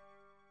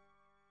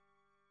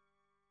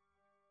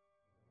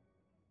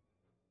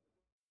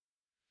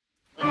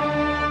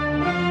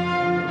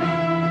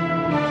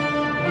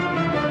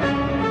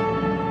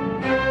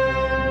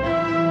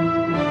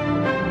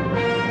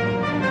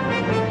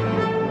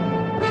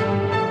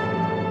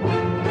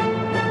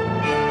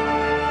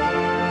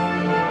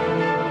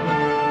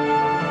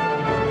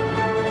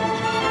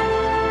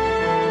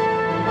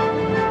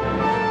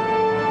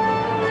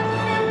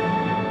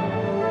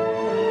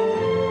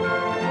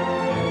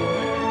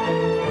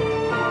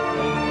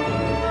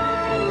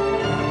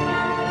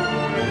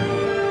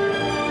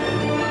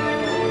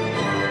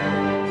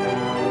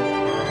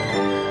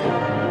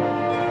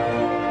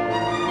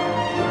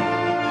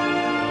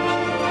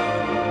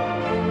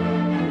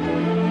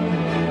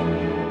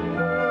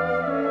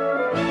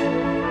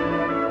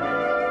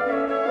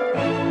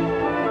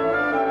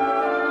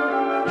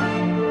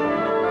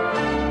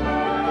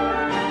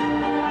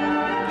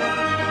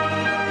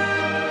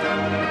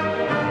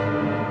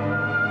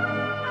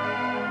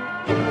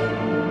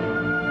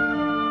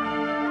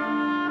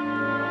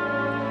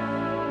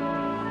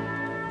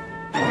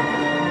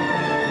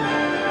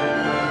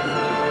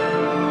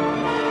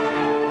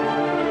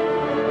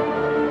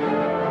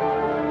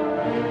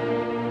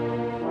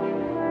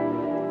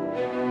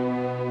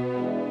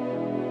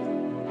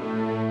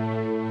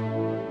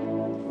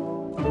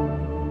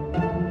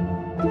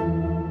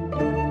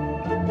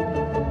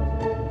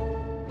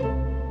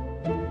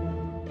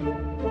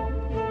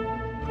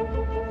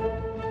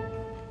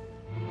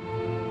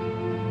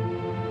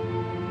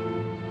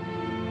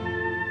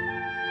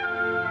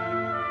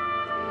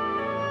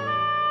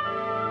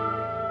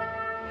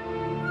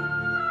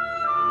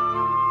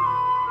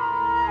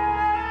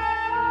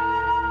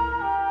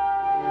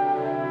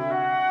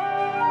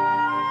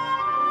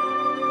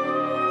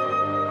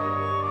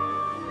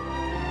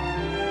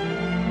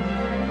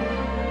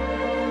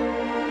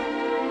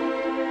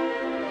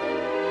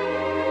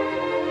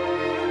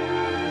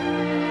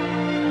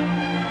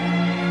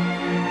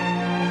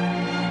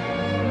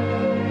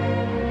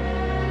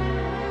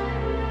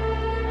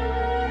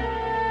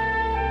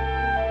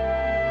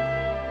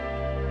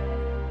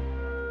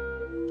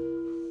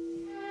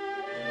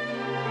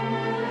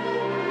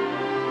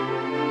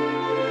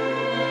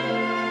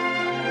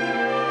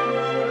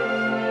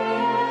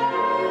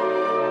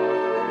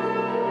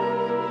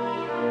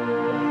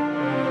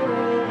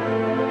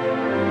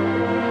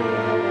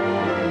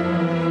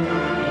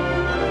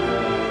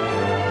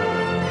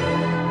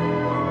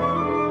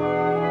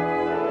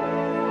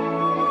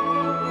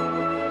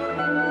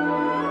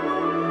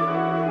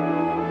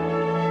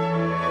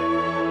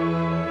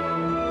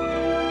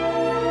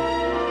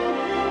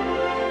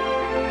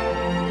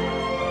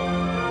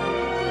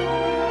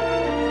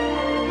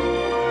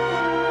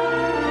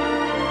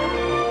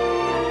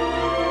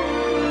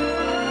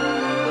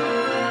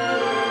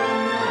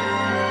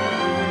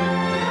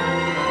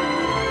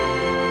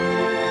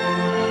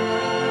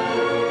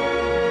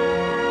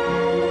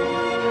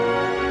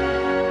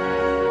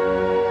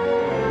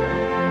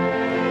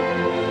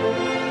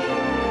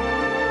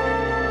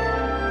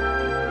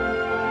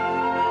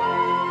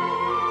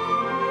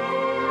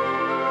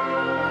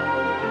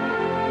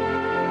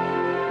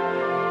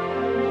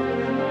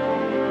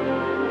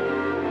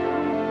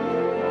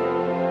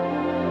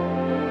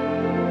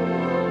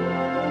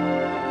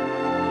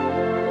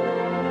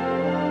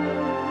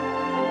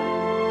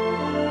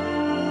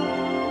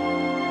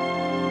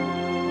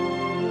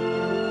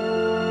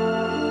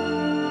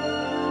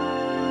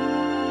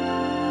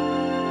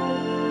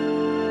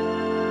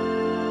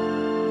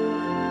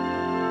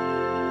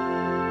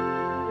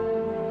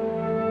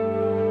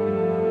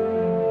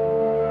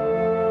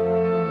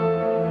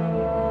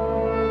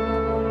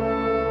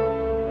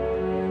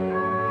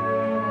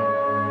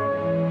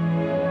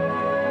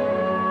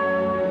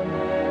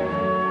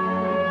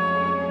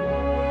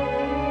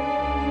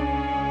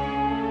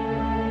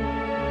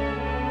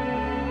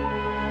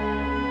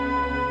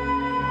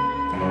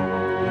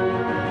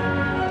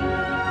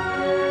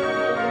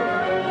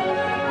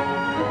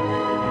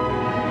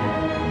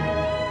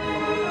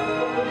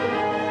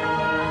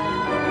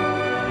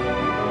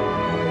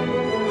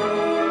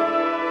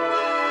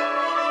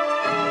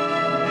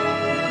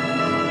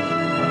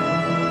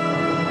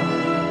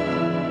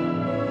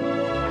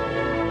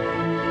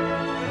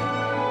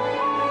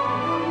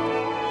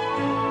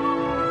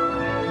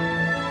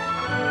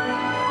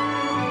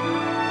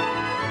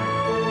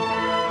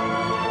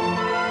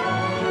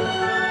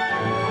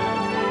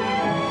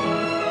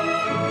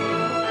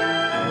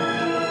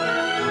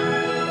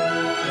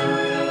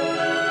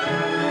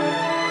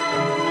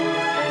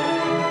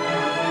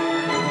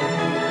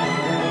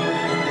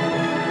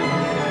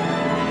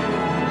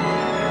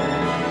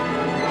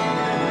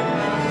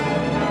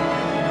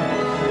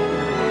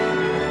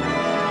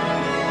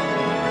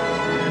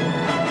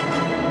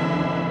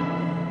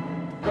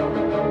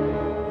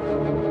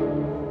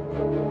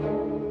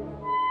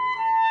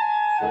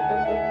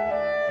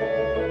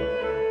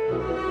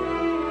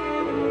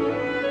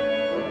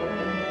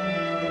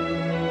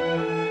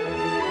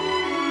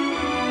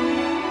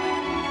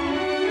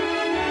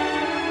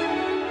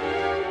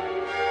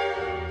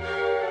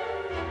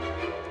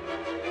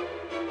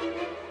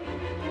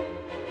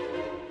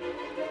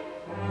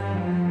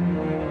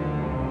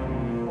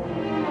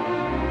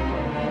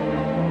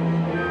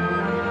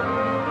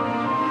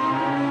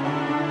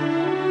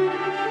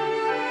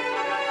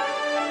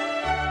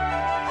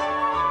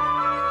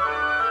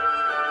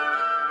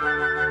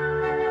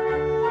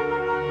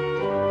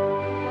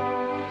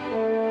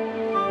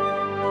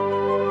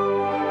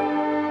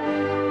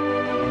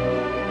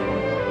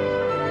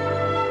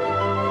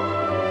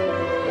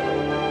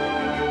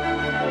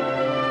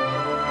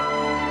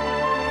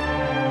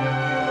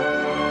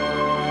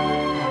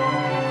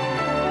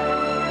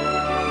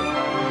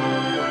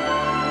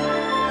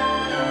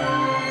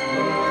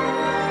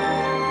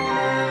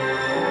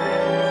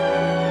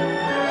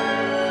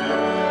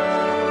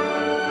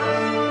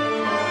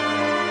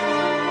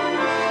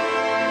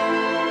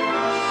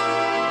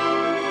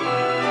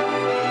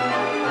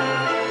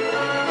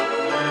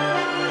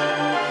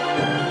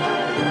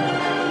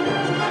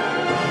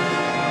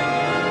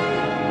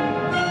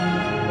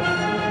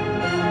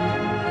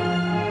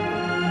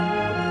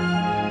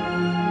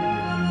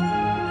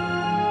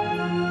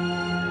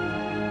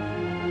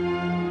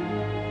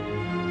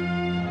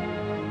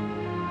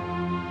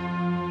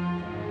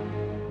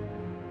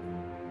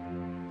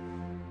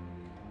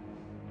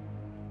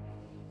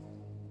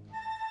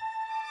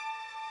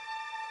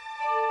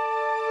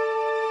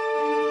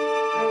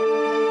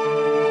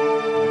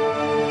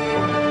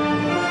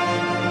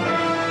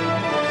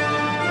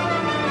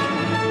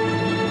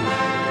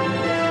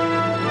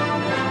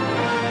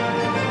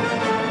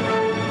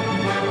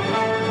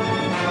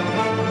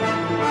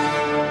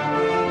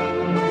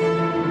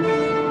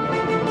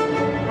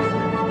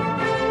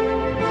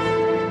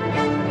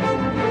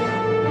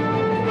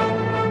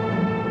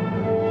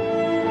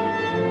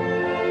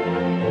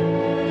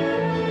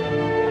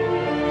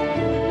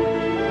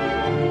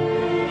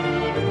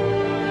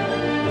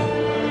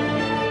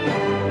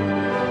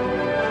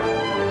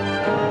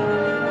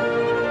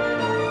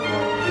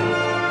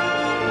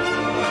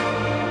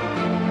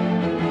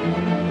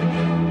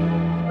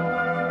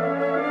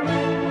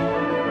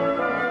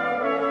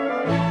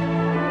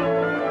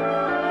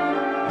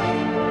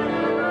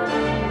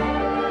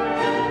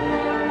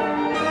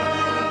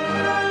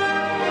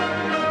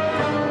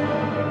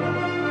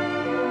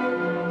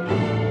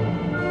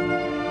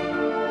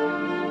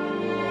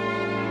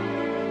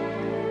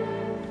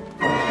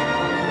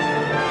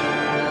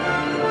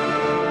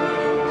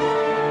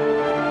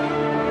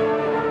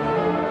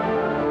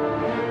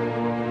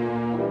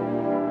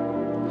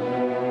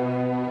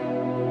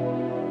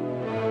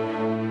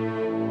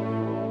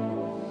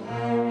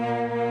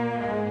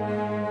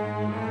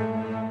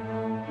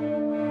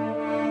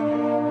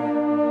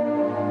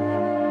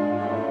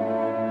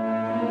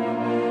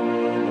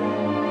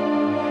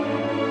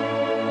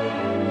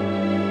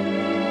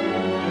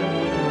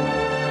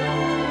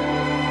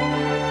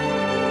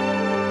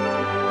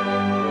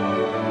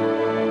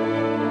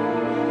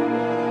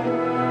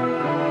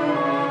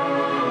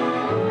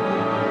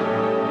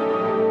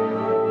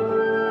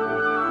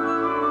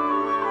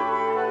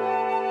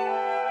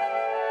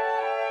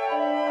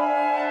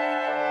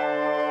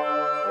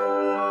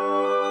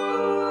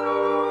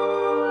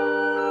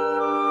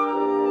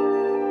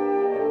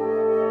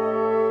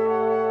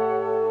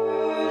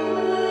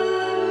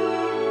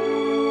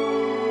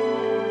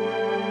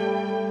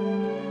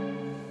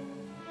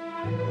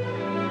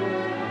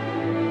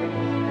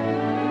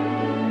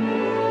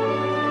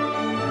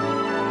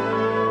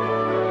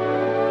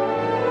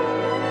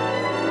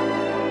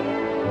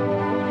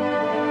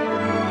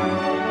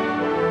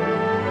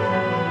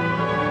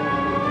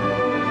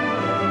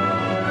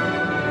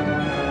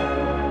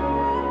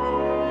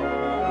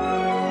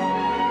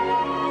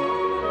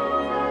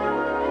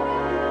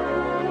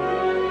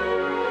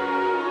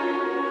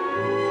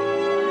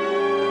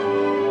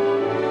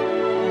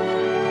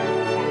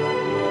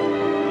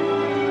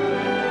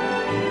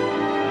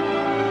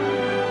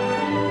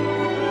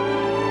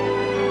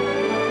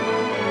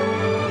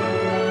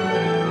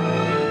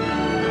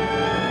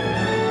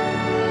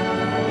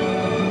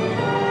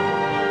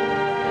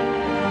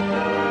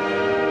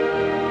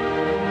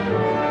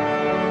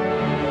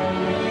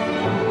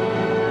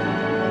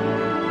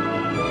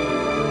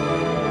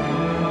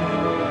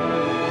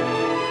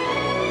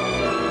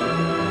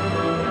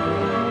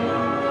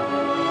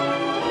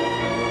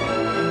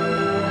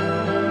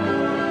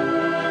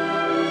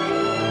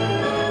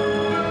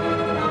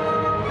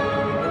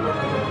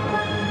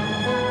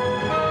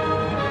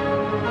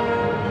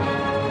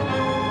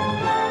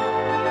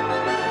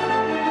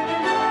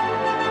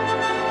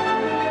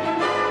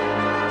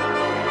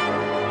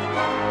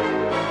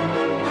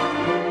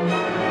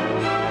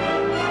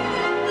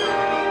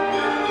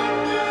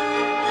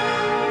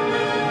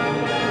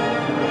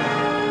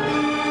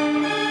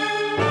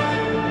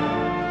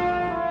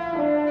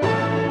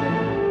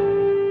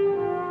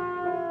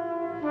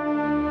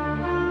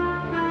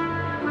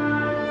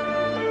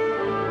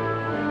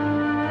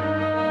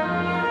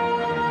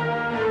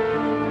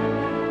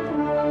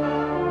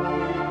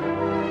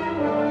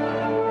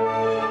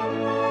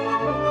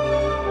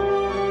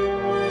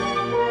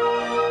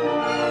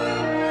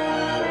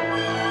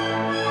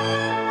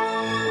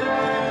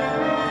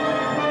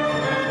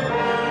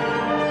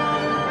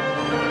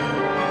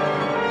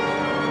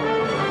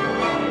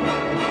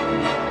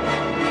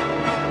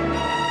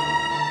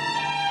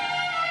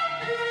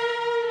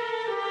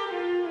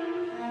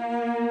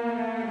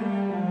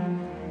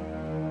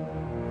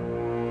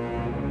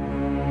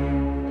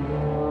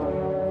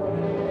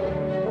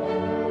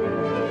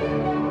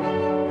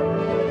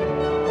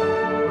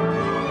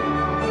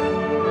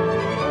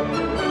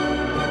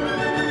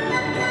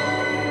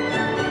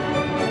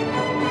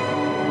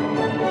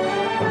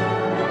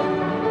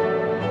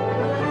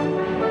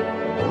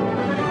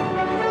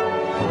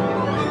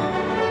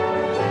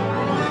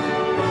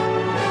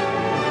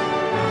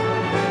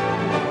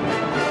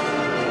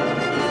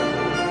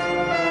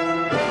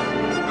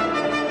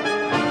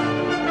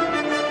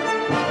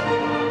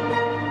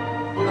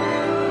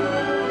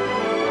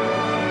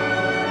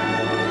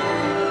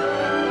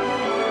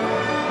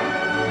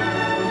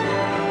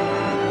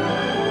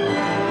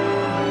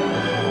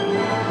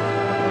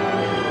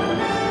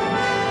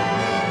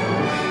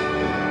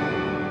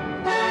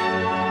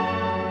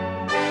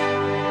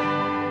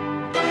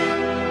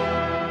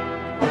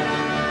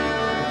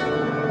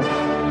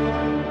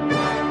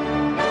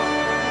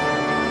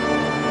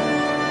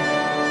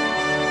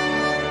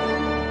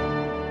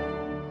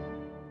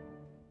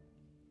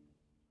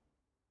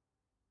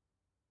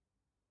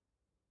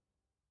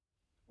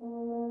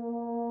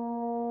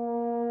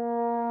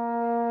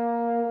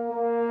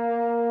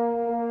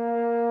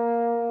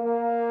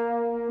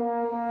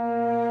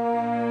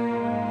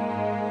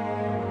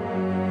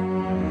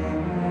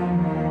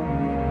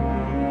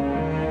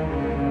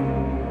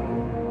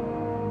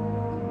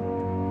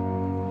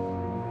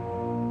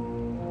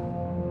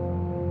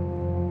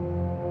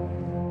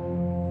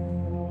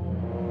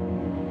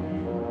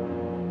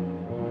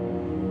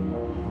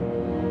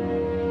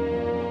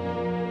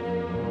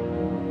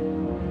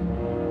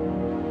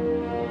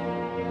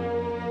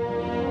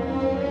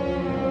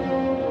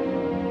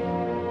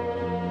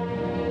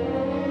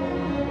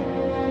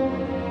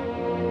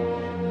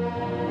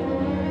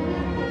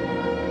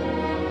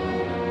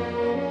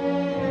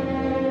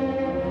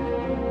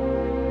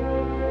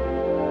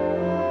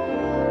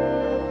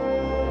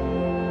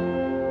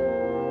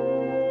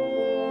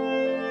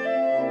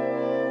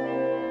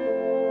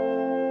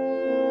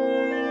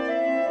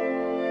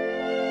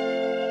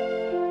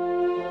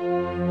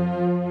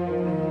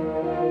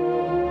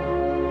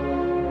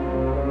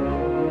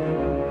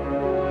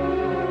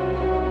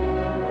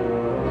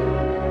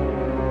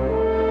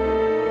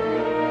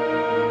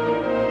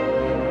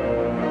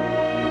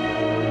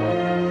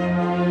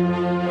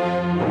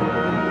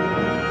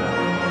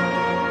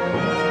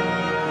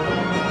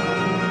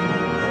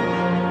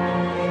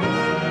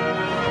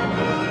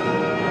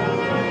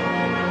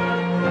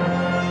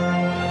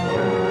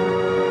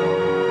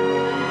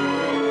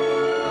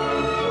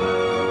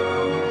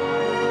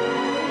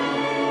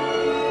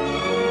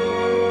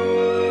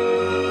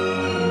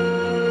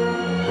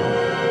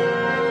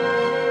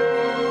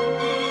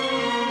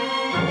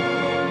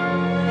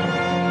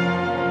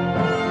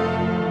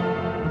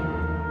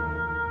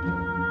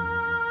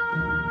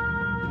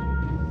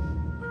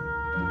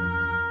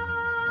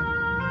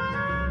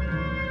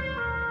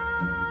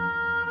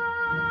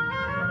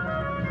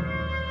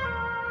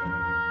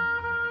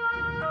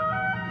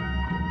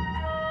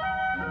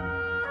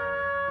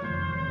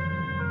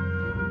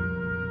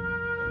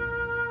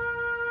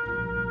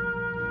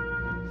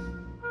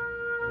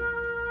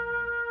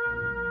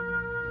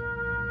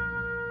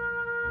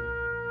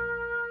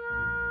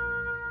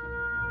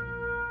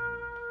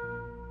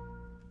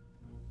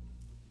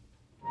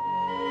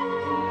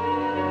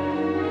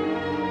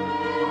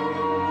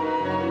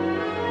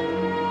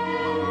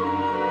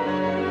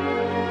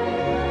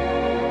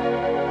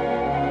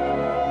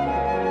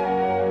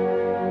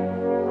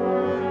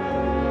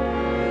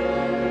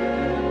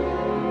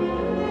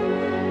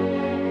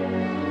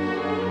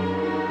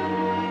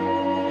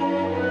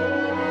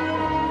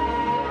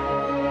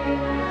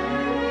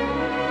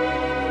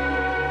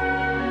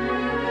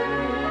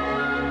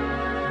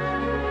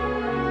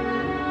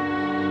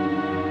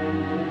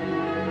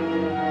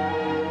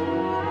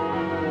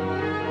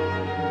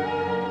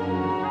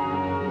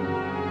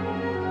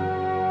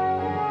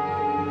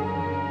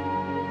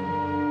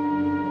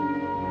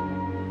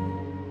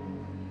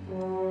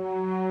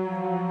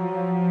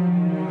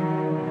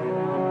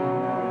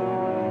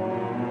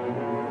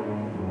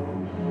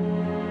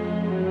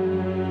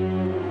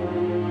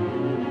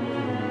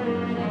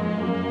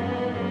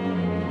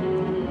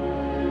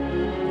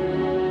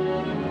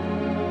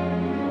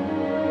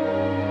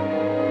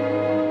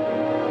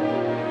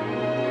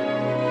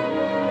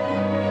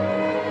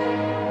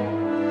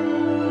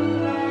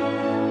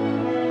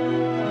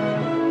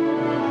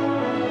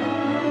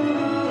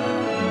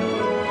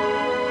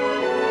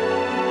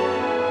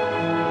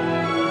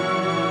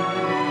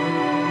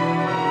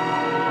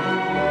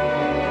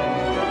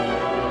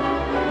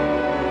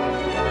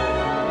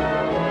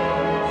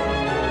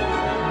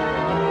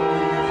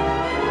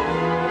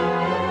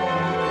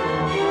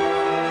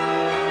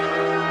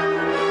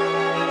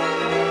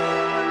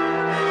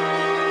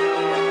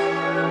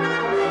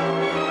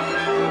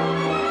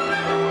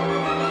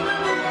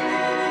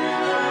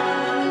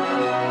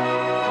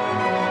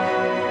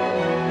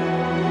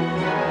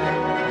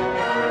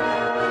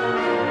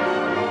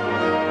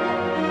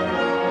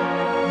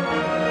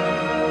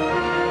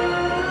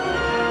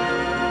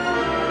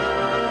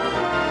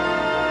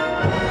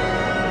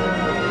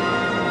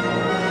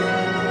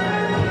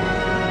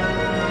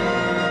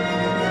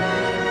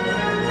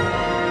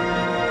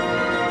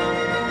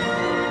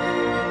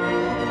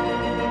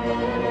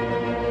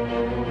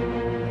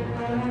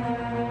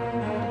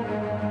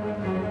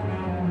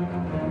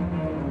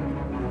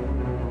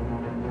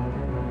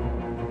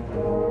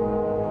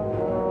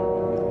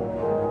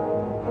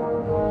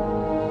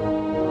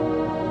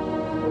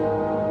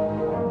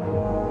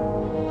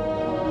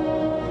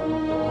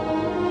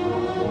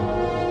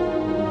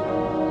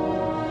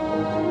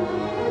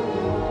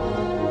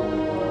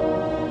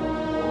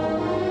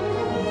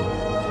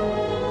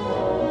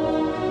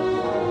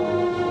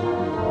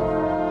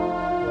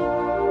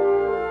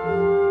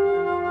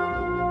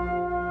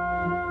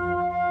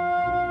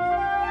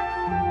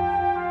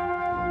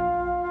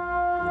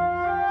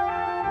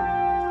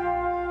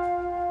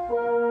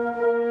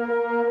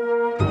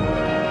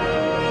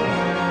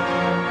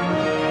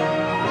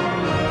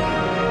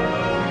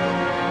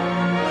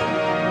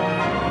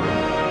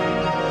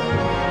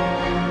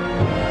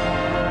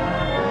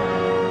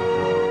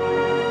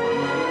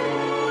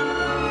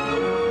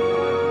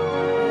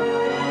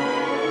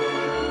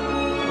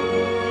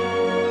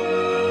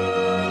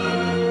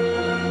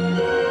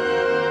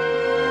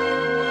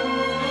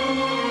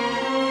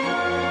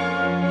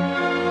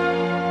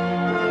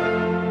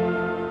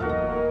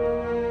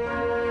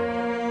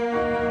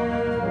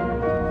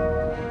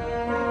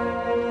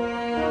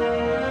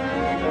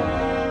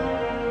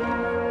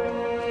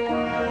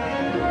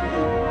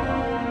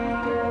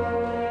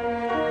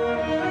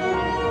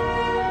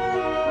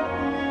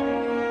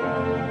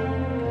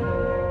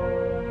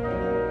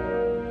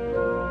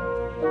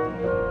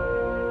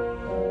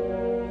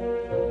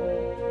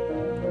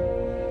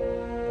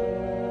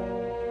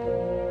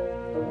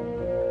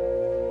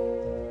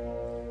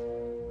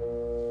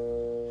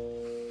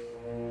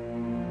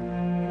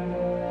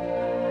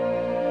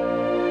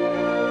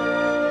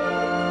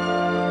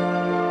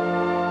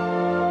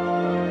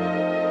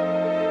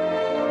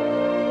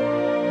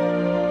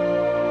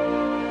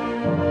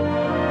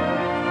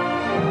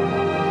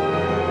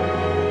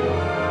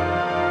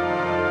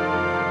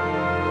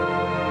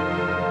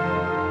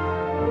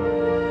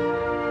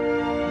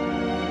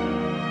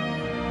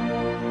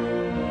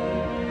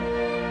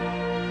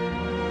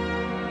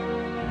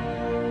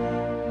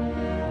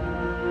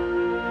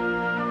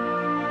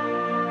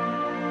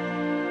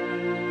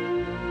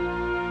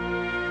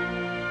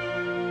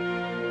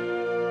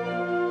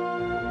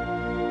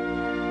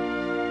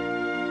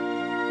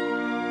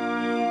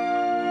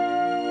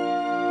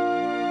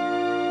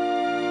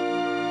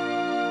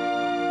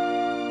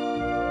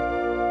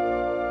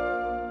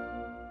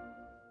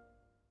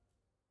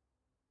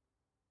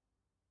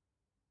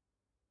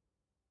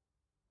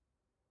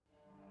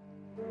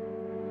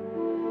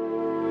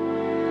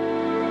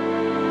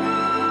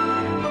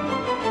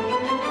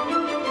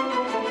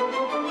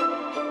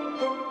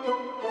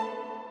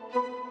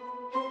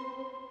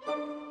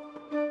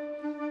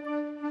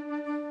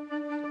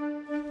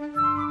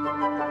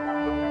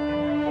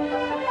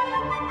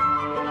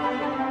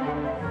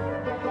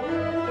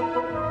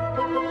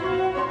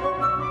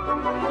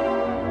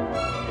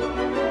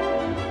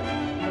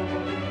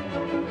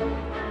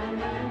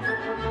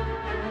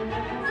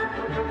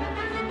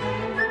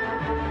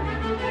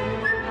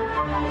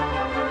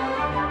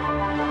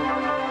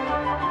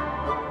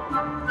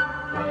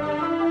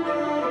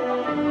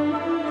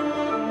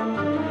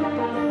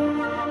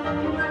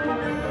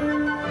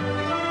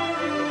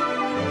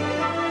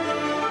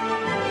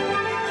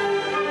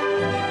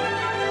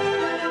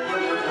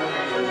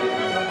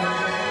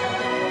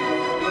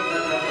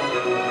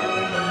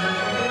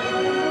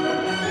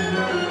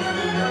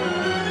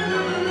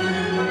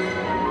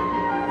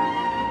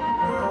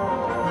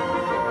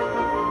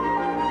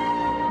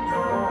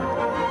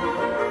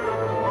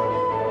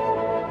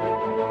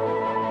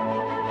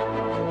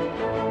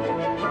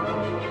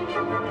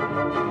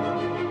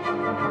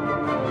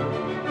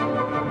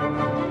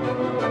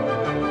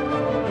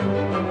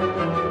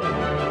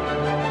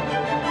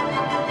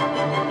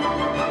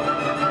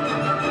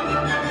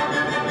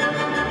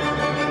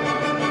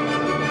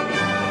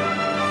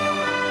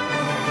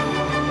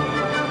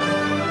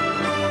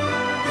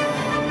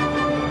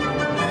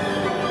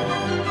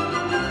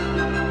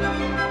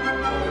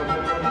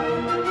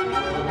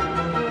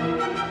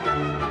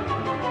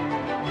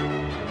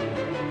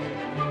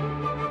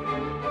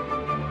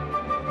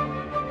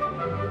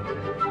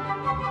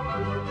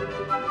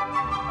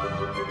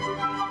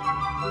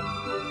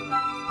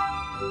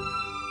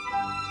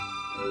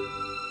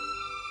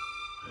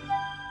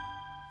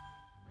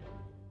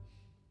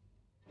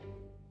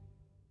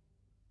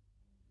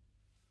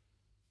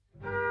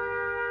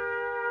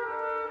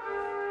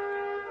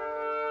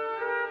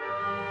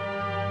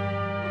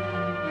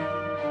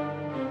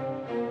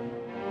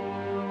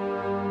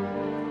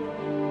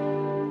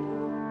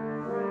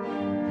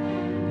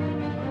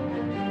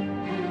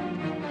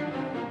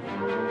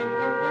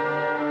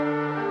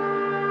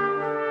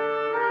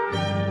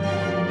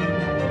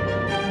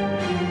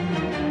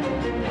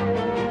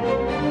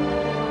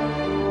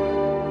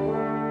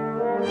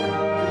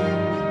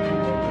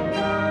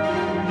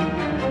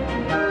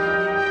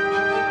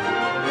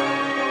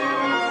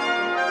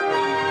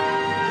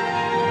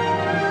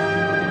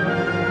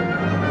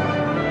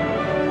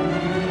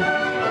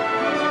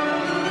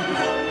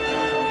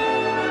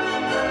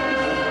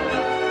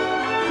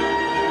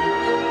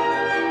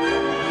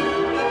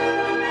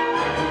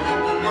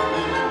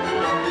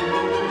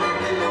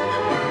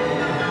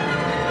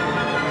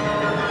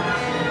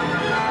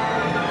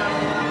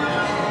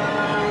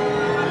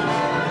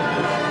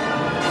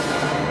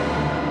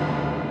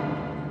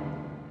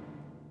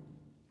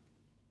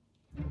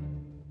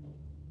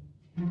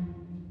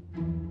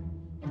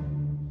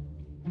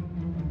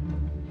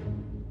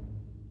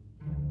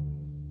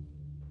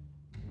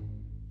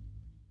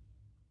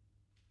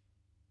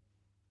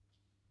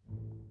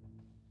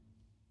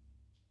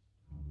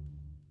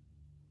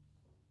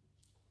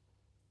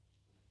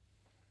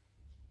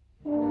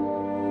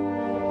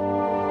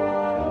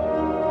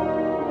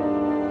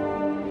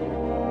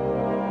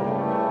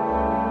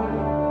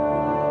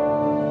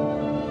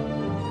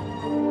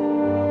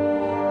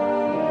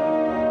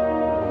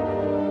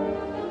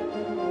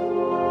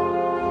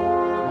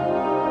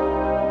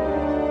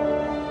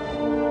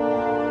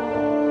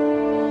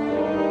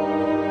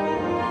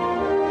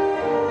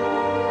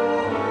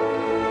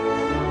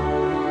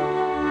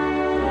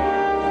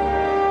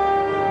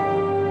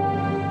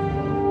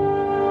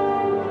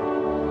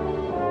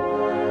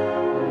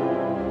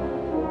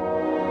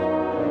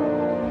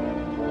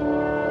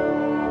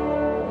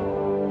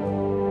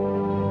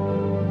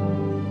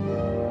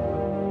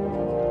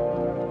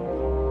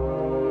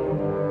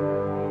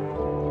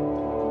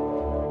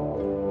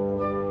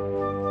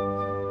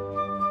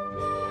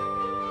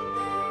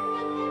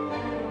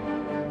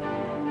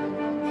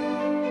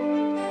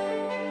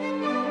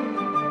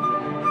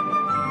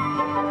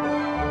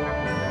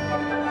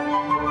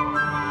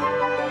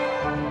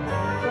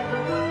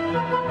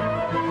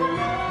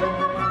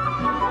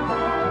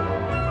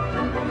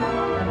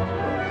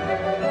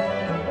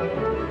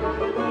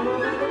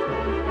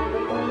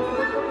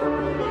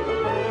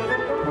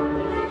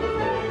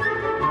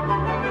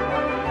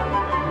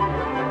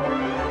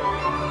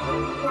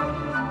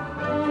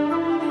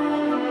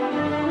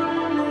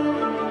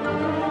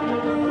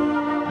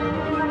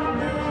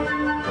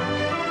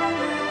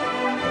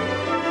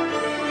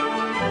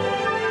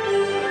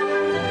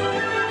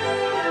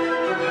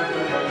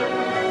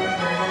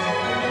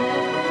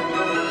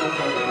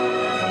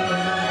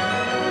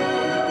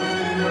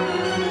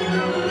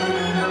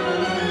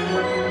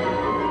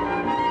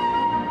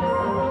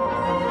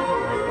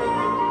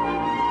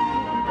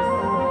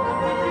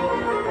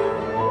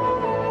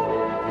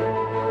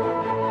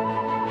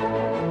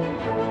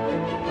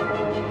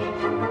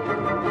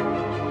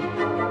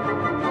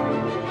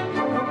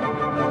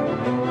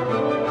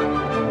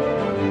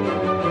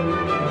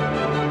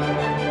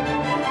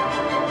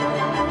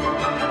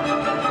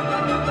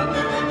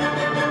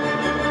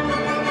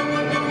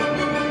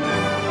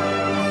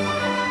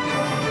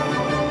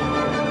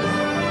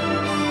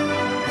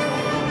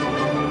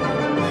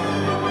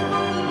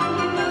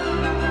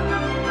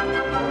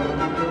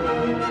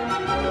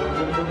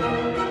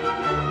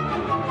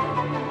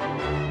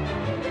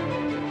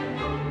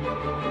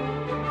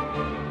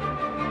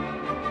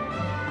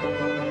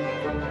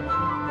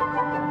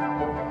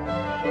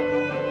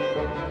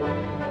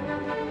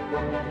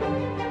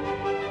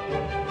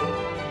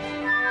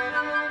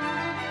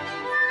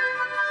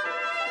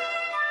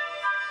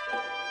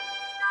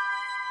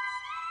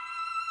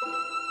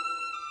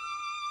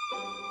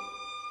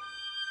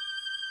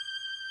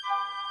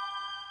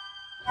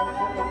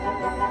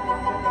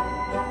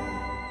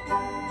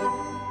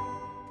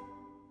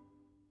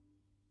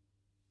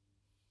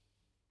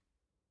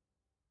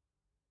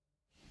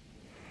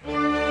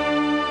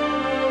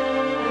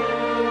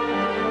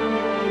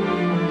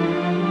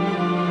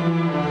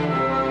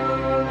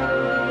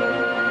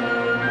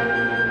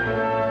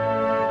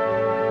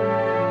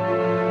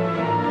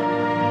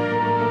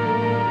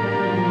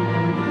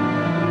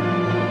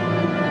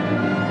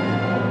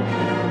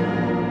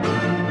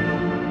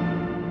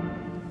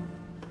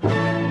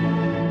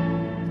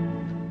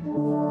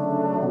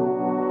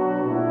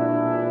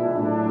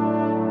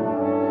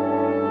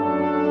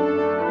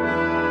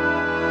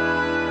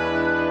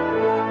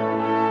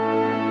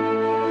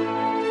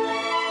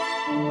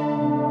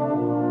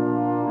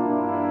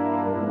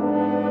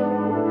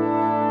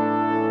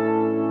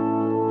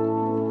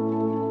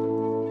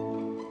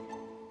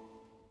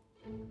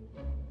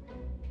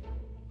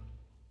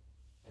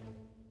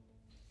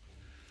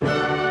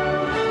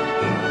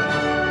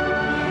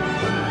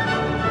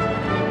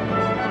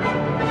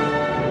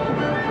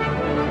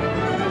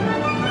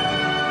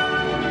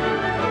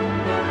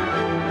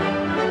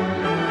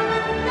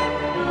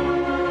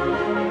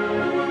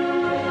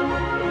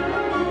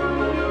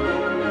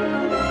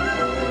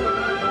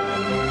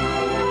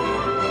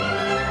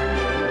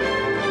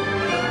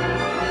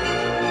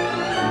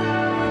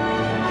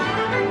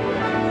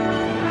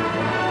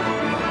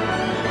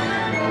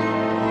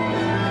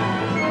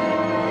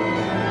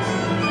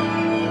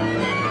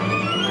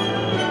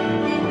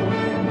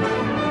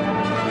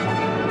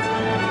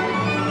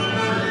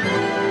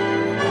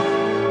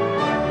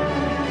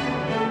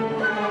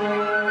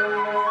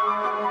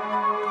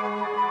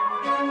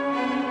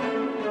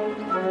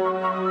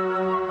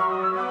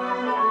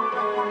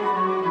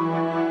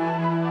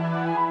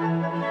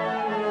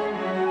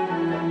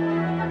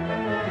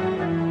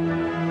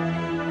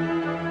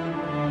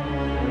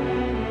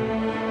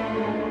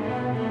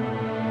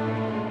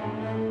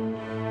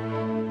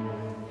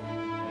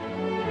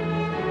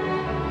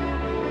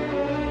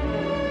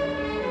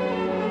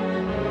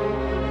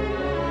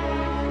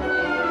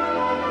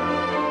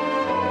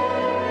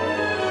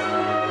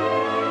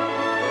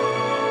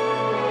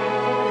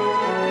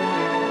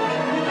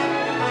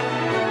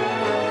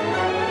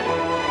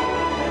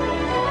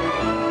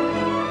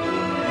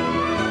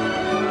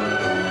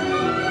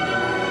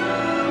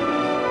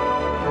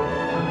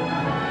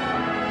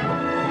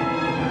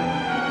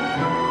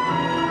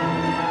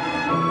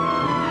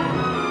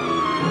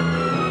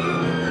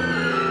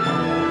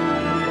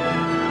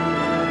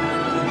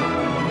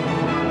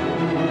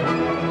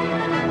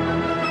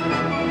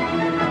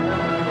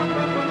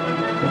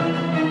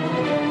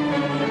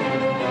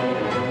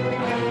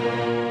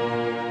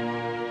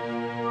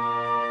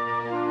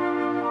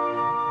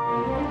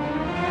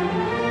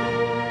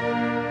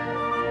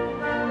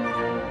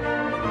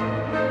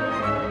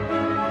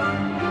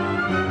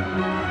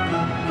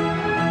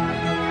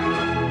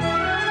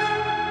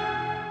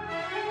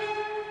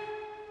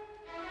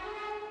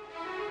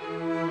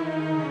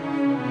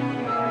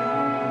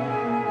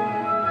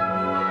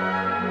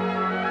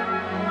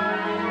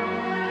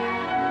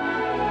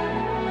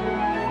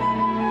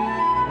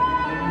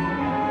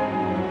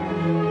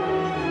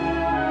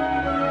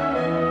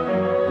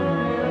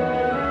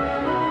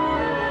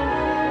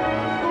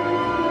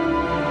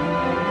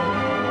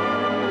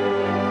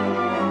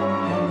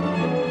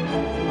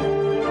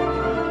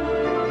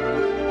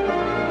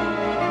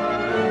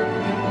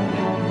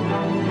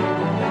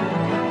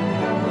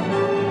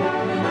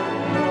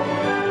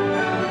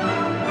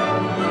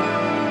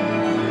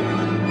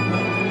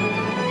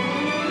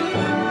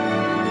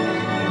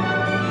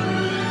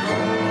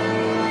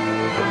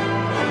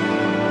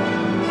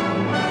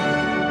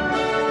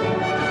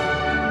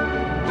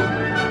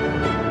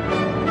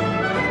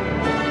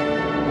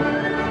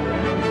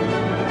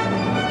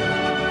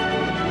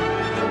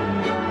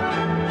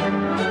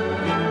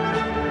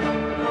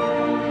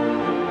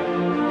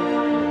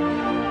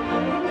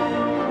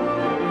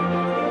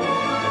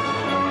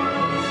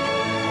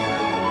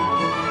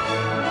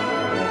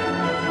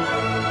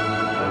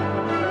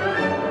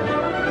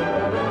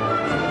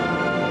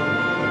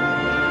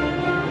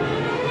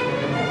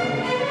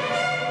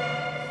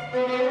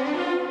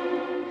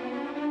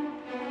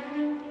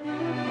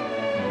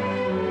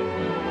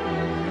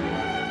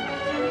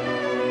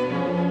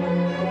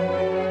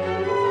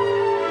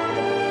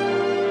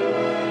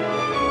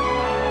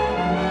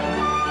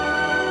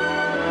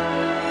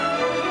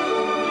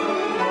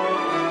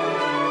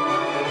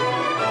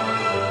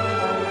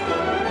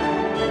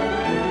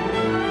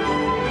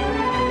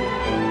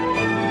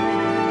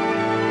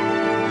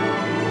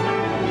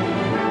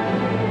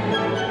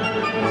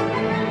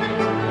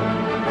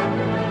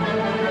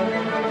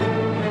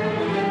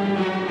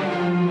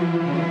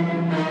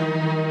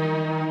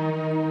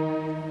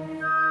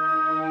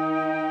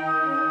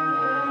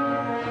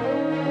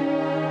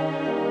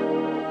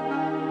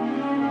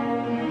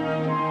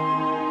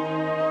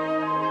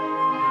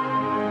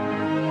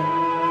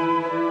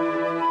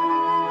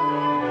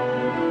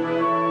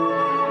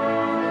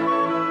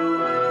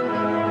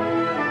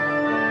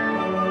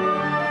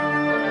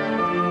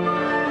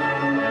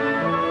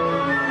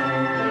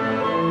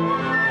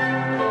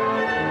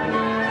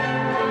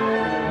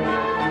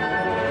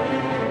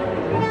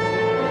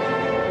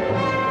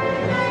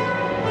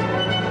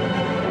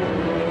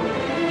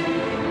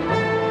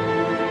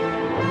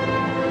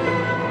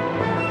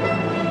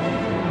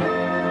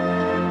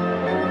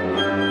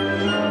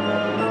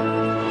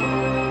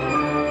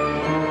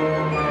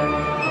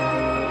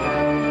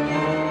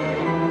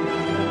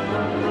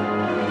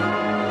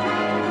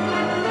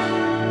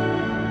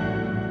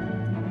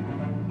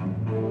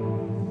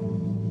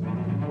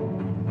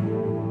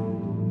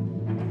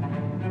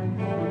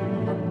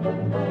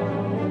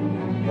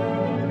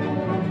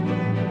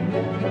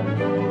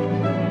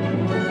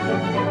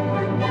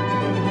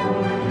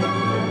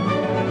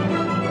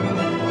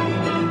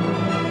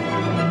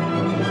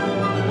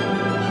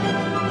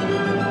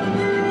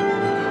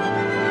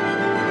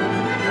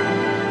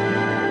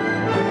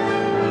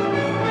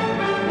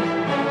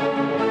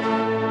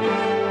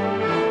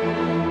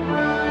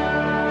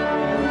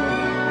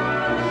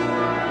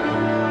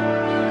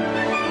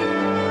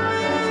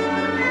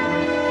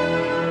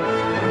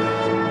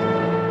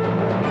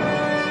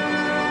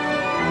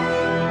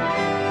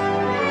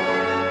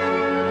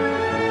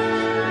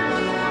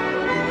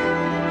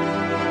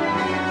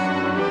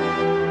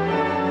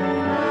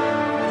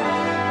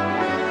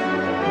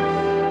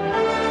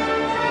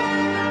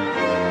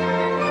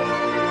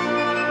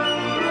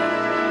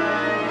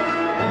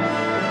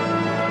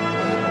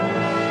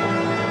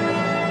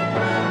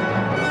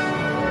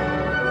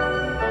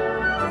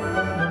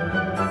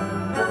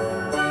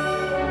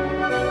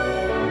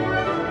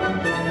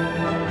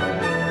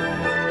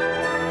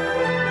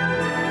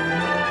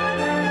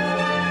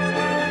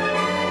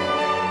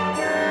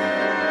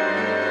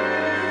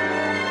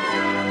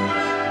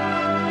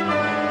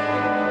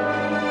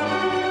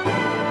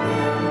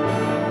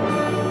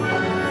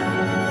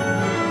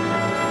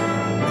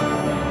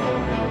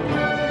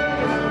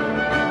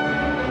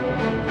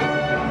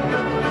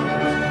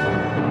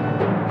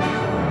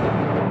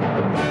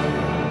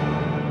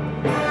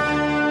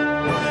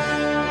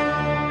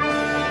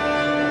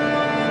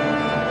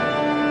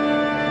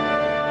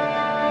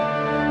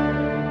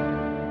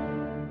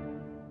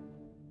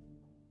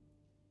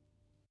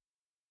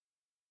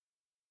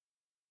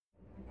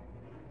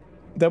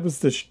 That was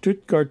the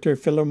Stuttgarter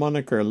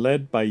Philharmoniker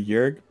led by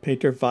Jörg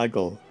Peter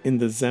Weigel in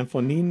the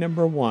Symphonie No.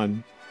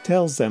 1,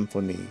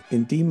 Teilsymphonie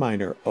in D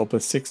minor,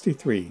 Opus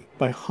 63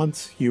 by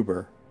Hans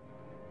Huber.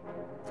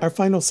 Our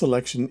final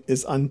selection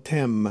is Un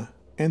Thème,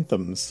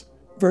 Anthems,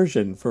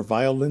 version for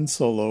violin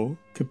solo,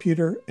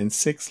 computer, and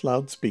 6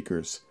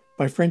 loudspeakers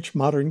by French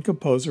modern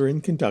composer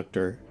and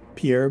conductor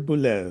Pierre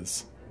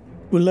Boulez.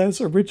 Boulez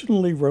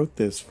originally wrote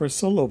this for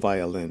solo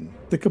violin.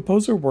 The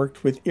composer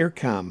worked with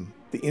IRCAM,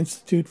 the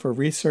Institute for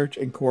Research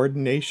and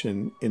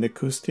Coordination in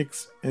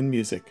Acoustics and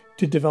Music,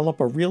 to develop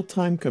a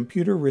real-time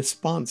computer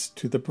response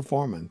to the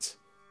performance.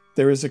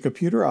 There is a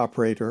computer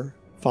operator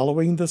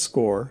following the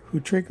score who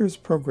triggers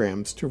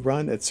programs to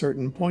run at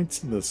certain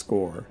points in the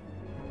score.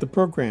 The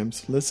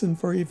programs listen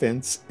for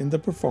events in the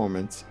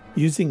performance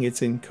using its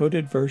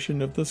encoded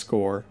version of the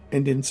score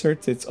and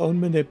inserts its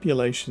own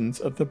manipulations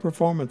of the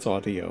performance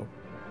audio.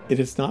 It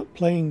is not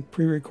playing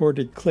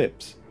pre-recorded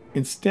clips.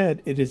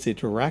 Instead, it is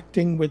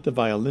interacting with the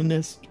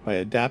violinist by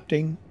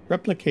adapting,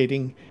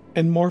 replicating,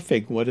 and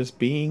morphing what is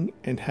being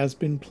and has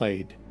been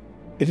played.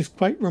 It is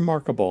quite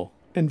remarkable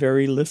and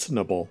very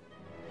listenable.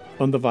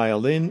 On the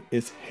violin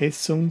is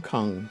Hae-Sung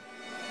Kang.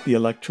 The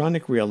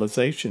electronic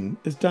realization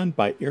is done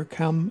by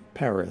IRCAM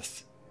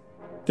Paris.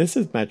 This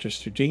is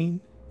Magister Gene,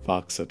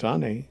 Vox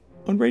Satanae,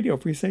 on Radio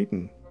Free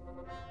Satan.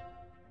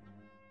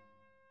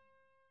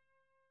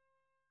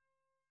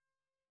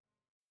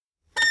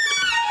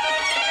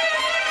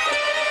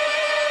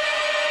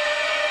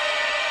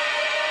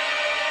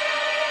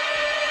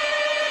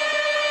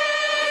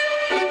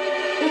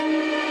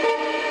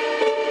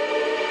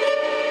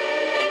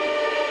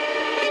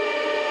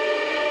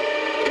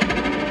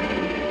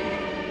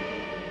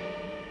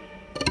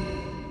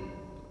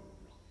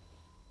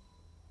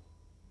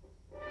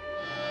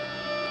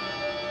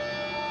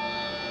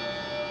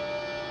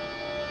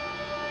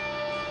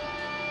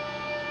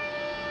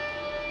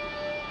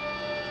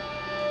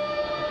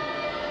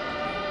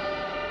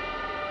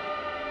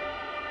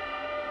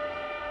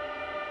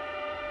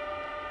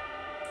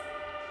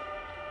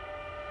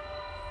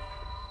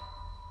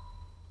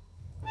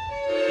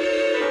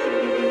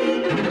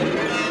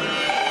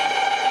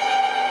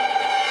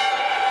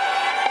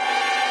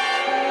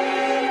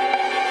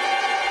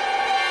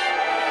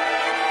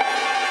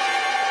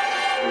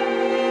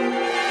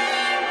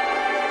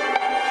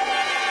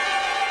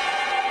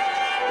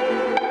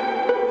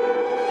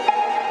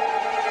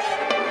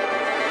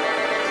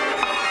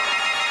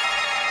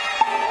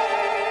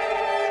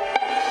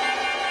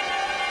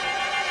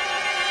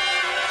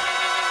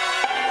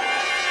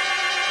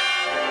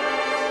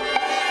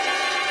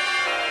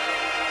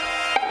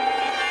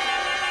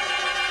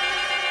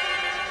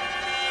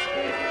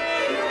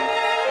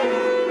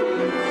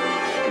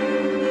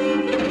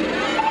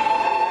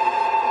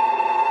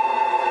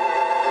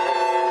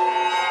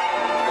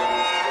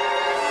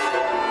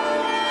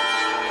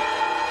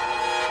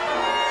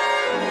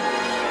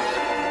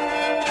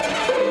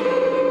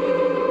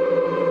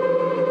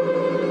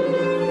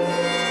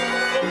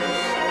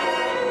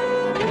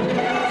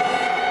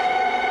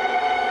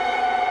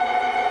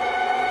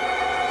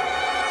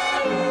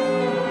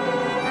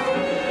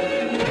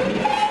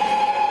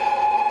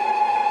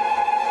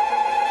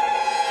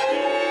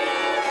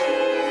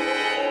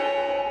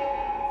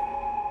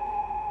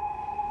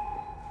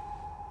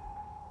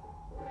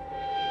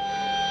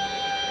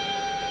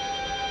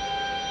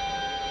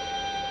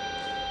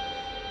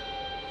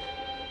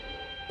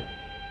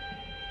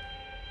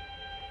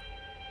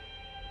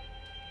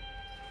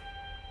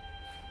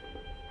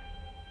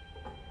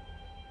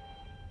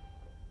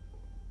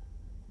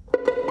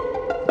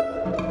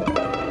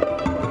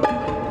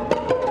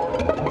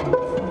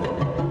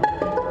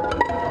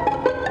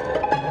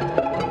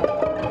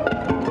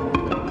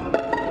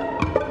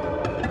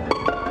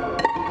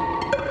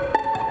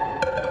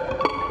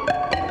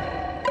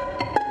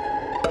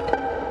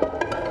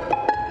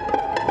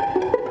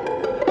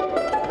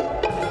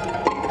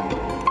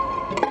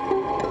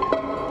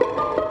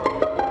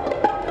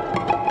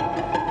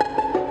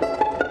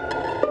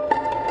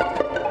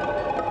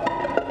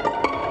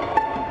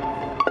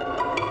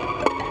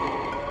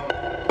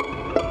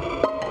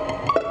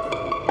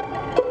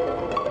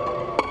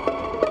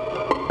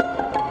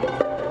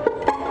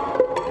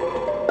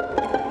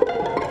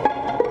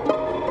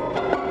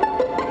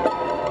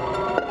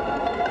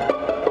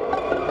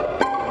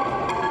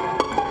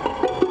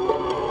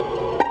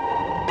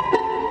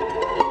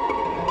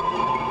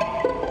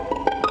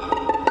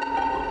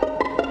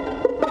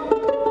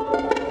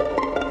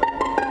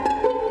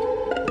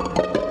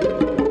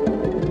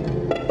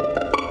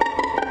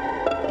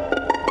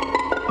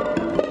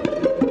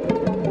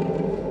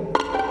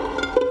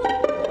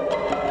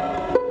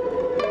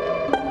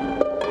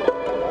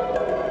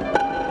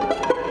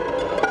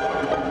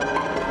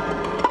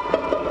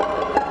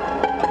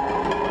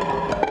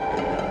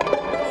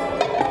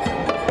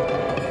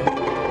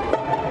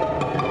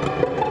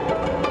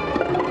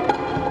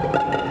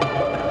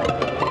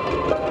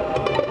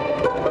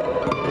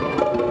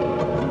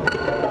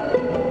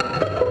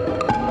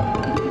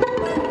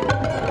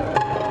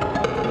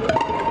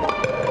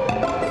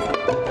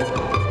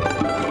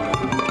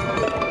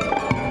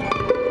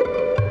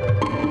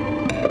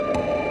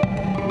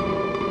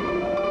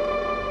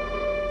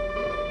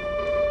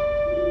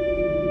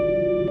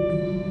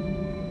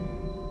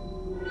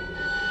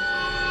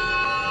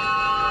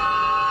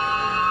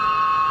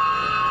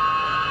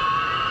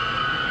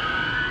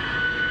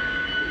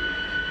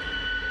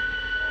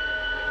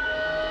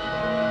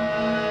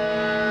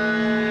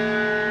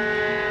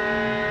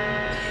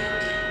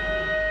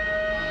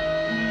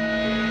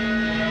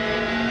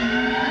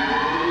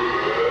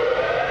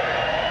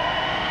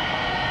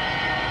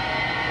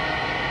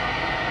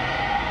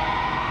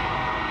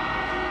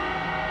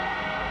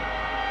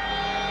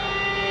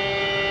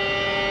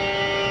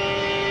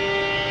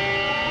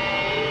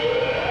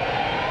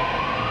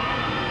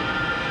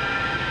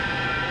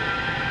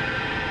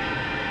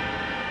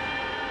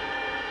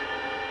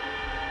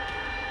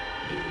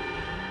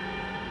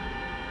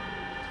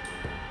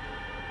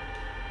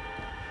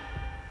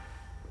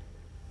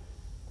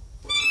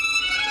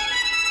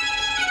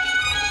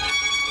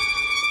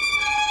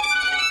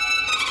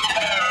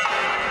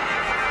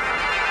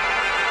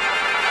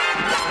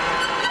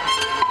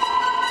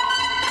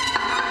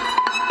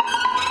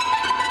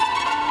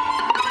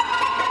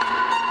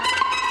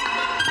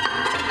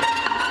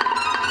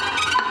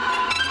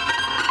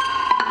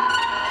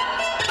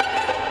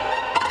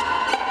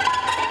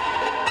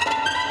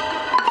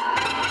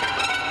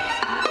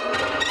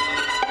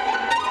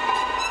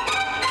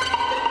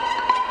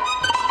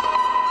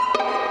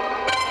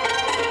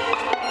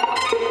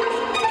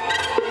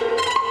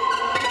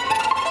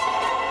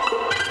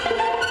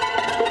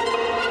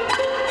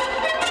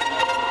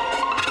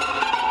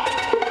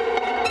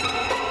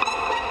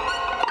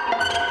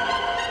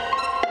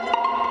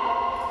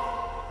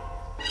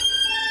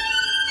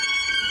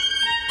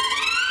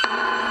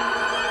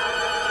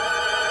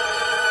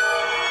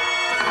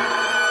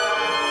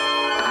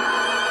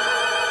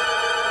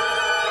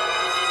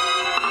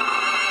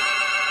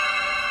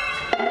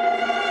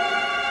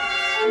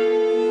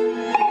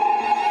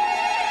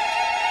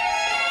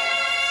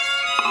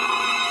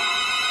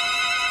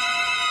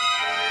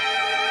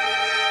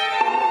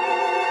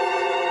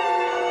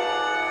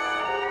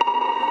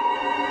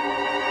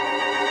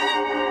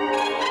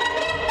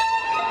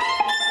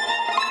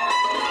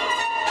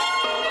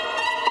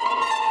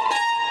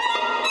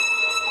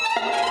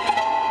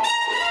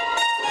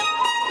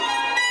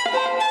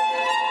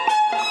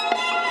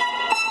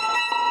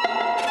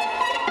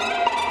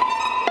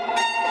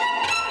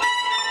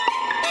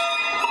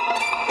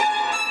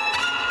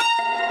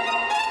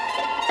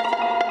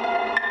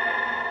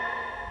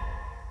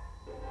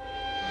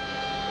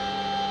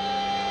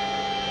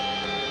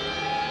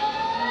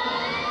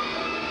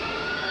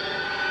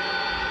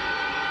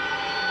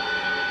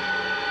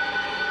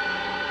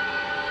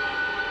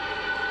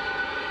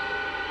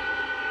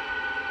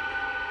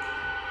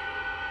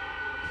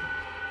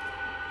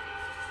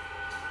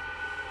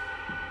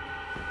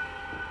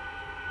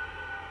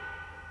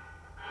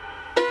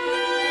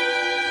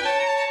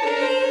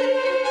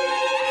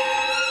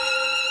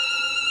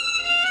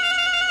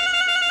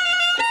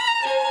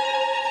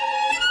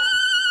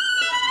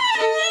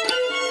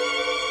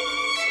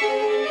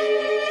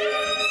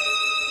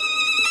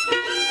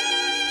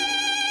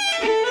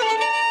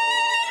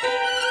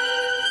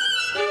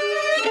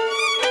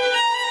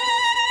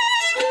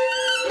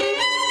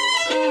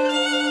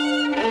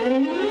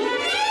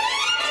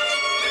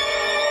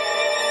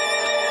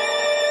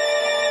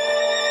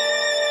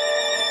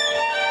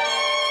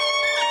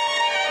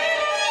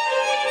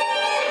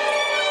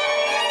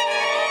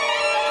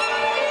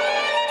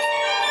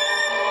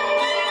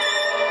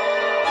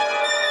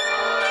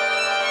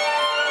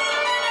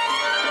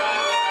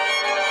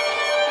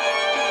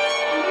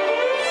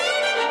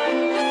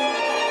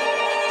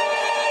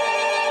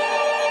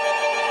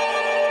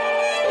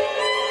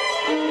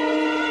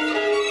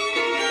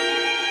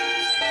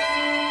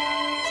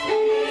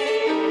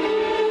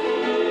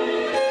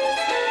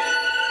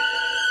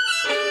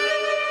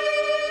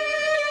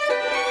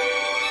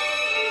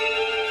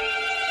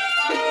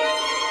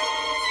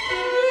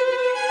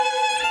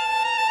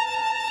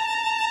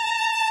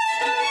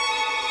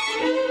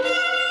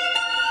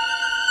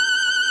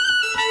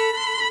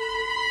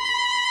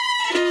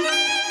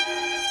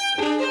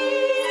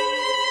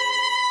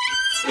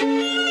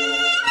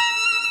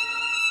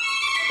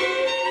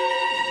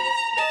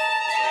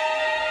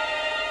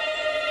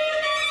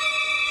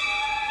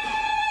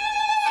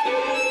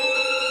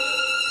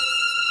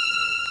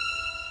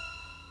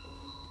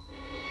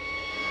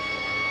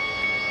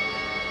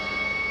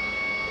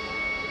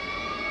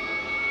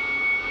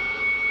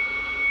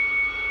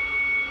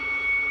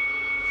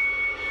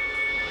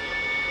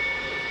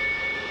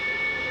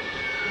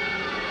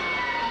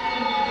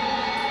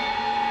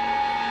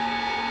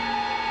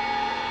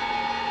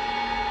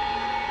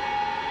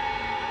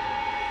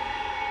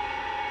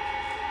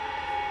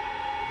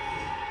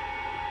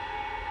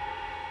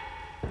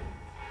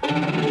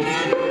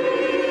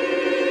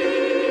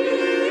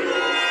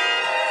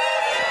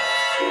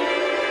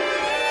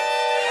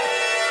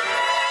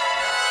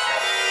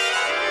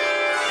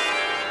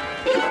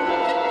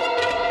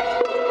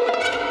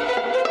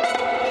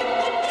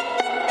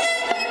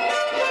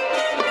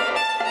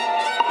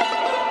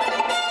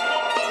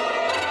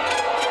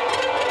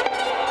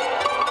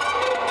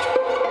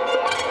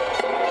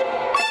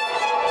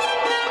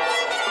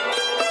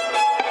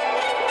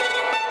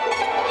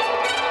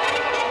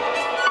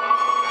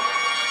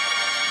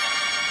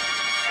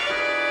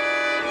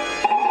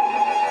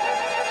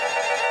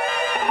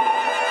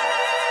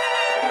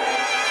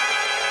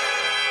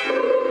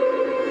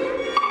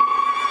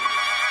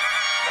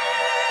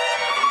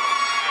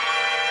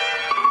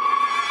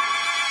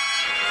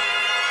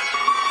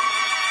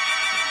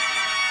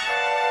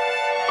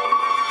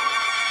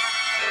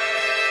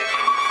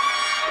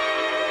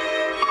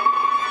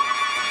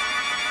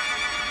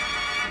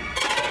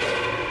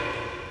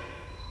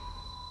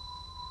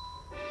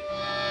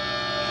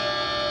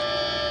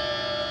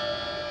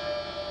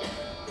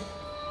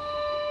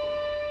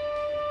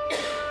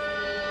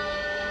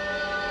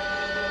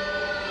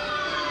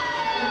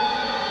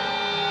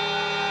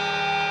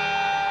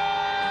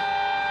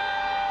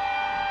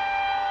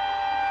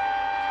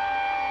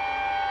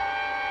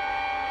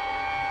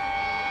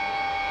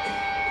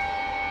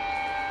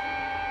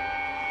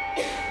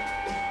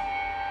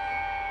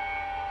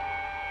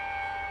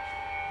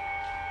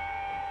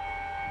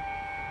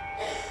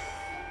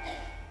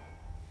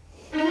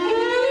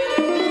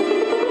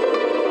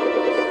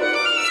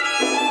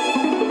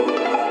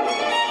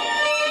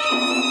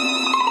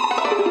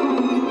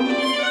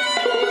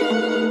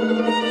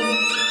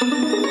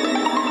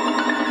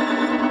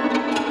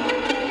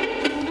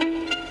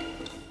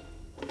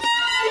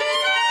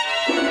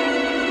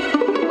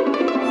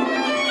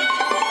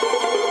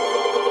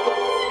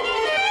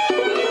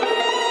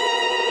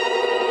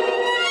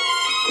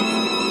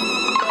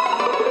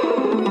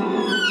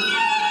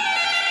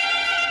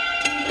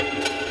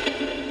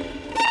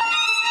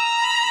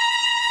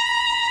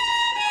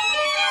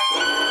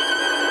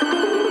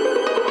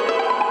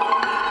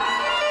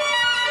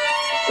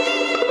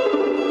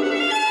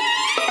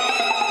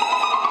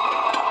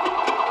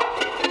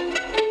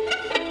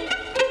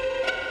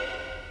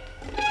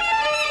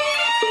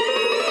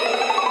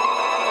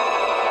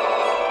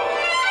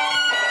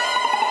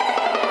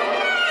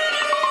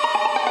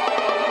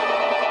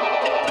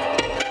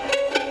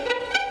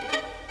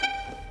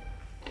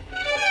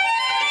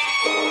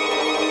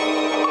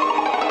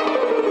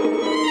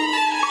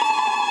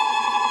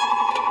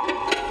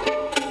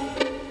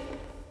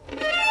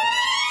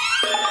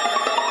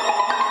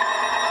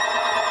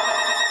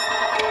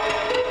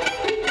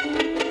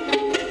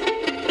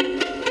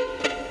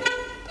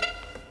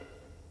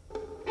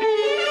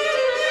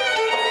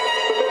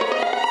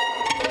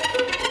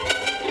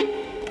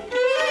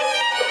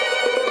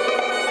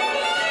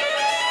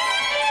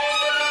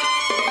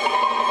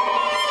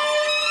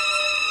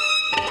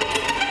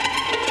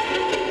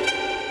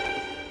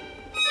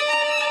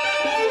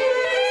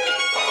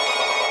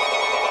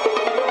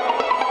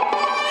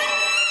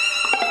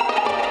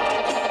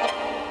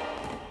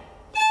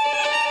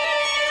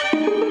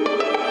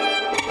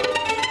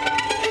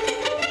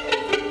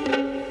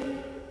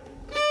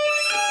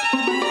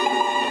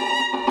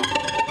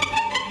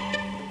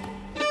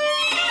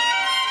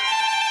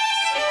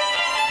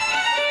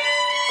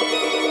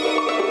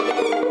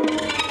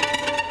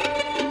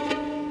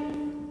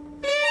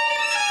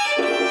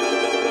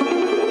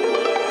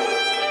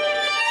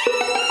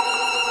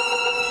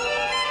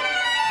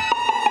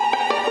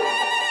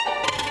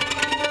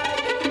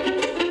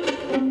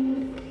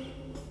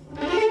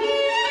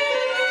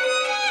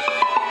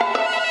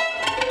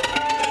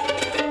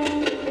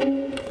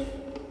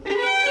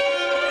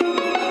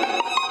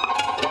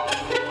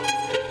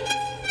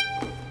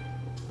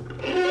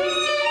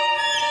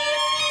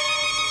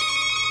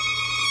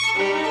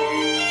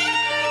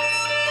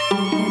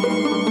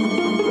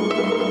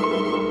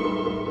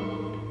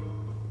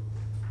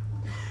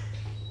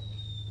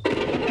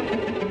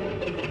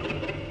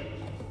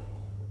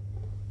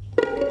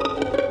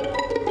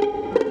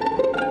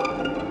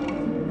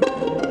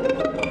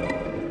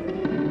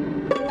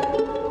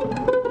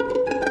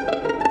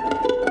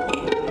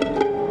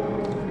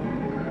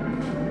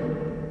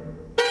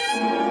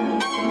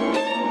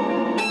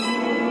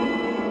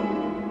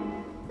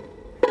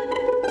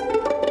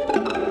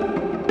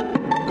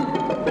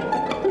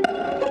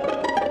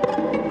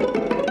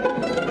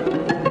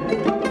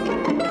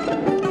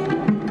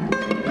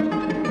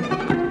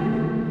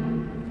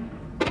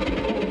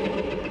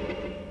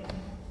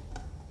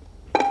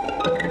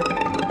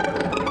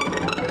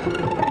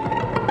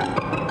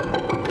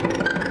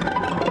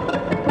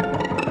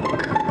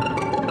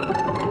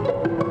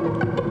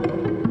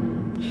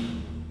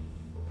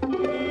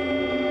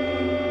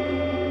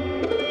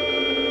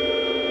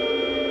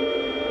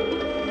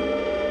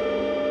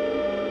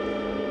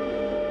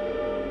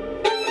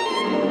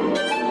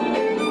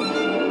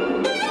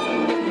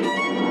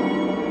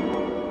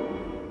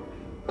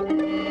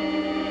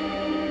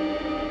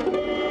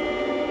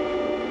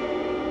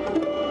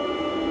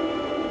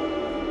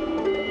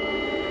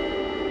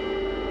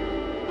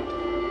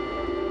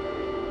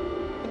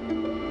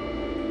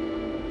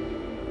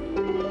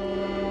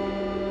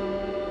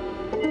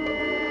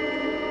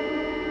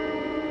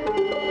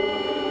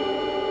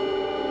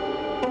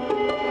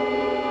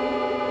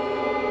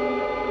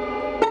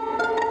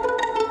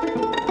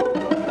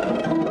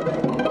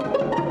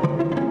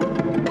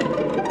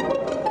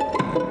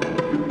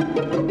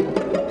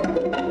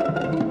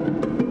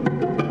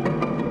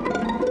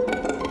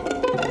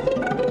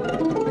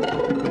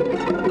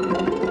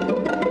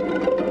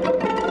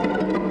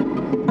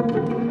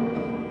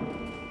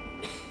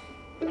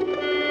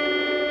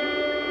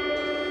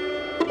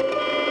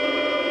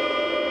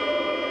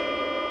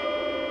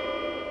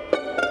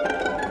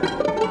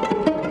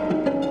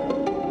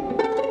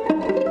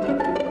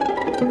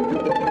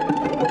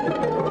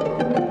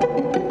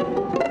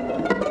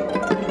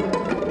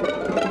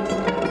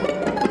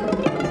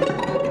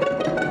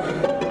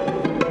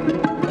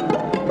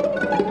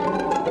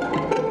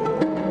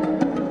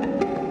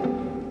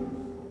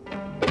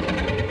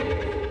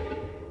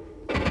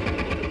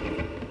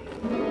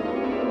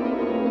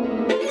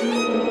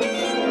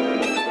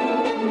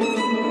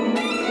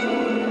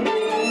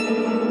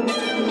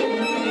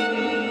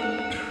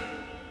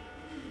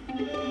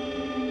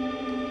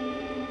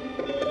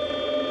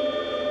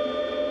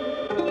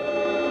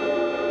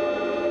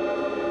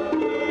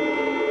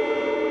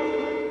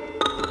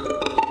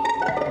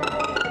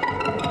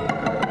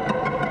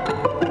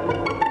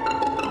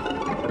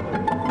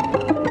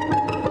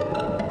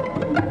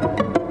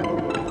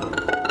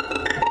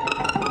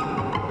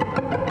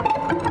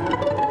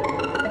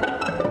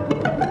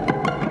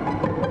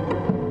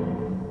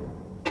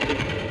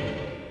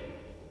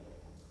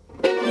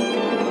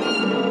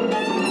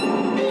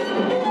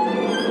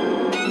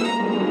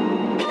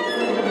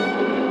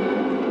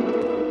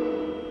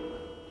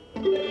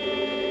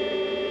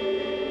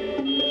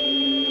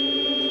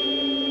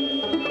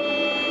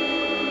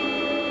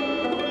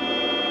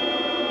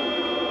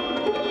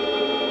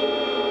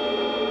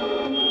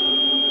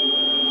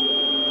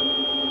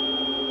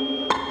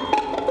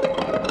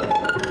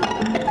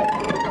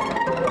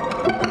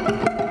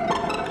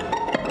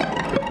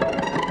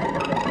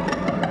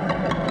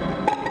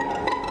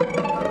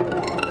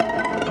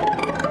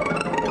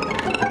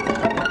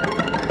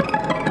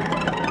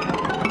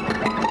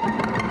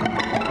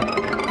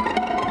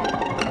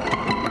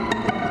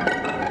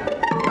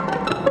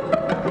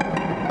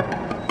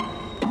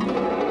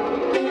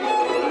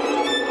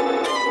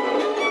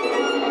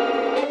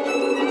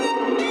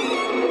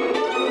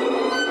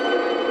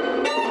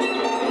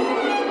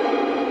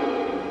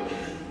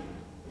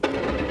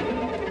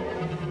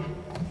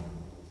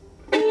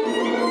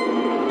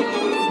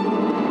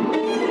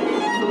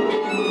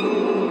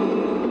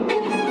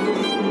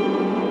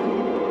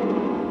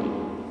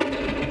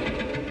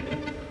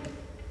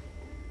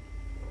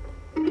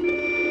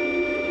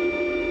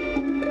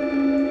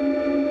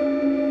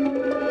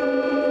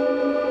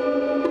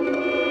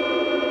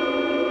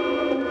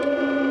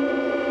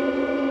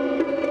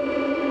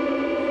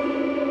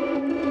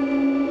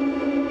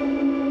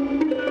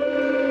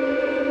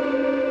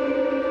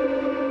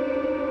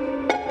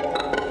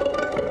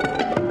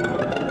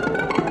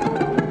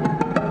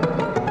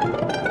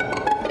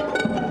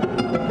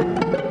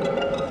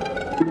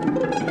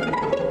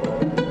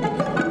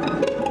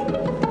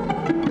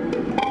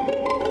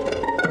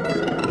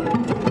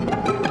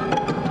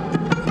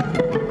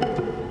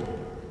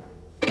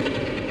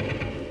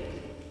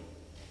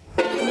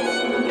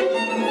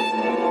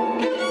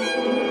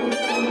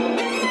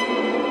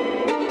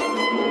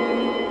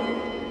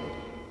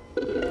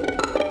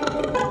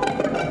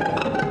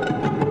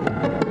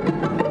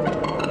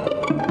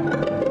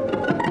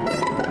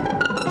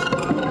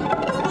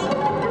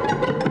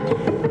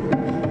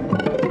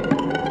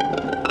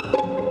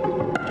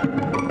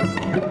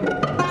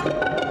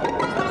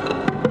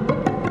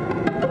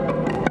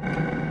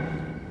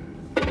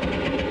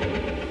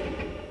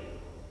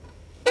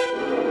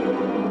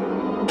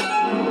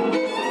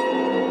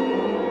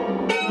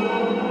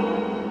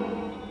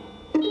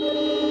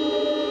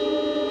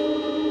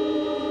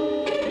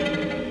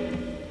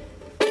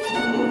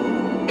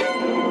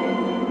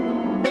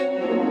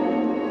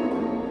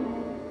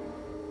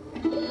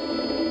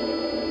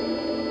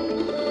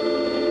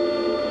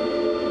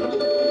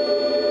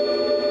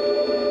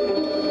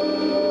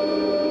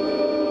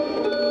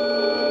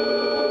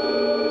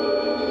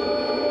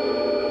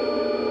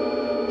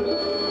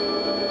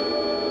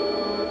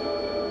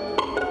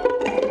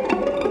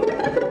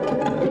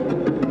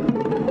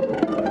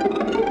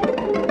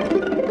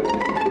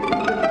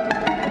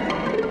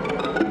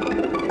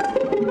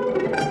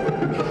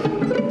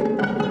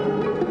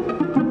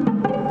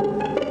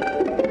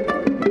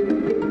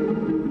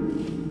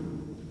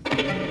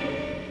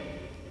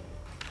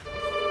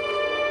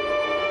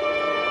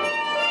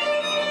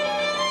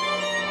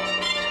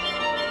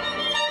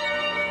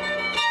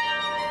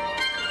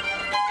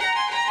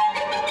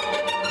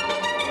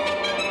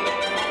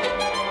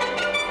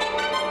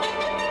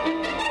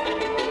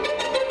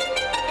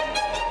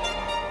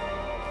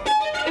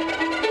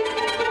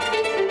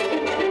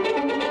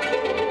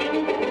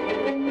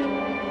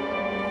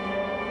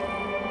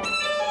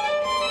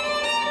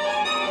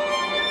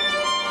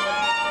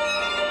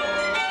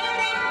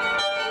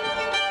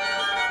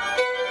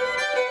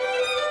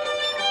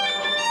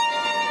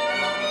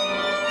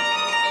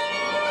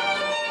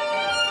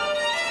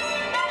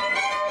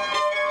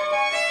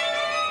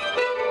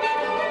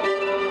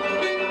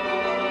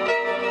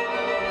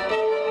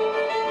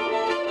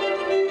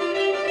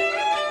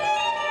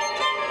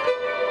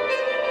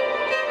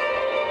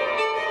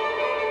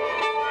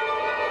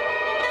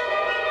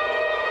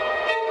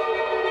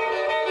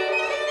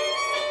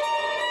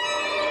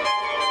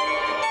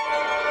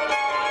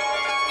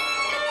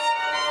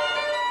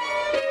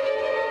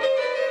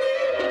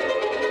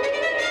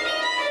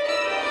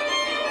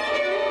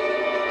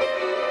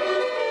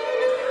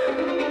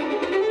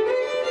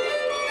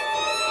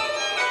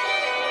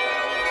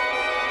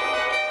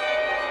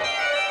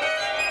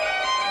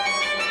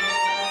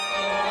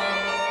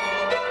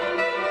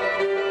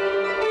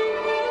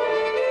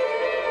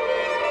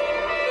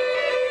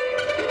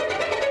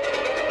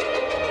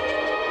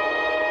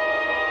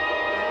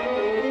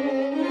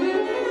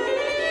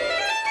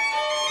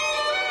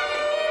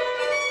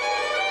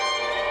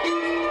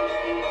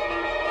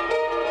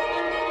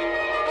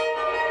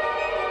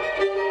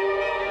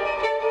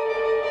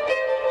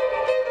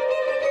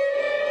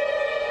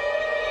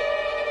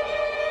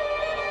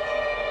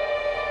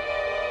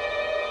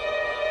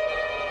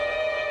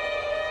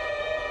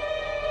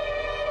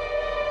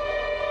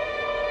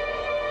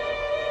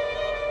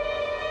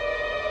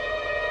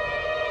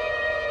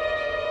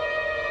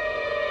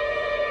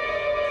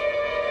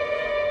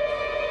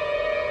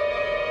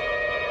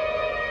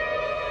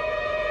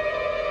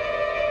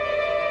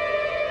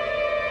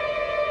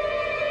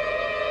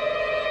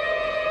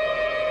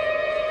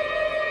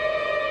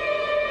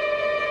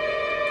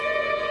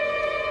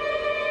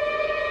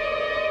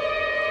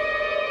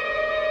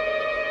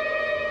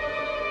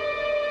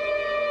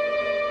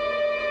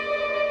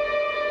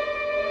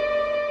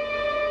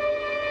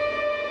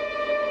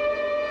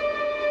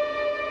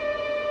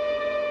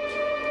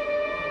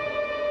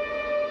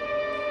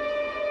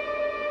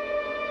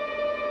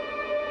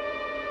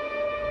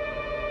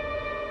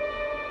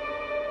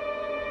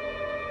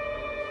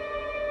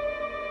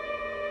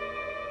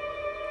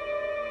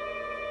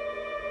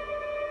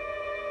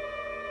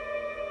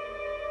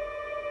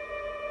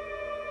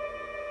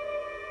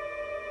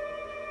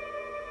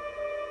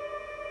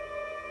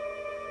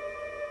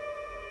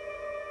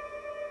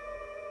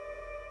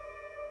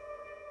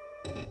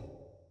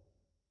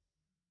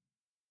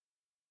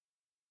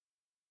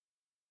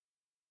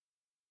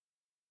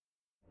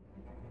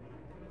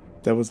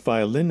 That was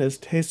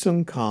violinist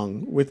Haesung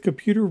Kang with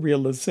computer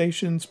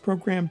realizations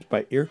programmed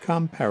by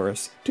IRCAM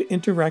Paris to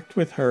interact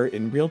with her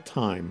in real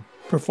time,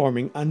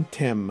 performing Un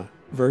Thème,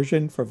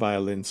 version for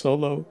violin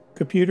solo,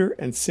 computer,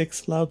 and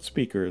 6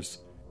 loudspeakers,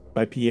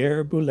 by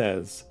Pierre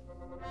Boulez.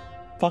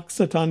 Vox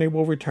Satanae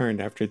will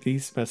return after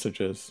these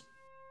messages.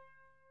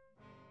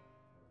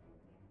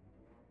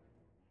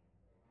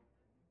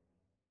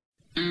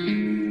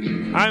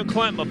 I'm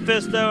Clint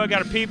Mephisto. I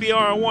got a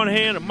PBR on one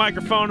hand, a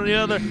microphone on the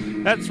other.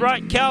 That's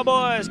right,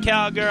 cowboys,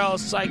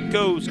 cowgirls,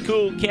 psychos,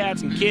 cool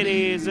cats, and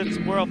kitties. It's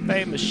a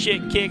world-famous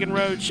shit-kicking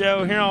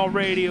roadshow here on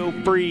Radio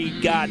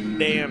Free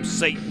Goddamn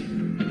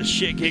Satan. The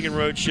shit-kicking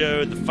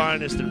roadshow, the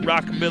finest in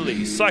rockabilly,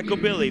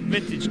 psychobilly,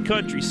 vintage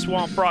country,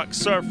 swamp rock,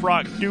 surf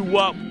rock,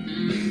 doo-wop.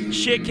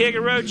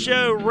 Shit-kicking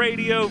roadshow,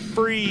 Radio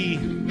Free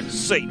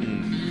Satan.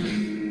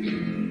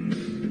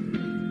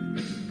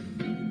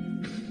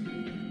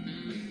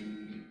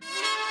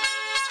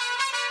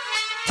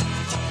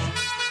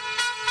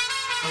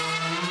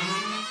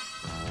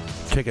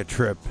 Take a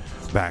trip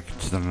back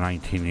to the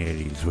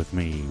 1980s with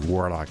me,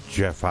 Warlock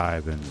Jeff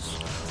Ivins,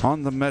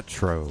 on the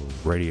Metro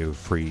Radio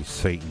Free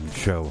Satan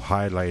show,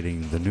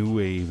 highlighting the new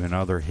wave and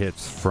other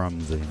hits from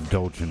the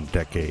indulgent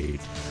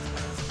decade,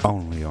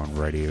 only on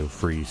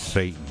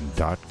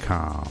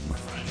RadioFreeSatan.com.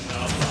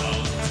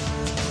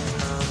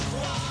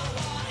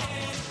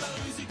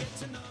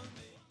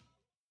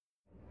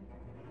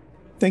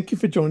 Thank you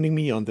for joining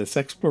me on this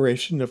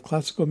exploration of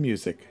classical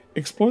music.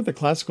 Explore the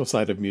classical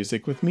side of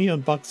music with me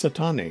on Vox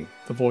Satanae,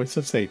 the voice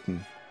of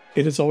Satan.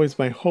 It is always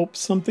my hope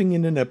something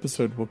in an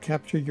episode will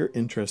capture your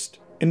interest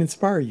and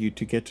inspire you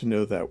to get to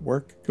know that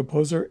work,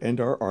 composer,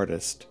 and our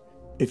artist.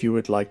 If you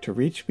would like to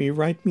reach me,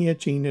 write me at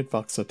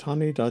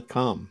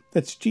gene@voxsatanae.com.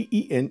 That's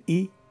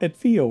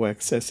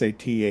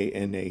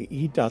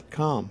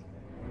GENE@VOXSATANAE.com.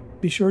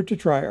 Be sure to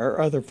try our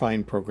other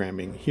fine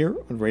programming here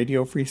on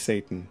Radio Free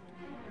Satan.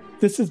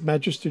 This is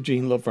Magister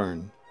Gene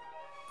Laverne.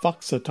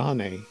 Vox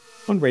Satanae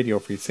on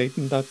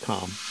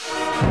RadioFreeSatan.com.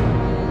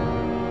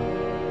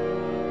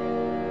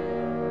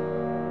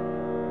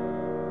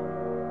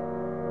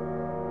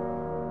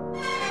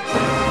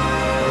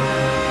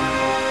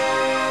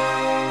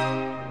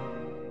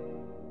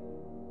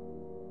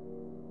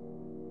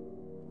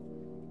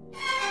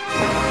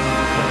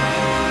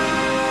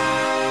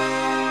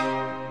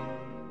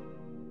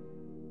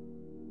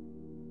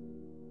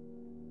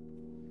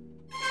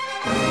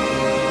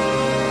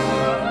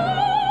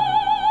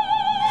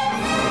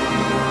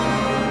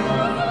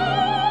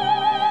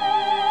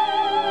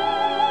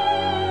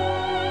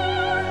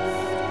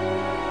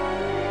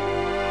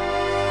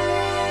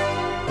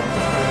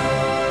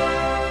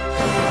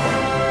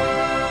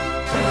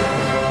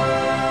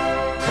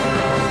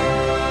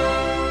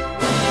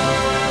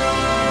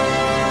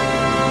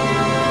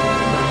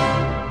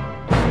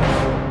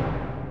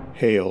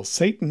 Hail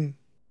Satan!